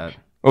know about that.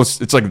 Oh,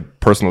 it's like a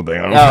personal thing.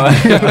 I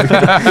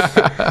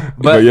don't know.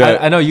 But yeah,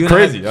 I know you.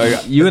 crazy.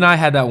 You and I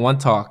had that one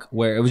talk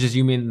where it was just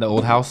you, me, and the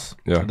old house,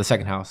 Yeah. the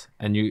second house,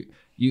 and you.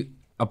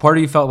 A part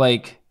of you felt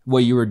like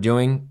what you were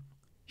doing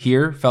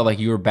here felt like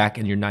you were back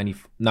in your 9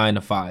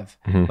 to 5.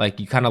 Like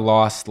you kind of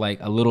lost like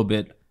a little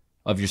bit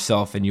of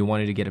yourself, and you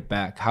wanted to get it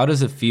back. How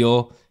does it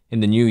feel in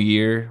the new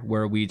year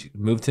where we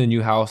moved to a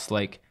new house?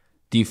 Like,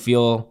 do you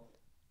feel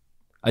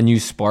a new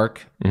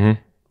spark?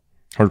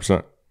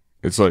 100%.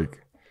 It's like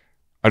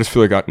I just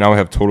feel like now I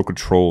have total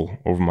control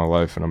over my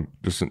life, and I'm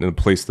just in a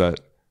place that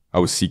I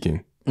was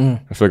seeking. I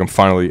feel like I'm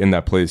finally in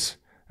that place,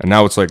 And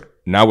now it's like,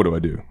 now what do I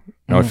do?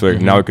 Now I feel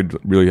like now I could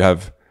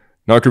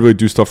really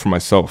do stuff for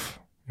myself,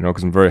 you know,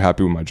 because I'm very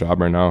happy with my job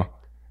right now.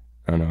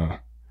 And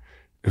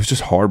it was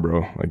just hard,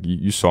 bro. Like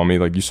you saw me,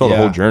 like you saw the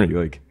whole journey.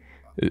 Like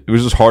it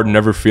was just hard,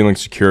 never feeling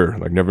secure,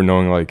 like never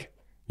knowing like,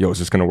 yo, is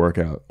this gonna work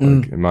out?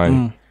 Like am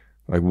I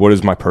like, what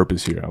is my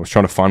purpose here? I was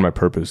trying to find my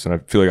purpose, and I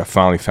feel like I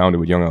finally found it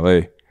with Young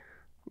LA.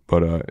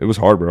 But it was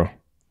hard, bro.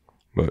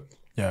 But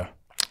yeah,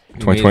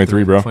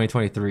 2023, bro.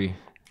 2023.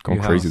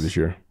 Going crazy this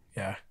year.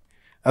 Yeah,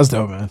 that's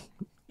dope, man.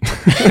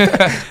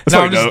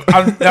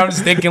 I'm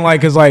just thinking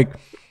like, cause like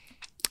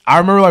I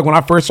remember like when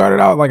I first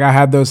started out, like I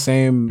had those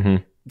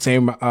same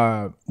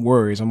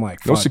worries. I'm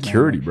like, no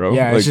security, man. bro.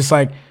 Yeah, like, it's just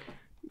like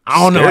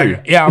I don't know.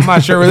 Like, yeah, I'm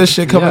not sure where this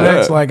shit coming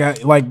next.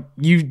 Like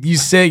you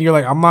sit and you're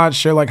like, I'm not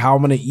sure like how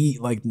I'm gonna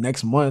eat like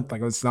next month.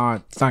 Like it's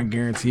not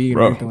guaranteed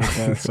or anything like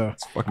that. So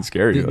it's fucking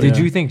scary. Did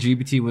you think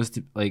GBT was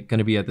like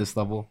gonna be at this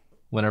level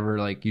whenever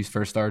like you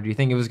first started? Do you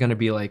think it was gonna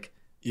be like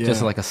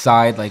just like a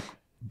side like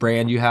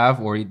brand you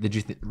have, or did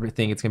you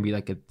think it's gonna be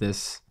like at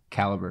this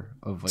caliber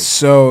of like?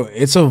 So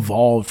it's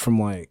evolved from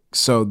like,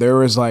 so there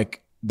was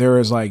like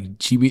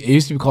GB. It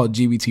used to be called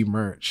GBT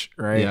merch,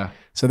 right? Yeah.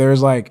 So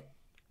there's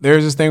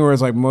this thing where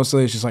it's like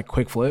mostly it's just like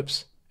quick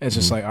flips. It's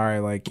just like, all right,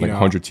 like you know,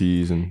 100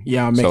 tees and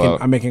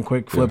I'm making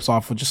quick flips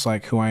off of just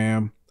like who I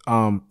am.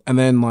 And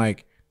then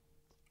like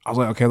I was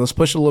like, okay, let's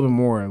push it a little bit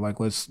more. Like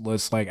let's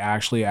like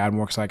actually add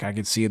more, because like I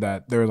could see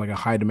that there was like a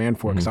high demand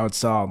for it, because I would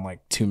sell in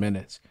like 2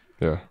 minutes.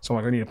 Yeah. So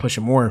like I need to push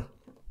it more.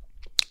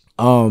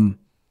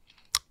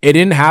 It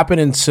didn't happen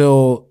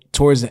until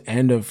towards the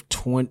end of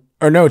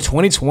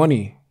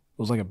 2020. It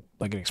was like an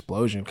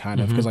explosion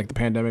kind of, because like the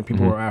pandemic,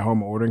 people were at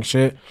home ordering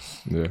shit.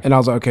 Yeah. And I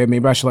was like, okay,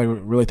 maybe I should like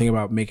really think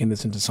about making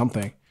this into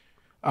something.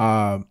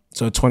 So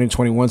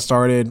 2021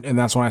 started, and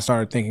that's when I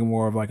started thinking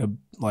more of like a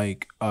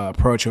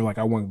approach of like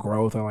I want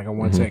growth, and like I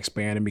want to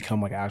expand and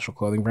become like an actual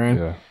clothing brand.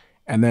 Yeah.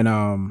 And then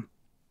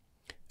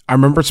I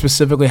remember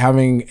specifically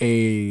having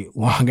a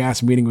long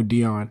ass meeting with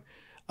Dion,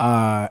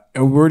 and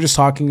we were just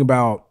talking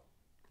about,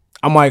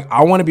 I'm like,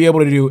 I want to be able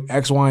to do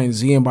X, Y, and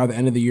Z, and by the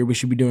end of the year we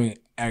should be doing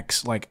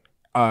X, like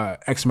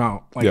X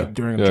amount, like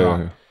during a drop.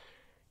 Yeah.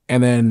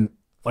 And then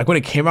like when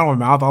it came out of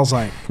my mouth, I was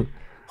like,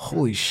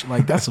 holy shit,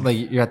 like that's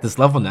like you're at this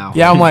level now.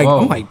 Yeah, I'm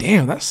like,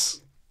 damn,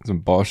 that's some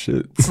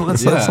bullshit.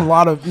 That's a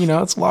lot of, you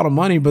know, it's a lot of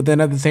money. But then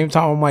at the same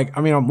time, I'm like,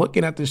 I mean, I'm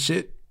looking at this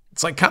shit.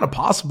 It's like kind of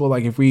possible,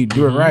 like if we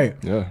do it right.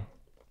 Yeah.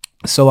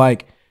 So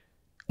like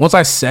once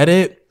I said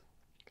it,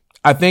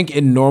 I think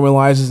it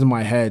normalizes in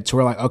my head to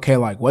where like, okay,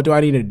 like what do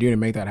I need to do to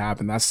make that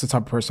happen? That's the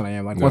type of person I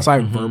am. Like once I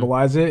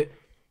verbalize it,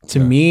 to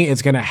me,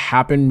 it's gonna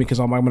happen because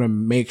I'm gonna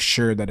make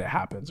sure that it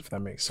happens, if that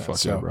makes sense. Fuck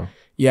so yeah, bro.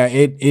 Yeah,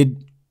 it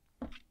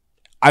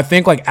I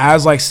think like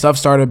as like stuff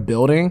started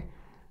building,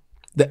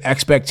 the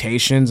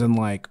expectations and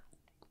like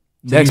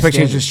the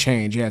expectations just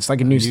change. Yeah, it's like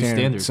a new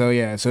standard. So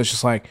yeah, so it's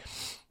just like,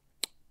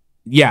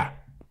 yeah.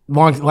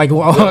 Long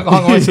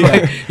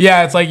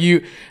yeah, it's like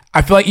you.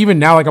 I feel like even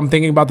now, like I'm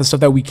thinking about the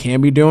stuff that we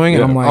can be doing,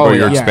 and I'm like,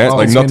 you're expanding.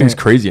 Like nothing's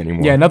crazy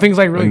anymore. Yeah, nothing's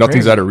like really.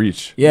 Nothing's crazy. Out of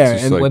reach. Yeah,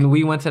 and like, when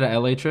we went to the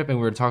LA trip and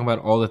we were talking about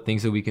all the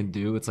things that we can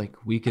do, it's like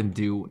we can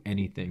do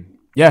anything.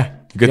 Yeah,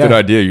 you get that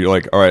idea. You're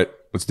like, all right,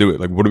 let's do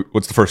it. Like,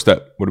 what's the first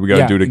step? What do we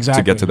got to do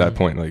to get to that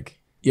point? Like,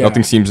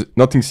 nothing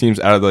seems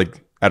out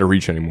of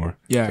reach anymore.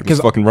 Yeah, like,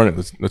 let's fucking run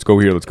it. Let's go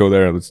here. Let's go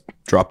there. Let's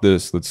drop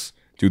this. Let's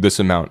do this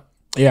amount.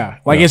 Yeah,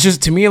 like it's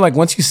just, to me, like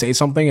once you say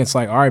something, it's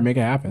like, all right, make it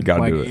happen. You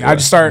gotta like, do it. I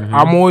just start.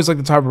 I'm always like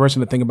the type of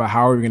person to think about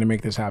how are we gonna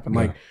make this happen.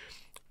 Like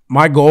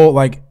my goal,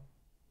 like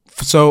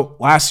so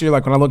last year,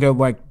 like when I look at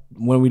like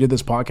when we did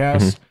this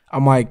podcast,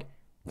 I'm like,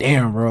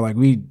 damn, bro, like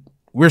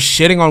we're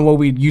shitting on what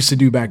we used to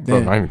do back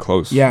then. Bro, not even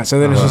close. Yeah,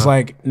 so then it's just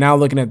like now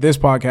looking at this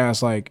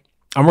podcast, like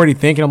I'm already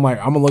thinking, I'm like,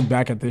 I'm gonna look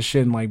back at this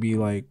shit and like be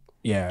like,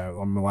 yeah,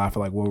 I'm gonna laugh at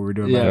like what we were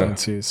doing back then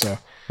too. So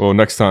well,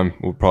 next time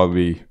we'll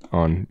probably be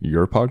on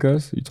your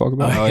podcast. You talk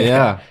about. Oh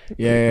yeah.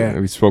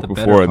 We spoke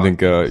before. I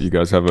think you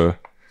guys have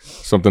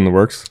something in the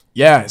works.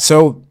 Yeah,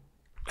 so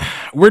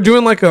we're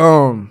doing like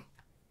a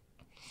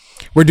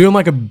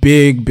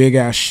big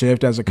ass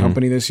shift as a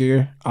company this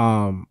year.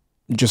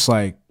 Just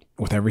like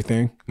with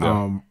everything,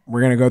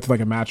 we're gonna go through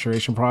like a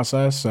maturation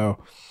process.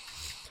 So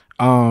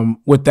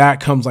with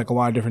that comes like a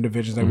lot of different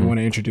divisions that we want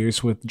to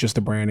introduce with just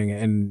the branding,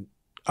 and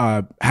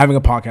having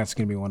a podcast is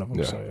gonna be one of them.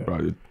 Yeah, so,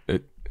 bro,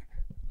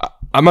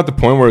 I'm at the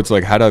point where it's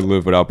like, how do I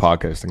live without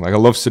podcasting? Like I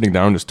love sitting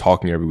down and just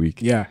talking every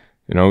week. Yeah,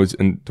 you know, it's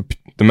and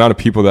the amount of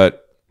people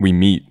that we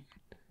meet.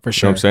 For You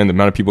sure. know what I'm saying? The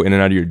amount of people in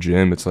and out of your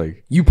gym, it's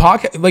like you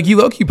podcast, like you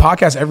low-key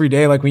podcast every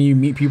day, like when you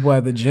meet people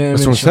at the gym.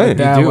 That's and what I'm saying. Like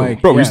that,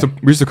 like, bro,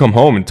 we used to come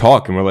home and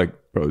talk, and we're like,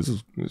 bro,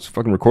 let's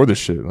fucking record this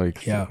shit.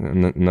 Like,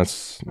 and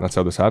that's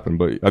how this happened.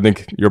 But I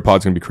think your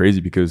pod's gonna be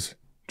crazy because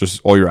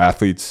just all your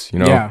athletes, you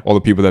know, all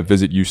the people that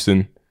visit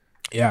Houston.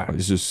 Yeah,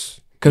 it's just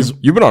because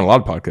you've been on a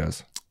lot of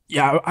podcasts.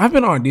 Yeah, I've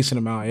been on a decent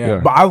amount. Yeah,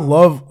 but I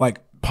love like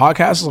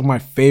podcasts is like my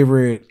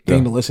favorite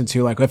thing to listen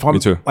to. Like if I'm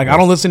like I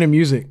don't listen to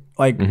music.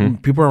 Like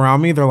people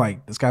around me, they're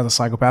like, this guy's a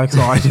psychopath.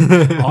 So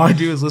all I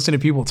do is listen to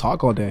people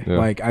talk all day. Yeah.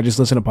 Like I just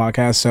listen to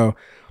podcasts. So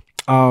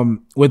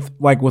with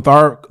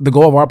the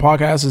goal of our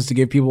podcast is to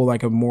give people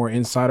like a more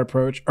inside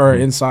approach or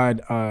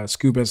inside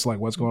scoop as to like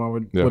what's going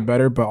on with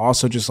Better, but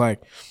also just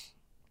like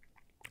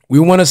we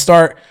want to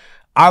start.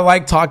 I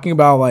like talking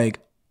about like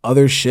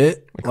other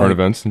shit, like current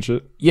events and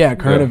shit. Yeah,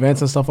 current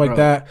events and stuff like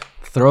that.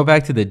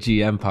 Throwback to the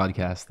GM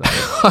podcast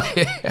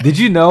though. Did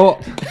you know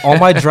on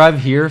my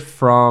drive here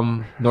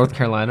from North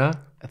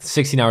Carolina, it's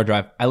a 16-hour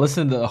drive, I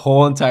listened to the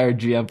whole entire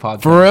GM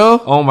podcast. For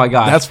real? Oh my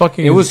gosh. That's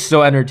fucking... It was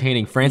so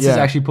entertaining. Francis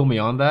actually put me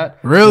on that.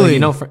 Really? Like, you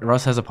know,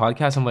 Russ has a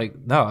podcast. I'm like,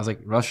 no. I was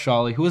like, Russ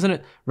Shawley. Who was in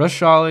it? Russ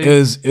Shawley.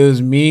 It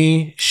was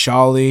me,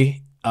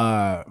 Shawley,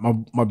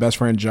 my best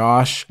friend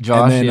Josh,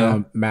 and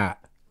then Matt.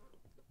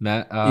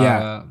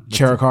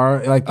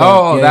 Cherokar, like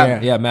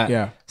Matt.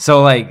 Yeah.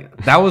 So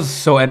like that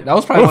was probably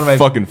one of my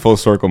fucking full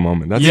circle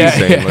moment. That's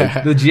insane.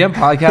 Like, the GM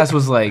podcast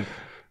was like,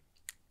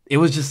 it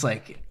was just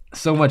like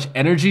so much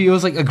energy. It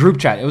was like a group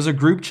chat. It was a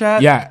group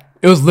chat. Yeah,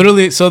 it was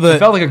literally it felt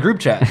like a group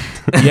chat.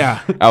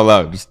 Yeah, out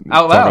loud, just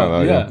out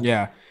loud.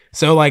 Yeah.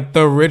 So like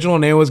the original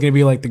name was gonna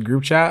be like the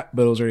group chat,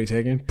 but it was already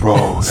taken.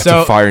 Bro, that's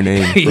a fire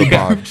name for a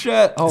pod. Group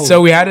chat. Oh,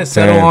 so we had to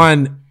settle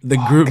on the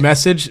group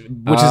message,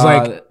 which is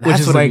like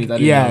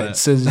it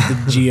says the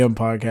GM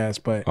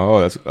podcast, but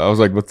I was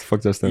like, what the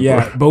fuck does that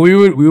stand for? But we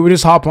would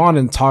just hop on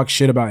and talk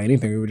shit about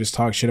anything. We would just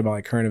talk shit about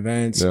like current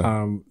events,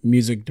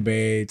 music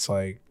debates,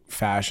 like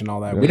fashion,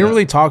 all that. We didn't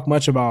really talk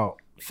much about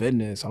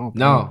fitness. I don't think.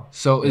 No.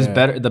 So is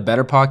the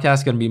better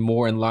podcast gonna be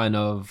more in line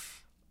of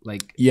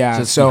like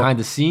just behind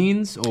the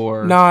scenes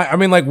or I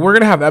mean like we're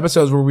gonna have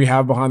episodes where we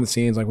have behind the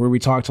scenes, like where we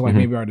talk to like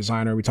maybe our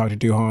designer, we talk to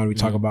Duhan, we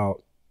talk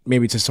about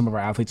maybe to some of our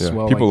athletes as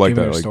well. People like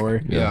that. Their like,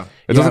 story.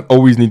 It doesn't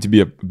always need to be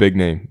a big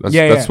name.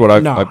 That's what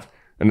I've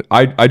and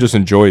I just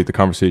enjoy the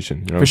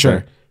conversation. You know for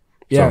sure.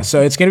 Yeah.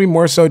 So it's gonna be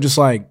more so just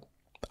like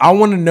I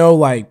want to know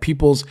like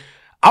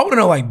I want to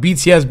know like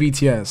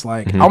BTS.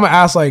 Like I'm gonna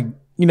ask like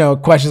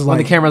questions when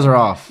like the cameras are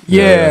off.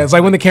 Yeah, it's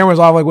like when the camera's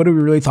off, like what do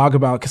we really talk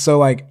about? So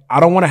like I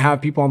don't want to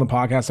have people on the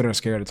podcast that are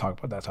scared to talk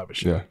about that type of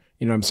shit. Yeah.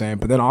 You know what I'm saying?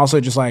 But then also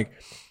just like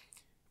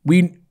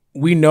we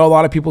know a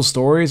lot of people's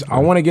stories. I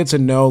want to get to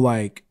know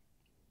like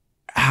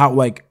how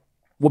like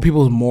what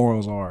people's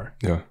morals are.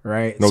 Yeah.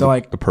 Right. No, so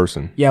like the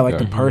person. Yeah, like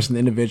the person, the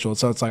individual.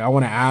 So it's like I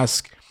want to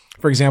ask,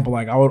 for example,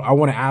 like I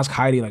want to ask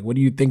Heidi, like, what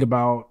do you think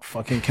about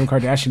fucking Kim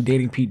Kardashian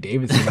dating Pete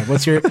Davidson? Like,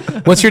 what's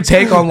your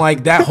take on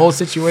like that whole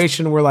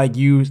situation where like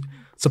you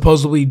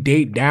supposedly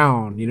date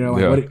down?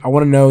 I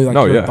want to know like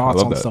your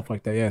thoughts on stuff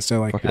like that. Yeah,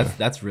 so like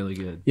that's really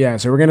good. Yeah,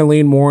 so we're gonna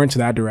lean more into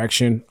that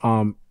direction.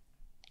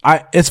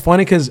 It's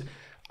funny because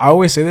I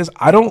always say this.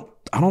 I don't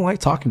like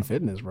talking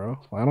fitness, bro.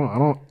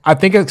 I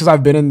think it's because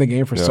I've been in the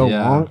game for so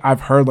long. I've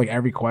heard like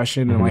every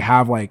question and like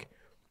have like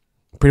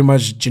pretty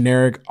much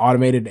generic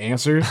automated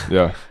answers.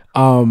 Yeah.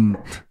 I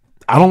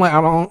don't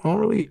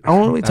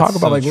really talk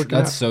about like working out.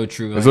 That's so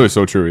true. That's really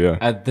so true. Yeah.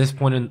 At this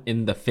point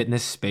in the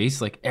fitness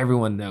space, like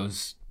everyone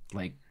knows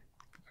like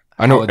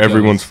I know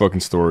everyone's fucking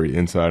story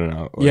inside and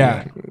out.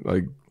 Like,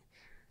 like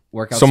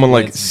workout someone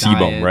splits, like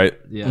Sebum, diet. right?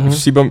 Yeah. If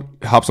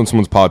Sebum hops on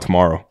someone's pod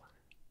tomorrow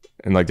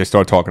and like they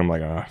start talking, I'm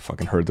like, I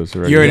fucking heard this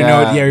already. You already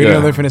know. Yeah, you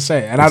know what they're finna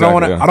say. And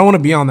exactly, I don't want to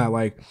be on that.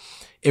 Like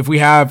if we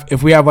have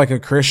like a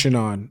Christian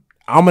on,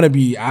 I'm gonna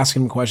be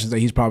asking him questions that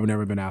he's probably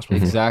never been asked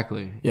before.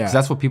 Exactly. Yeah.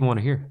 That's what people want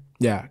to hear.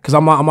 Yeah, because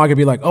I'm not gonna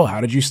be like, oh,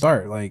 how did you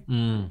start? Like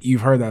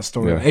you've heard that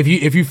story. Yeah.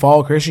 If you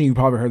follow Christian, you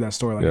probably heard that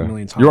story like a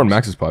million times. You're on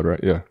Max's pod,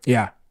 right? Yeah.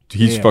 Yeah.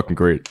 He's fucking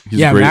great.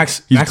 He's great.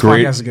 Max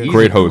great.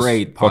 Great host.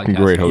 Great fucking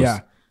great host. Yeah.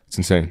 It's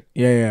insane.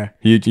 Yeah.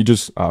 He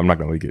just I'm not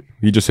gonna leak it.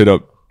 He just hit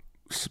up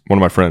one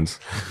of my friends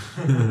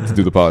to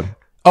do the pod.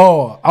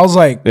 Oh, I was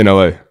like in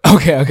LA.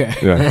 Okay.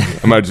 Yeah,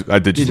 I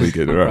did just leak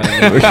it.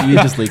 Right. You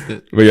just leaked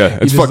it. But yeah,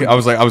 it's fucking. I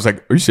was like,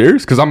 are you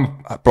serious? Because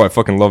I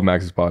fucking love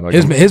Max's pod. Like,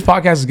 his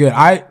podcast is good.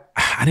 I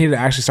need to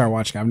actually start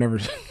watching. I've never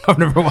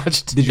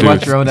watched. Did you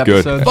watch your own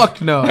episode?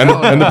 Fuck no.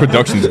 And the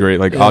production's great.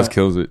 Like Oz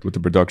kills it with the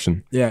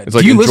production. Yeah, it's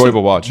like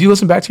enjoyable watch. Do you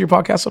listen back to your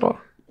podcast at all?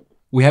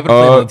 We haven't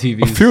played on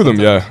TV. A few of them,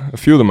 yeah. A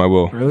few of them I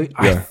will. Really?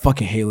 Yeah. I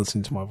fucking hate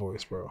listening to my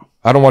voice, bro.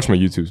 I don't watch my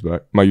YouTubes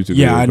back. My YouTube.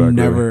 Yeah, I back,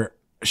 never. Really.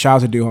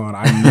 Shout out to Duhan.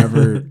 I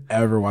never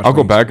ever watch. I'll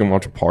go back and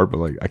watch a part, but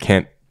like I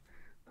can't.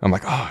 I'm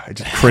like, I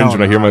just cringe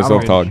when I hear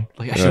myself talk.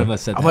 Like I should have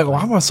said that. I'm like,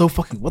 why am I so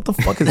fucking? What the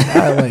fuck is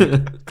that? Like,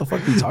 what the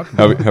fuck are you talking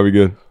about? How we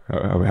good?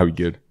 How we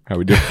good? How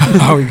we do?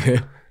 How we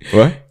good?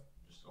 What?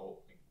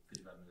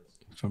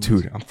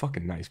 Dude, I'm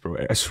fucking nice, bro.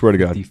 I swear to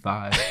God.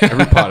 55.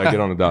 Every pod I get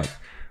on the dot.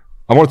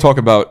 I want to talk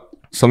about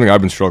something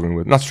I've been struggling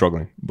with. Not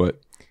struggling, but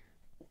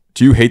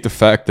do you hate the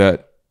fact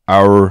that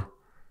our, I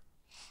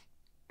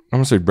don't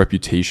want to say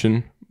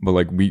reputation, but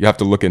like we have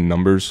to look at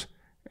numbers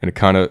and it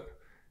kind of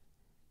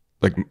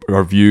like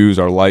our views,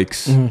 our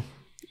likes. Mm-hmm.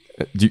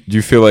 Do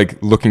you feel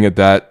like looking at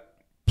that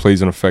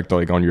plays an effect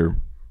like on your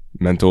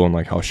mental and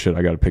like, oh shit,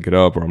 I got to pick it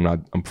up, or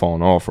I'm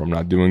falling off, or I'm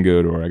not doing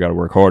good, or I got to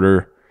work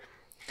harder?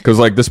 Because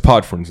like this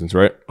pod, for instance,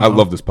 right? I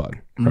love this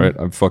pod, right?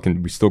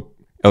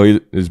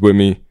 Elliot is with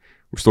me.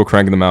 We're still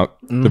cranking them out.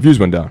 The views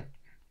went down,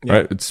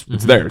 right? It's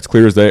there. It's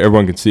clear as day.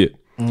 Everyone can see it.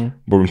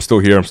 But I'm still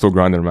here. I'm still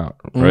grinding them out,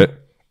 right?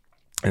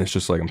 And it's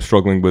just like I'm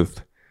struggling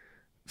with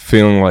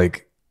feeling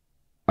like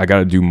I got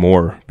to do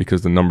more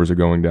because the numbers are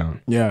going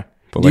down. Yeah.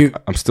 But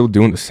I'm still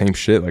doing the same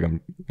shit. Like you know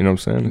what I'm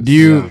saying? Do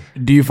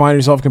you find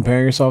yourself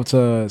comparing yourself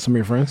to some of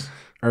your friends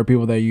or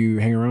people that you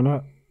hang around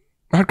with?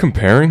 Not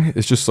comparing.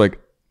 It's just like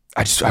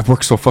I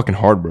work so fucking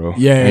hard, bro.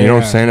 Yeah. And you know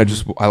what I'm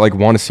saying? I like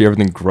want to see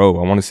everything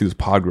grow. I want to see this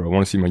pod grow. I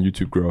want to see my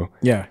YouTube grow.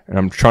 Yeah. And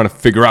I'm trying to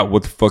figure out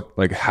what the fuck,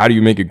 like, how do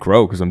you make it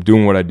grow? Because I'm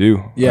doing what I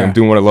do. Yeah. Like, I'm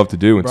doing what I love to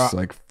do. It's Bro, just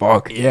like,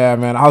 fuck. Yeah,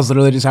 man. I was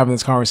literally just having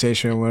this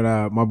conversation with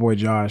my boy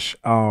Josh.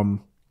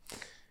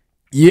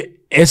 Yeah,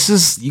 it's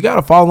just you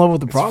gotta fall in love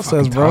with the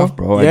process, bro. Tough,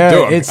 bro.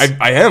 Yeah,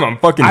 I am. I'm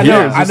fucking I here.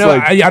 know. It's I just know.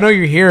 like, I know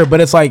you're here,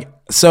 but it's like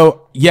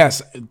so.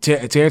 Yes, to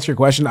answer your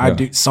question, I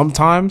do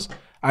sometimes.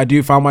 I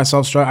do find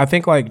myself struggling. I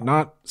think like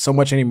not so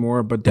much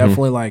anymore, but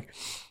definitely like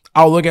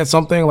I'll look at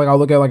something like I'll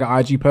look at like an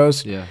IG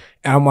post, and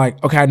I'm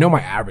like, okay, I know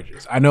my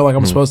averages. I know like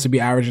I'm supposed to be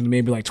averaging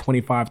maybe like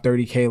 25,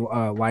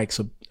 30K likes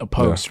a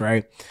post,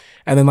 right?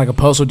 And then like a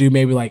post will do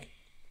maybe like,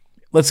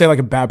 let's say like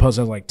a bad post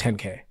has like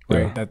 10K,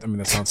 right? That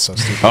sounds so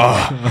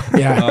stupid.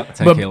 Yeah,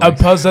 but a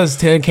post has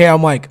 10K.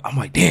 I'm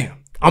like, damn.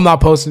 I'm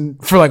not posting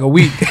for like a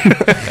week.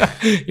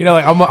 You know,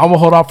 like I'm gonna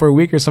hold off for a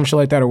week or some shit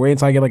like that, or wait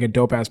until I get like a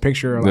dope ass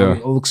picture or like,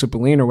 it looks super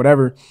lean or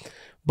whatever.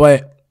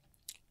 But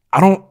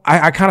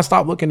I kind of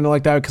stopped looking at it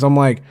like that because I'm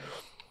like,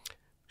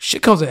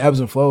 shit comes in ebbs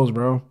and flows,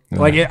 bro.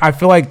 Like I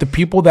feel like the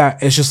people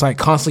that it's just like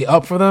constantly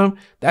up for them,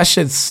 that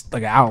shit's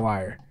like an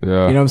outlier. You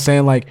know what I'm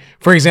saying? Like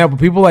for example,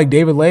 people like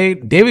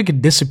David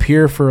could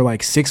disappear for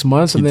like 6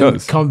 months and then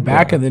come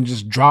back and then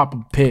just drop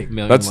a pic.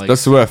 That's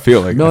the way I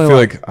feel. Like I feel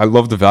like I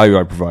love the value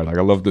I provide. Like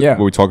I love what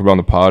we talk about on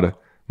the pod,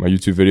 my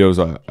YouTube videos.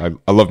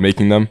 I love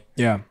making them.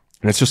 Yeah.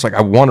 And it's just like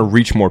I want to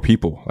reach more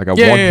people. Like I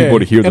want people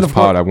to hear this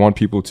pod. I want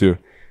people to,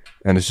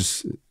 and it's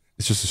just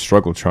a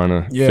struggle trying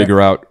to figure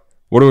out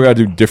what do I gotta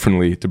do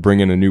differently to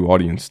bring in a new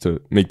audience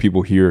to make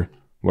people hear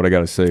what I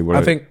gotta say.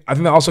 I think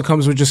that also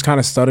comes with just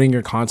kind of studying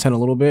your content a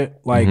little bit.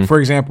 Like for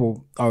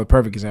example, a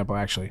perfect example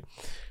actually.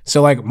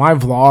 So like my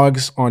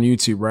vlogs on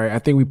YouTube, right? I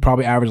think we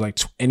probably average like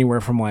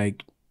anywhere from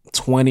like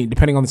 20,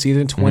 depending on the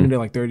season, 20 to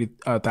like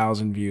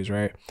 30,000 views,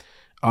 right?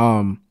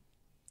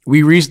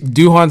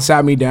 Duhan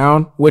sat me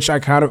down, which I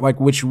kind of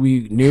like, which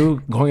we knew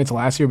going into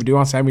last year, but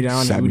Duhan sat me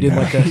down and we did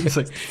like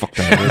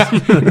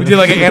we did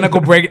like an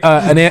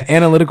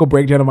analytical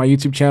breakdown of my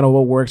YouTube channel,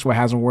 what works, what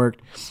hasn't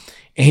worked.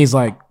 And he's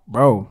like,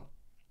 bro,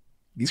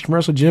 these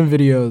commercial gym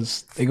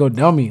videos, they go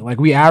dummy. Like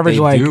we average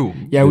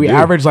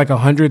average like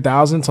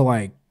 100,000 to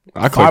like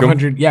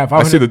 500. Yeah,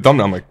 500. I see the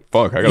thumbnail. I'm like,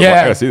 fuck, I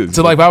gotta see this.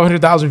 To like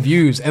 500,000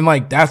 views, and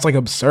like that's like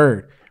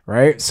absurd,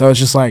 right? So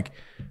it's just like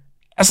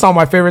that's not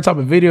my favorite type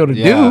of video to do.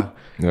 Yeah.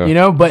 You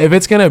know, but if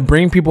it's gonna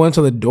bring people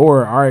into the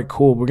door, all right,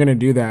 cool, we're gonna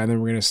do that, and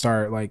then we're gonna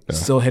start like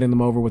still hitting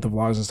them over with the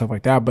vlogs and stuff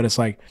like that. But it's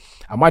like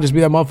I might just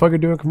be that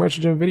motherfucker doing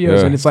commercial gym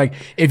videos, and it's like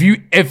if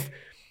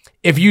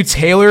you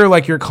tailor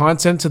like your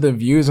content to the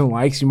views and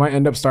likes, you might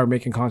end up start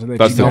making content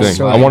that's the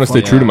thing. I want to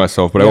stay true to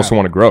myself, but I also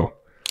want to grow.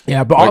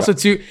 Yeah, but like, also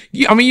too,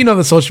 I mean, you know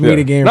the social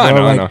media game. No,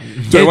 bro. I know.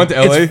 So I went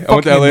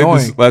to LA.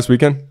 This last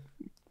weekend.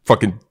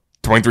 Fucking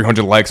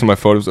 2,300 likes on my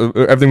photos.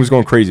 Everything was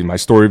going crazy. My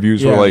story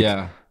views were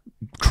like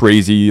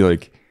crazy,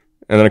 like,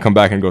 and then I come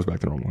back and it goes back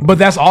to normal. But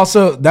that's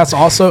also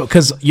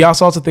because you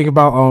also have to think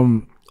about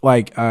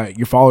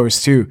your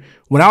followers too.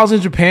 When I was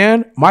in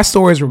Japan, my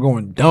stories were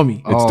going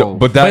dummy.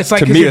 But it's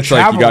like to me, it's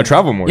like you gotta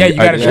travel more. Yeah, you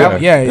gotta travel.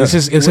 Yeah,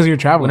 it's because you're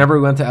traveling. Whenever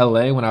we went to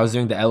LA, when I was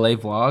doing the LA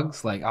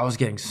vlogs, like I was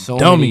getting so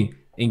many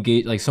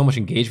so much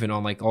engagement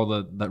on like all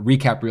the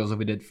recap reels that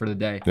we did for the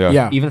day.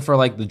 Yeah. Even for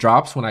like the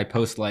drops when I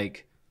post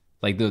like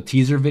the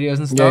teaser videos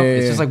and stuff.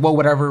 It's just like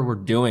whatever we're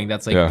doing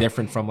that's like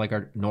different from like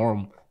our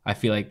norm. I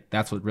feel like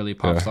that's what really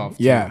pops off.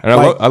 Too. Yeah. And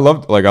I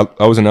loved like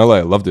I was in LA.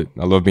 I loved it.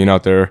 I love being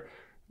out there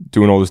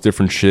doing all this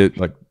different shit,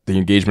 like the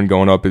engagement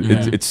going up.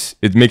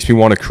 It makes me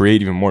want to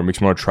create even more. It makes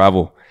me want to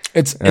travel.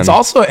 It's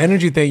also an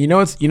energy thing. You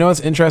know it's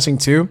interesting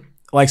too.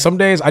 Like some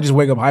days I just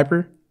wake up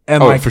hyper.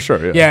 And like for sure,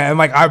 and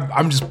like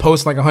I'm just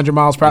posting like 100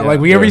 miles per hour. Like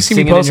we ever see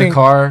me posting in your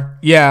car?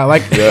 Yeah,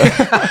 like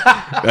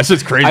that's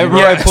just crazy. I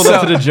remember I pulled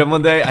up to the gym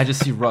one day. I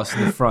just see Russ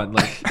in the front,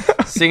 like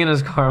singing in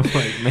his car. I'm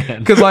like, man,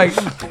 because like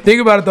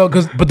think about it though,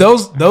 but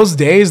those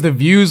days the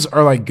views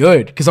are like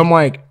good because I'm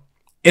like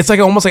it's like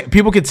almost like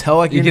people could tell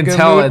like you can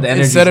tell the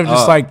energy instead of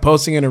just like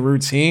posting in a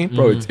routine,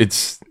 bro.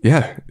 That's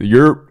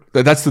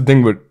the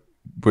thing with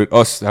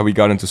us how we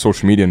got into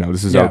social media now.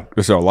 This is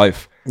our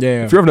life.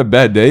 Yeah. If you're having a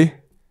bad day,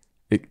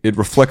 it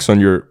reflects on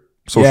your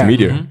social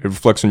media. It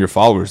reflects on your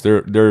followers.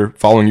 They're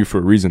following you for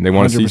a reason. They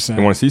want to see.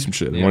 They want to see some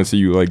shit. They want to see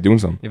you like doing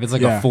something. If it's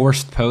like a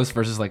forced post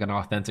versus like an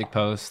authentic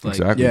post, like,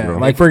 exactly. Bro.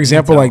 Like for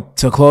example, like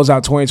to close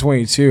out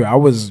 2022, I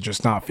was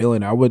just not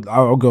feeling it.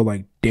 I'll go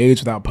like days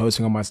without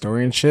posting on my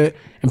story and shit.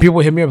 And people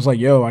hit me up, it's like,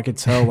 yo, I could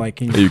tell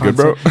like in your content,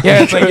 good, bro?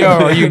 Yeah, it's like, yo,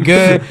 are you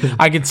good?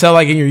 I could tell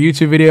like in your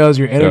YouTube videos,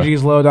 your energy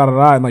is low,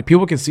 and like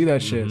people can see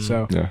that shit.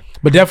 So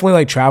but definitely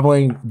like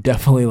traveling,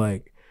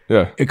 like.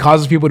 Yeah, it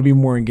causes people to be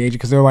more engaged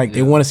because they're like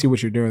they want to see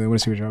what you're doing. They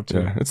want to see what you're up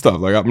to. Yeah, it's tough.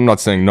 Like I'm not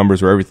saying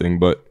numbers are everything,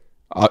 but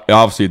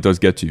obviously it does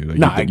get to you. Like,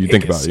 Nah, you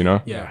think about it, you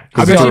know? Yeah.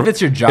 Especially if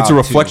it's your job. It's a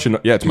reflection.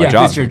 Yeah, it's my Yeah,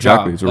 job. it's your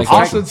job. Exactly. It's a Like,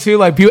 reflection. Also, too,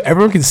 like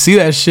everyone can see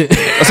that shit.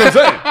 That's what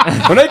I'm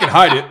saying. When they can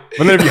hide it,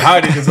 but then if you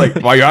hide it, it's like,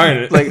 why you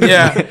hiding it? Like,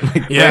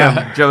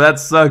 Damn, Joe, that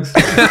sucks.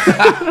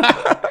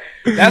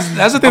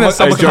 That's the thing that Hey,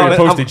 someone Joe, you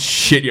posted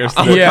shit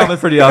yesterday. Yeah. Coming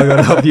for the algo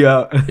to help you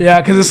out. Yeah,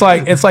 because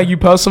it's like you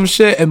post some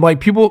shit and like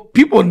people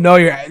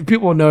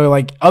know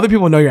like other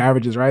people know your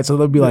averages, right? So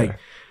they'll be like,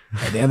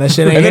 "Hey, damn, that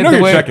shit ain't And they hit know the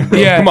you're way." checking, bro.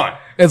 Yeah, Come on.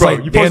 it's Bro,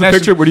 like you damn, post a that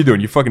picture, what are you doing?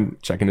 You fucking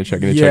checking it.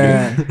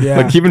 Yeah.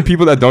 Like, even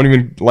people that don't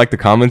even like the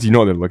comments, you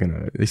know they're looking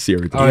at it. They see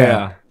everything. Oh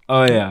yeah.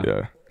 Oh yeah.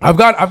 Yeah. I've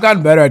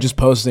gotten better at just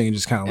posting and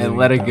just kind of And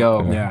let it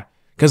go. Yeah,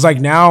 because like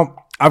now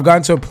I've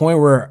gotten to a point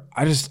where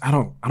I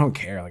don't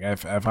care. Like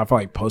if I feel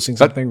like posting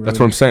something, That's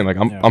what I'm saying. Like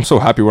I'm so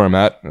happy where I'm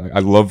at. Like, I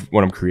love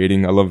what I'm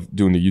creating. I love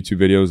doing the YouTube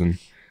videos, and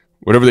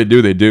whatever they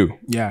do, they do.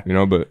 Yeah. You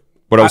know, but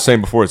what I was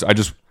saying before is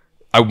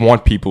I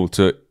want people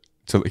to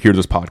hear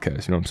this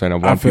podcast. You know what I'm saying? I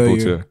want feel people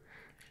you. to,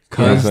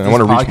 Because I this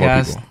want to reach more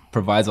podcast people.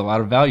 provides a lot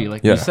of value.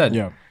 Like Yeah. you said.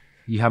 Yeah.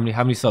 How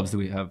many subs do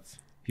we have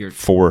here?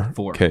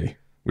 4K,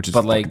 which is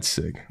But, fucking like,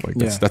 sick. Like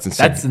Yeah. that's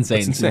insane. That's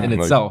insane, in Like,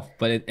 itself.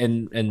 But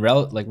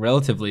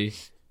relatively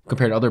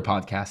compared to other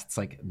podcasts, it's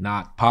like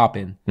not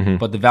popping. Mm-hmm.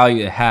 But the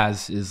value it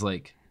has is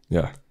like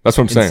Yeah, that's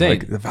what I'm saying. Insane.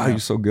 Like the value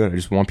is so good. I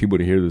just want people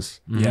to hear this.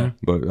 Yeah.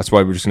 But that's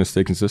why we're just gonna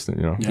stay consistent.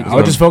 You know. Yeah, I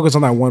would just focus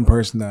on that one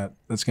person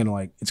that's gonna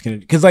like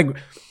because like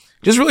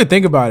just really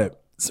think about it.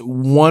 It's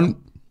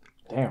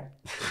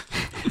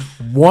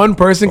one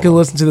person can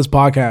listen to this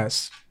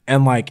podcast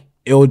and like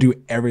it will do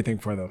everything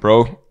for them.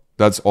 Bro,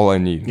 that's all I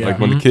need. Yeah. Like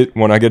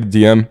when I get a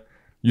DM,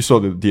 you saw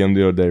the DM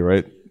the other day,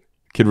 right?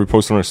 Kid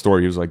reposted on a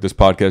story. He was like, "This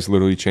podcast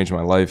literally changed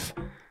my life."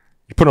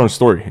 He put it on a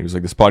story. He was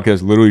like, "This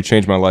podcast literally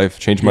changed my life,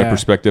 changed my Yeah.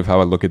 perspective, how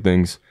I look at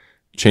things,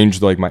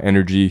 changed like my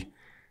energy."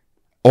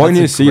 All I That's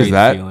need a to see is great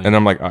that, feeling. and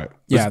I'm like, "All right,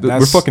 Yeah, we're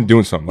that's- fucking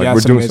doing something. Like yeah, we're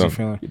it's an doing amazing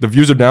something. feeling. The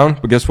views are down,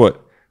 but guess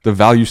what? The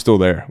value's still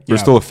there. We're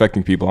Yeah. still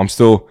affecting people. I'm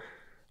still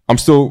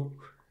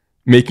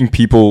making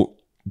people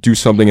do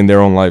something in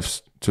their own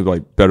lives to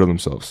like better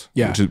themselves.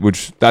 Yeah.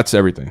 which that's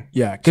everything.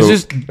 Yeah, because So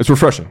just it's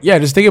refreshing.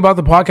 just think about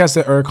the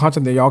podcast or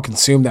content that y'all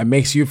consume that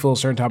makes you feel a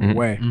certain type of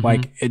way.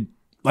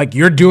 Like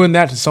you're doing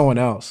that to someone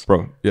else.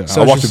 Bro, yeah.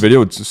 So I watch just- a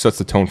video, it just sets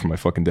the tone for my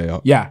fucking day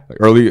up. Yeah, Like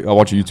early, I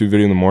watch a YouTube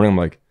video in the morning. I'm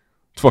like,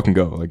 let's fucking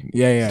go. Like,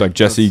 Yeah. It's like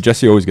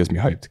Jesse always gets me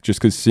hyped just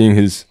because seeing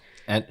his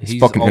and he's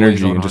fucking always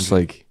energy on and just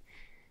 100. like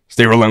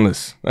stay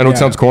relentless. I know Yeah. it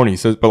sounds corny, he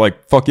says, but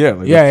like, fuck yeah,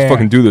 like, Yeah, let's yeah.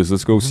 fucking do this.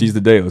 Let's go seize the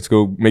day. Let's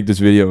go make this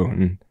video.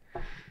 And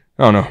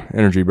I don't know,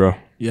 energy, bro.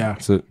 yeah,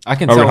 That's it. I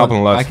can All right, tell. hop on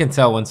the When, live. I can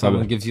tell when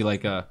someone bad. gives you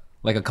like a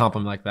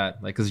compliment like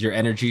that, like because your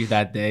energy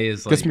that day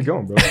is like Gets me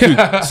going, bro.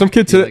 Dude, some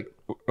kid today,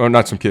 or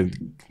not some kid.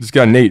 This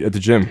guy Nate at the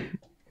gym.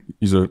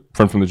 He's a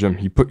friend from the gym.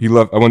 He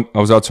left. I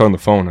was outside on the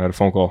phone. I had a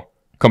phone call.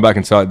 Come back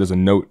inside. There's a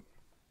note.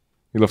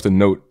 He left a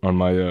note on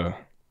my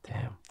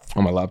damn.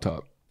 on my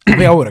laptop. I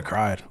think I would have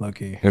cried,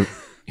 low-key.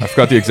 I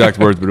forgot the exact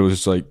words, but it was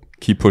just like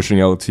keep pushing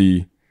LT,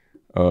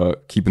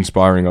 keep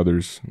inspiring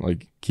others,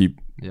 like keep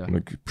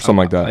like something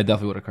like that. I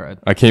definitely would have cried.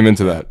 I came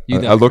into that. You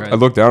I definitely cried.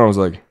 looked down. And I was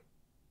like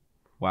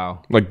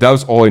Wow. that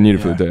was all I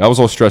needed for Yeah. the day. I was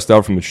all stressed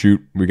out from the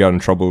shoot. We got in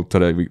trouble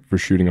today for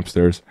shooting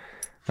upstairs,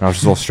 and I was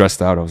just all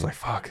stressed out. I was like,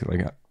 fuck.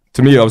 Like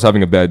to me, I was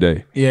having a bad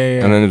day.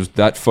 Yeah. And then it was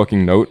that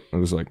fucking note. I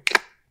was like,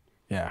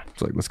 Yeah,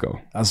 it's like let's go.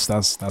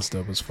 that's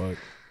dope as fuck.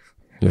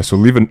 Yeah. So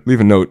leave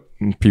a note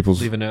in people's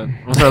Leave a note.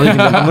 I'm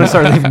gonna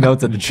start leaving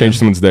notes at the change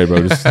someone's day,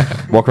 bro. Just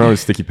walk around with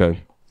a sticky pad.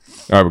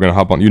 All right, we're gonna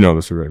hop on. You know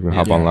this already. We're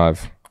gonna hop on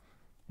live.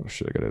 Oh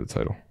shit! I gotta add the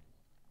title.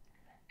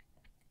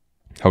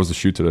 How was the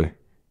shoot today?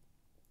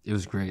 It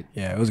was great.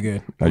 Yeah, it was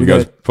good. Now, We you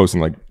guys good.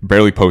 posting like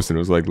barely posting. It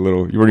was like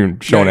little. You weren't even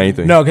showing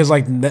anything. No, because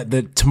like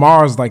the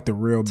tomorrow's like the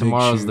real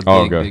Tomorrow's big the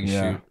shoot. big, okay. big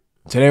Yeah. shoot.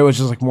 Today was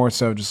just like more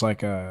so just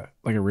like a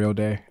real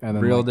day, and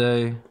then Real like,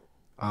 day.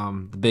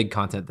 The big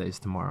content day is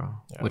tomorrow,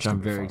 which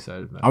I'm very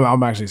excited about.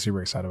 I'm actually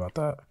super excited about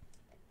that.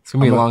 It's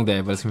gonna be a long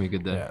day, but it's gonna be a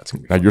good day. Yeah, it's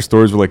gonna be Now, your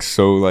stories were like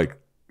so like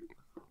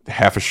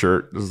half a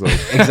shirt. It was like,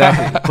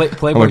 Exactly.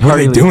 Playboy I'm like, what are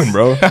they Cardi doing, leaks.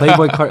 bro?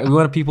 Playboy Cardi. We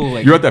wanted people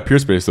like. You're at that Pure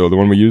Space though, the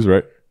one we use,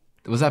 right?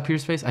 Was that Pure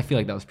Space? I feel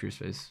like that was Pure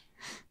Space.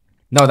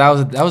 No, that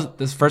was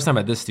this first time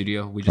at this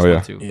studio we just Oh, yeah.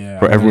 went to. yeah.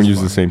 Bro, everyone it was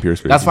uses the fun. same Pure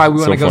Space. That's why we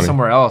It's want to so go funny.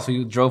 somewhere else.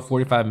 We drove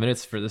 45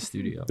 minutes for this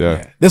studio.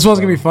 Yeah. This one's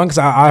gonna be fun because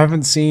I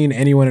haven't seen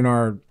anyone in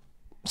our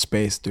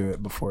space do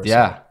it before.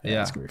 Yeah, so,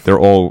 yeah. it's gonna be fun. They're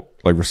all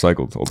like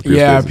recycled. All the Pure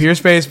Yeah, Spaces.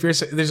 Pure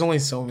Space. There's only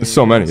so many. There's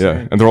so many,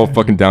 yeah, and they're all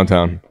fucking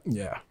downtown.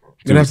 Yeah.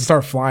 Gonna have to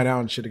start flying out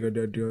and shit to go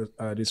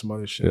do some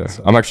other shit. Yeah,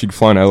 So. I'm actually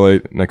flying to LA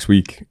next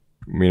week.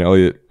 Me and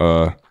Elliot,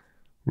 we're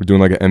doing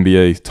like an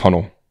NBA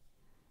tunnel.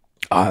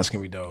 That's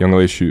gonna be dope. Young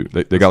LA shoot.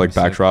 They got like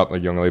sick. backdrop,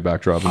 like Young LA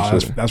backdrop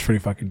and shit. That's pretty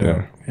fucking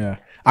dope. Yeah.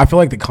 I feel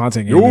like the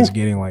content game Yo. is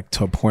getting like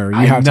to a point where you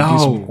I have to do know.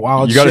 some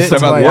wild You gotta shit. step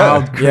to, out like, the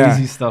Wild, Yeah.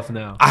 crazy stuff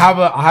now. I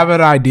have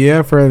an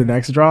idea for the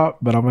next drop,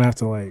 but I'm gonna have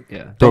to like.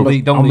 Yeah. Bro,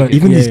 Don't I'm leak a- it.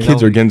 Even Yeah, these yeah.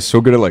 kids are getting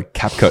so good at like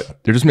CapCut.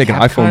 They're just making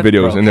iPhone CapCut,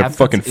 videos bro, and they're CapCut's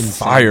fucking insane.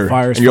 fire.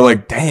 Fire And as you're fuck.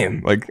 like,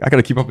 damn, like I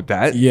gotta keep up with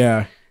that.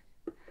 Yeah.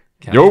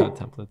 Yo. CapCut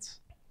templates.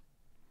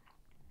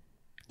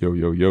 Yo. I'm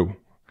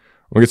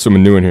gonna get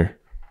someone new in here.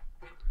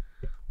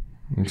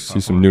 Let's see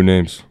some new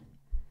names.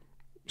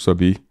 What's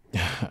up, E?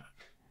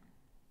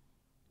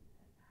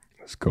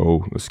 Let's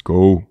go. Let's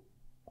go.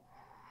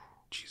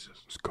 Jesus.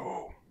 Let's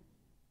go.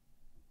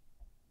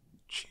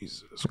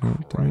 Jesus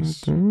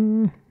Christ.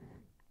 All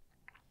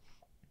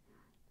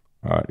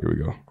right, here we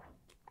go.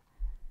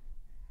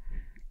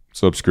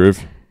 What's up,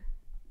 Scriv?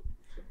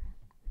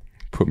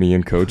 Put me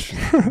in, coach.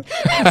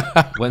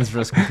 When's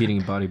Russ competing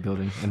in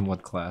bodybuilding? In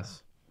what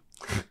class?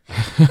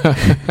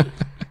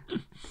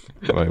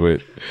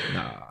 Wait.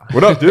 Nah.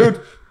 What up, dude?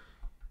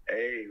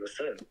 Hey, what's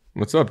up?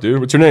 What's up, dude?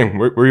 What's your name?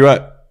 Where you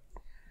at?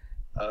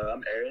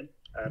 I'm Aaron,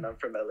 and I'm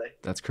from LA.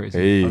 That's crazy.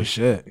 Hey, Oh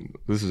shit.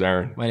 this is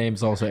Aaron. My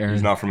name's also Aaron.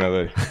 He's not from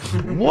LA.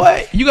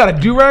 What? You got a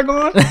do-rag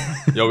on?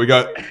 Yo, we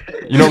got,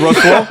 you know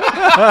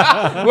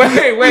Russwole?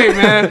 wait,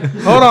 man.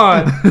 Hold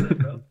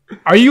on.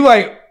 Are you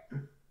like,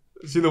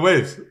 See the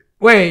waves.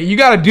 wait, you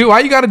got a do? Why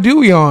you got a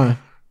dewey on?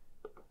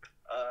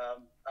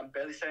 I'm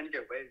barely starting to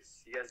get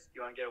waves.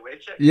 You want to get a wave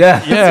check?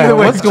 Yeah. Yeah,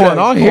 what's going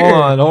on here?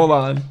 Hold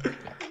on.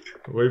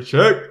 Wave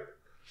check.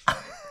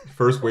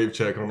 First wave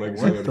check on like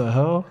What the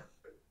hell?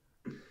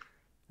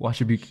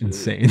 Watch it be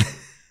insane.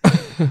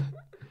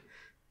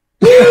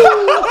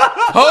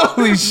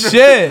 Holy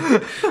shit.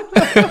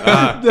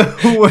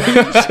 The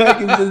wave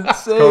check is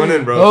insane. Coming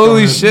in, bro. Holy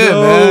Coming in. shit,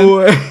 man.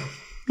 way.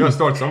 Gotta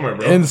start somewhere,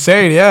 bro.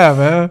 Insane, yeah,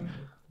 man.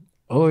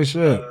 Holy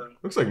shit.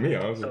 Looks like me,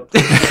 honestly. All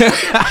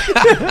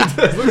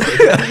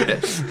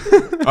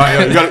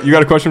right, yeah, you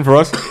got a question for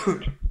us?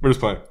 We're just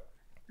playing.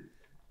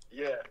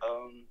 Yeah.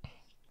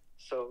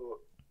 So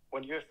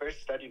when you were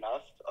first starting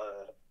off,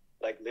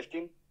 like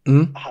lifting,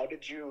 Mhm. how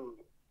did you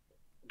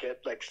get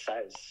like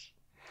size?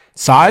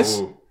 Size?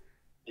 Oh.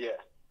 Yeah.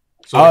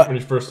 So like, when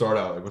you first start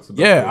out, like, what's the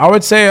best Yeah, way?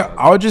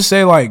 I would just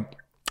say like,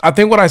 I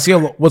think what I see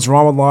what's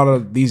wrong with a lot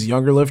of these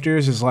younger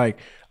lifters is like,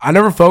 I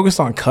never focused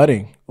on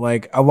cutting.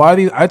 Like a lot of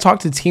these, I talk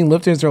to teen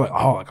lifters, they're like,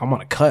 oh, like I'm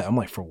on a cut. I'm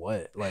like, for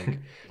what? Like,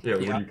 Yeah, what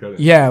do you cut it?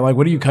 yeah, like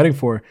what are you cutting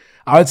for?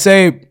 I would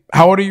say,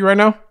 how old are you right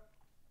now?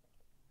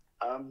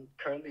 I'm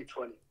currently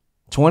 20.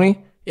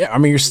 20? Yeah, I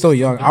mean, you're still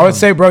young. I would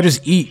say, bro,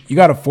 just eat. You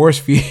gotta force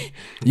feed.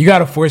 You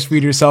gotta force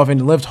feed yourself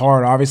and lift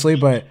hard, obviously.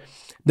 But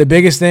the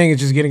biggest thing is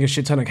just getting a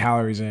shit ton of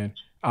calories in.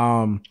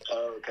 Oh,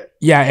 okay.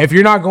 Yeah, if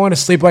you're not going to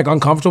sleep like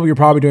uncomfortable, you're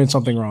probably doing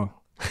something wrong.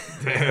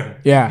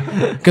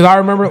 Yeah, because I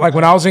remember like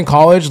when I was in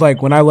college,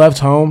 like when I left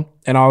home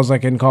and I was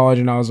like in college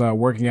and I was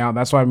working out.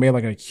 That's why I made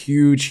like a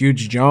huge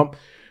jump.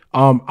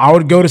 I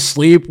would go to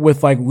sleep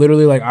with like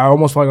literally like I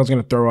almost felt like I was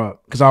gonna throw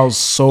up because I was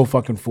so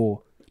fucking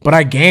full. But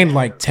I gained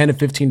like 10 to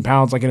 15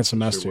 pounds like in a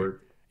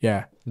semester.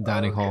 Yeah,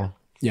 Dining hall.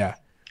 yeah.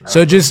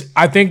 So just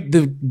I think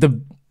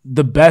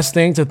the best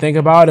thing to think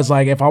about is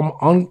like if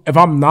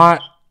I'm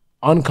not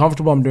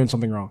uncomfortable, I'm doing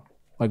something wrong.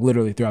 Like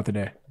literally throughout the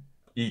day.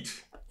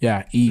 Eat.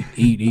 Yeah,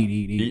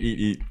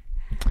 eat.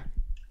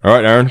 All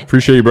right, Aaron.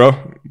 Appreciate you, bro.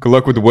 Good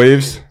luck with the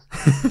waves.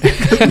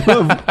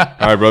 All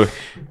right, brother.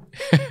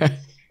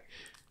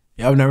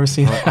 Yeah, I've never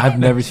seen that. I've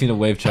never seen a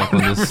wave check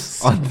on this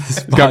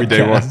It's gotta be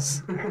day one.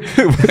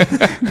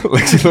 podcast.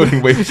 Lexi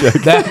loading wave check.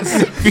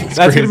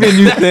 That's gonna be a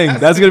new thing.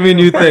 That's gonna be a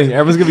new thing.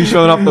 Everyone's gonna be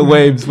showing off the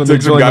waves when It's they're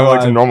like some joining guy with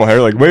like some live. normal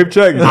hair, like wave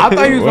check. I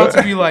thought he was What?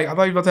 about to be like I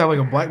thought he was about to have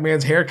like a black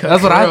man's haircut.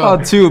 That's what for I real.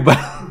 thought too, but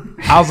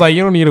I was like,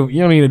 you don't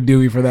need a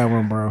Dewey for that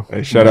one, bro.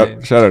 Hey, shout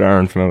out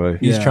Aaron from LA.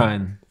 he's Yeah.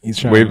 trying. He's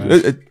trying. Wave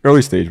man.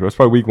 early stage, bro. It's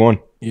probably week 1.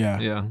 Yeah.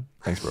 Yeah.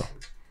 Thanks, bro.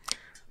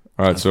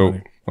 All right, so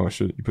funny. oh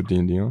shit, you put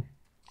D&D on.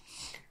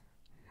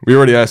 We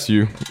already asked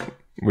you,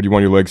 what do you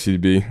want your legacy to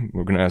be?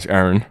 We're gonna ask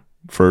Aaron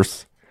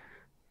first.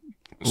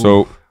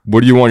 So,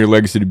 what do you want your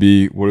legacy to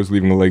be? What does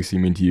leaving a legacy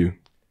mean to you?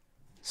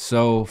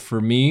 So for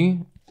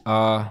me,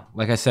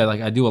 like I said, like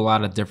I do a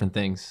lot of different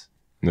things.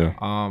 Yeah.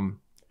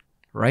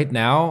 Right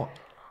now,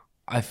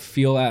 I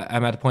feel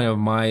I'm at a point of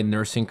my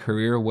nursing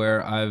career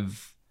where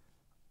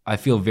I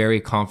feel very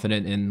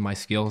confident in my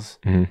skills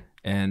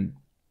and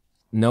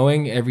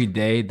knowing every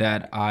day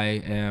that I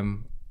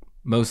am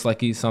most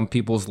likely some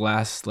people's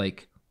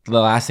the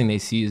last thing they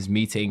see is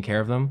me taking care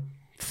of them.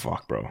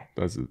 Fuck, bro.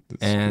 That's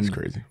And-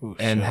 crazy.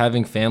 And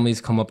having families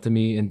come up to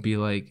me and be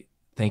like,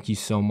 "Thank you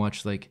so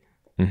much." Like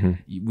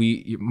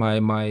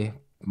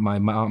my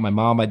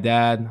mom, my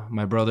dad,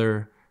 my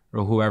brother,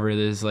 or whoever it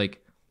is,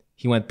 like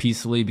he went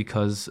peacefully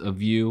because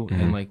of you,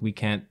 and like we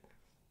can't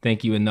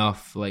thank you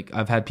enough. Like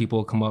I've had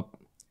people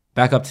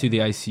back up to the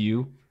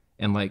ICU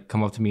and like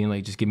come up to me and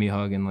like just give me a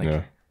hug and like,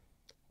 Yeah.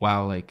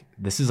 wow, like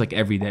this is like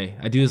every day.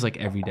 I do this like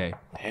every day.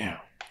 Damn.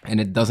 And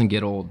it doesn't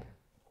get old.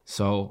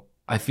 So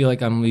I feel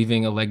like I'm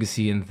leaving a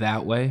legacy in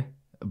that way,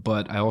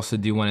 but I also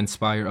do want to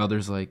inspire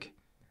others like,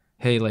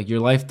 hey, like your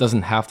life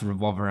doesn't have to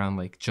revolve around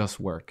like just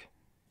work,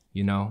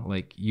 you know,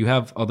 like you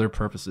have other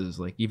purposes.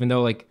 Like even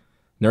though like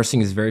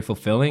nursing is very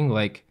fulfilling,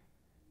 like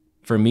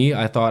for me,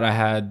 I thought I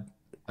had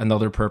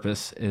another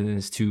purpose, and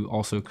is to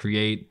also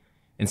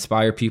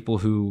inspire people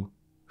who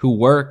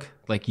work.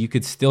 Like you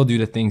could still do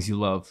the things you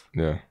love.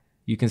 Yeah.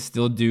 You can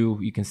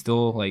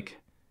still like,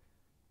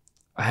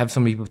 I have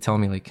some people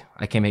telling me like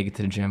I can't make it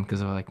to the gym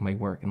because of like my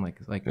work, and like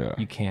Yeah.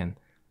 you can.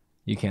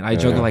 I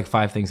juggle like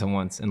 5 things at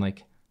once, and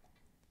like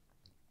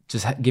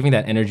just giving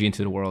that energy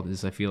into the world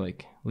is, I feel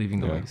like,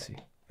 leaving a legacy.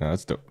 Yeah,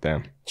 that's dope.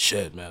 Damn.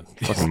 Shit, man.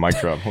 Fucking mic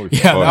drop. Holy Yeah,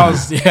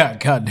 fuck. that was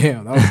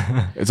goddamn. That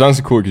was It's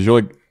honestly cool because you're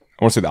like,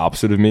 I want to say the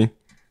opposite of me,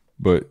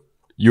 but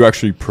you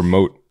actually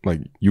promote, like,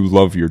 you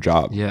love your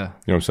job. Yeah. You know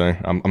what I'm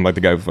saying? I'm like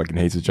the guy who fucking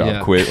hates his job,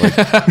 Yeah. quit.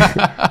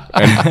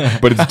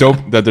 Like, but it's dope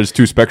that there's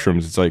two spectrums.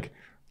 It's like,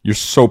 you're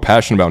so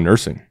passionate about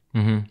nursing.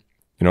 Mm-hmm.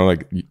 You know,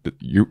 like,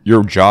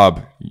 your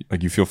job,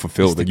 like, you feel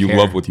fulfilled. Like, you care.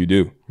 love what you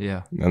do.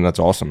 Yeah. And that's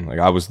awesome. Like,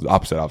 I was the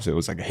opposite. It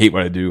was like, I hate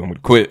what I do. I'm going to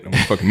quit. I'm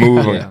going to fucking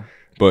move. Yeah.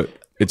 But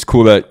it's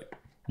cool that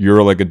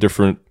you're like a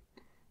different,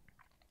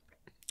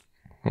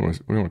 what do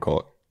you want to call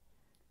it?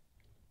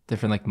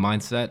 Different, like,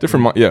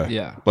 mindset. Yeah.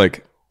 Yeah.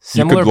 Like,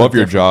 Similar, you could love but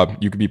your different.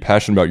 job. You could be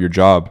passionate about your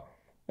job.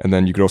 And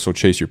then you could also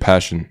chase your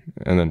passion.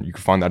 And then you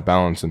could find that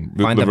balance and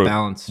Find live that a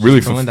balance. really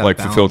Just find that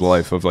fulfilled balance.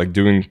 life of like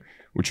doing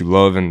what you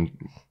love and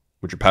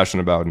what you're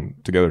passionate about and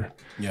together.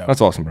 yeah.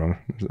 That's awesome, bro.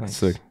 That's Nice.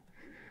 sick.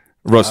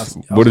 Russ,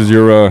 That's what is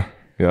your,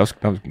 that was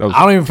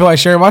I don't even feel like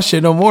sharing my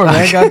shit no more,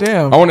 man.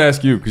 Goddamn. I want to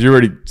ask you, because you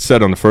already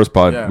said on the first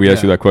pod, Yeah, we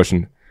asked you yeah. that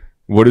question.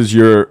 What is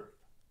your,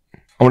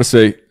 I want to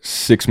say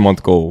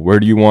 6-month goal? Where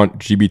do you want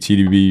GBT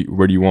to be?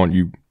 Where do you want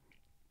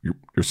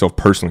yourself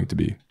personally to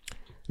be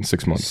in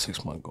 6 months?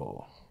 6-month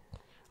goal.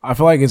 I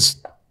feel like it's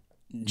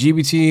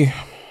GBT.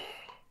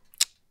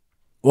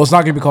 Well, it's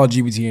not gonna be called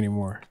GBT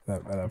anymore.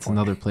 At that It's point.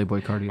 another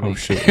Playboy Cardi Oh leak.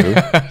 shit, really?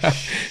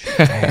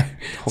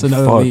 It's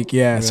another fuck. leak.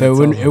 Yeah. So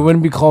it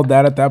wouldn't be called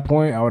that at that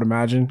point, I would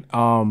imagine.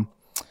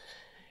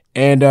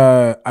 And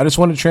I just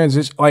want to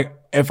transition. Like,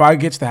 if I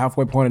get to the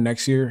halfway point of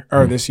next year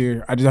or this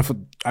year, I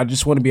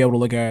just want to be able to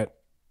look at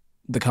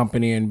the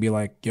company and be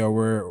like, yo,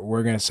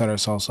 we're gonna set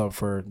ourselves up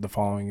for the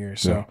following year.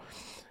 So,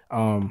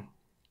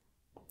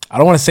 I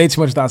don't want to say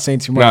too much without saying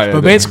too much. Nah, yeah,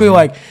 but basically,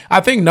 like, I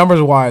think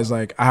numbers wise,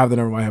 like, I have the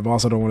number in my head, but I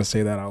also don't want to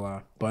say that out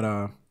loud. But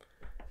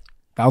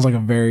that was like a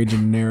very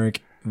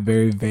generic,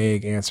 very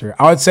vague answer.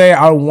 I would say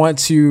I want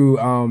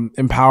to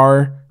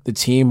empower the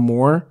team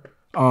more.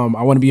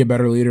 I want to be a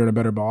better leader and a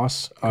better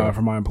boss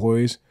for my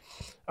employees.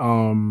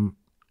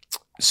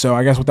 So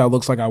I guess what that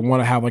looks like, I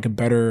want to have like a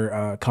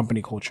better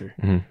company culture.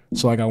 Mm-hmm.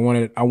 So like I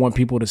want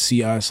people to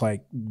see us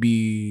like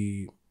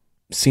be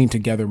seen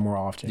together more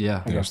often.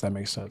 Yeah. I guess that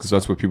makes sense. Because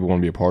that's what people want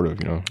to be a part of,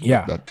 you know?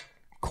 Yeah. That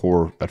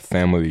core, that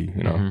family,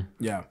 you know?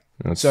 Yeah.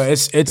 That's- So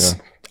it's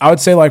yeah. I would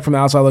say like from the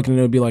outside looking,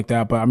 it would be like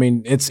that. But I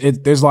mean,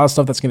 there's a lot of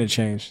stuff that's gonna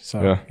change.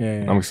 So Yeah.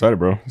 yeah. I'm excited,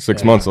 bro.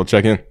 6 months, I'll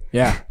check in.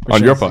 Yeah, for On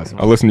sure. your pod.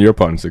 I'll listen to your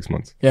pod in 6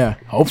 months. Yeah,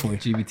 hopefully.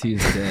 GBT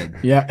is dead.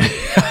 Yeah.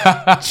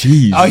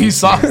 Jeez. Oh, you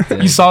saw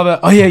that?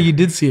 Oh yeah, you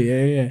did see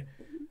it. Yeah.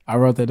 I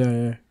wrote that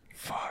down. Yeah.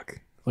 Fuck.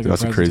 Like Dude,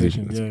 that's a crazy.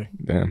 presentation,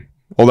 Damn.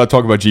 All that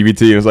talk about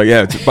GBT, and it's like,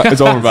 yeah,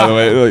 it's over, by the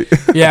way.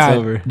 Like, Yeah. It's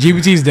over.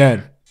 GBT's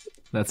dead.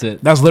 That's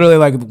it. That's literally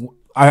like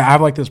I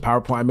have like this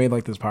PowerPoint. I made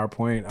like this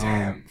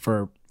PowerPoint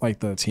for like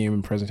the team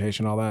and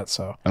presentation, all that.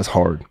 So that's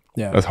hard.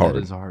 yeah, That's hard.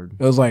 That is hard.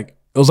 it was like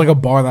a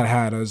bar that I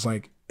had. I was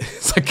like,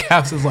 it's like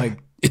Caps is like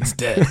it's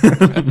dead.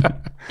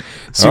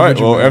 All right.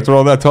 Well, after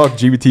all that talk,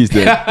 GBT's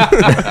dead.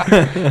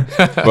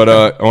 But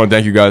I want to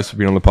thank you guys for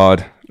being on the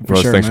pod.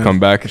 Russ, sure, thanks for man. coming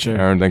back. For sure.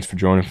 Aaron, thanks for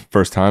joining.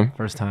 First time.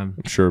 First time.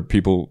 I'm sure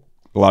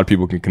a lot of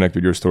people can connect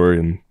with your story,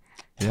 and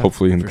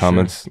hopefully in the for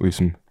comments, leave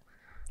some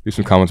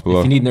comments below.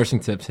 If you need nursing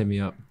tips, hit me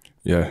up.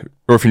 Yeah.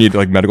 Or if you need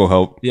like medical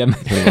help. Yeah.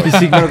 If you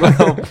seek medical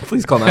help,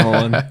 please call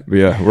 911. But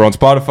yeah, we're on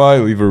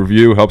Spotify. Leave a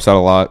review. Helps out a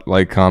lot.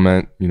 Like,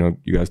 comment. You know,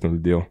 you guys know the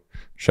deal.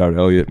 Shout out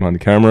Elliot behind the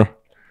camera.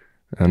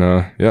 And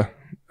yeah,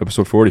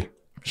 episode 40.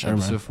 Sure, man.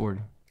 Episode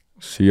 40.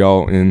 See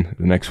y'all in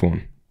the next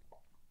one.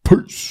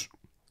 Peace.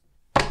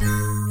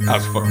 That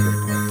was fucking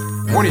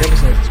good. 40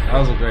 episodes. That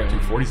was a great one.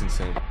 40's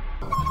insane.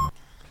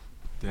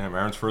 Damn,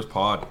 Aaron's first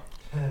pod.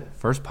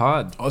 First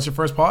pod. Oh, it's your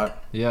first pod?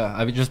 Yeah,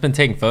 I've just been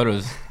taking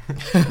photos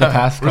the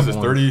past What is this,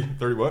 couple ones.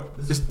 30 what?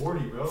 This is 40,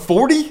 bro.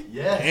 40?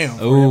 Damn.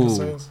 40 Ooh.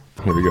 episodes.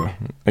 Here we go.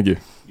 Thank you.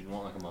 You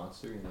want like a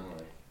monster, you know,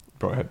 like.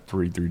 Bro, I had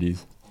 3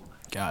 Ds.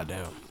 God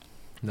damn.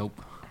 Nope.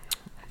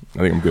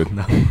 I think I'm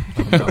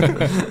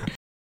good.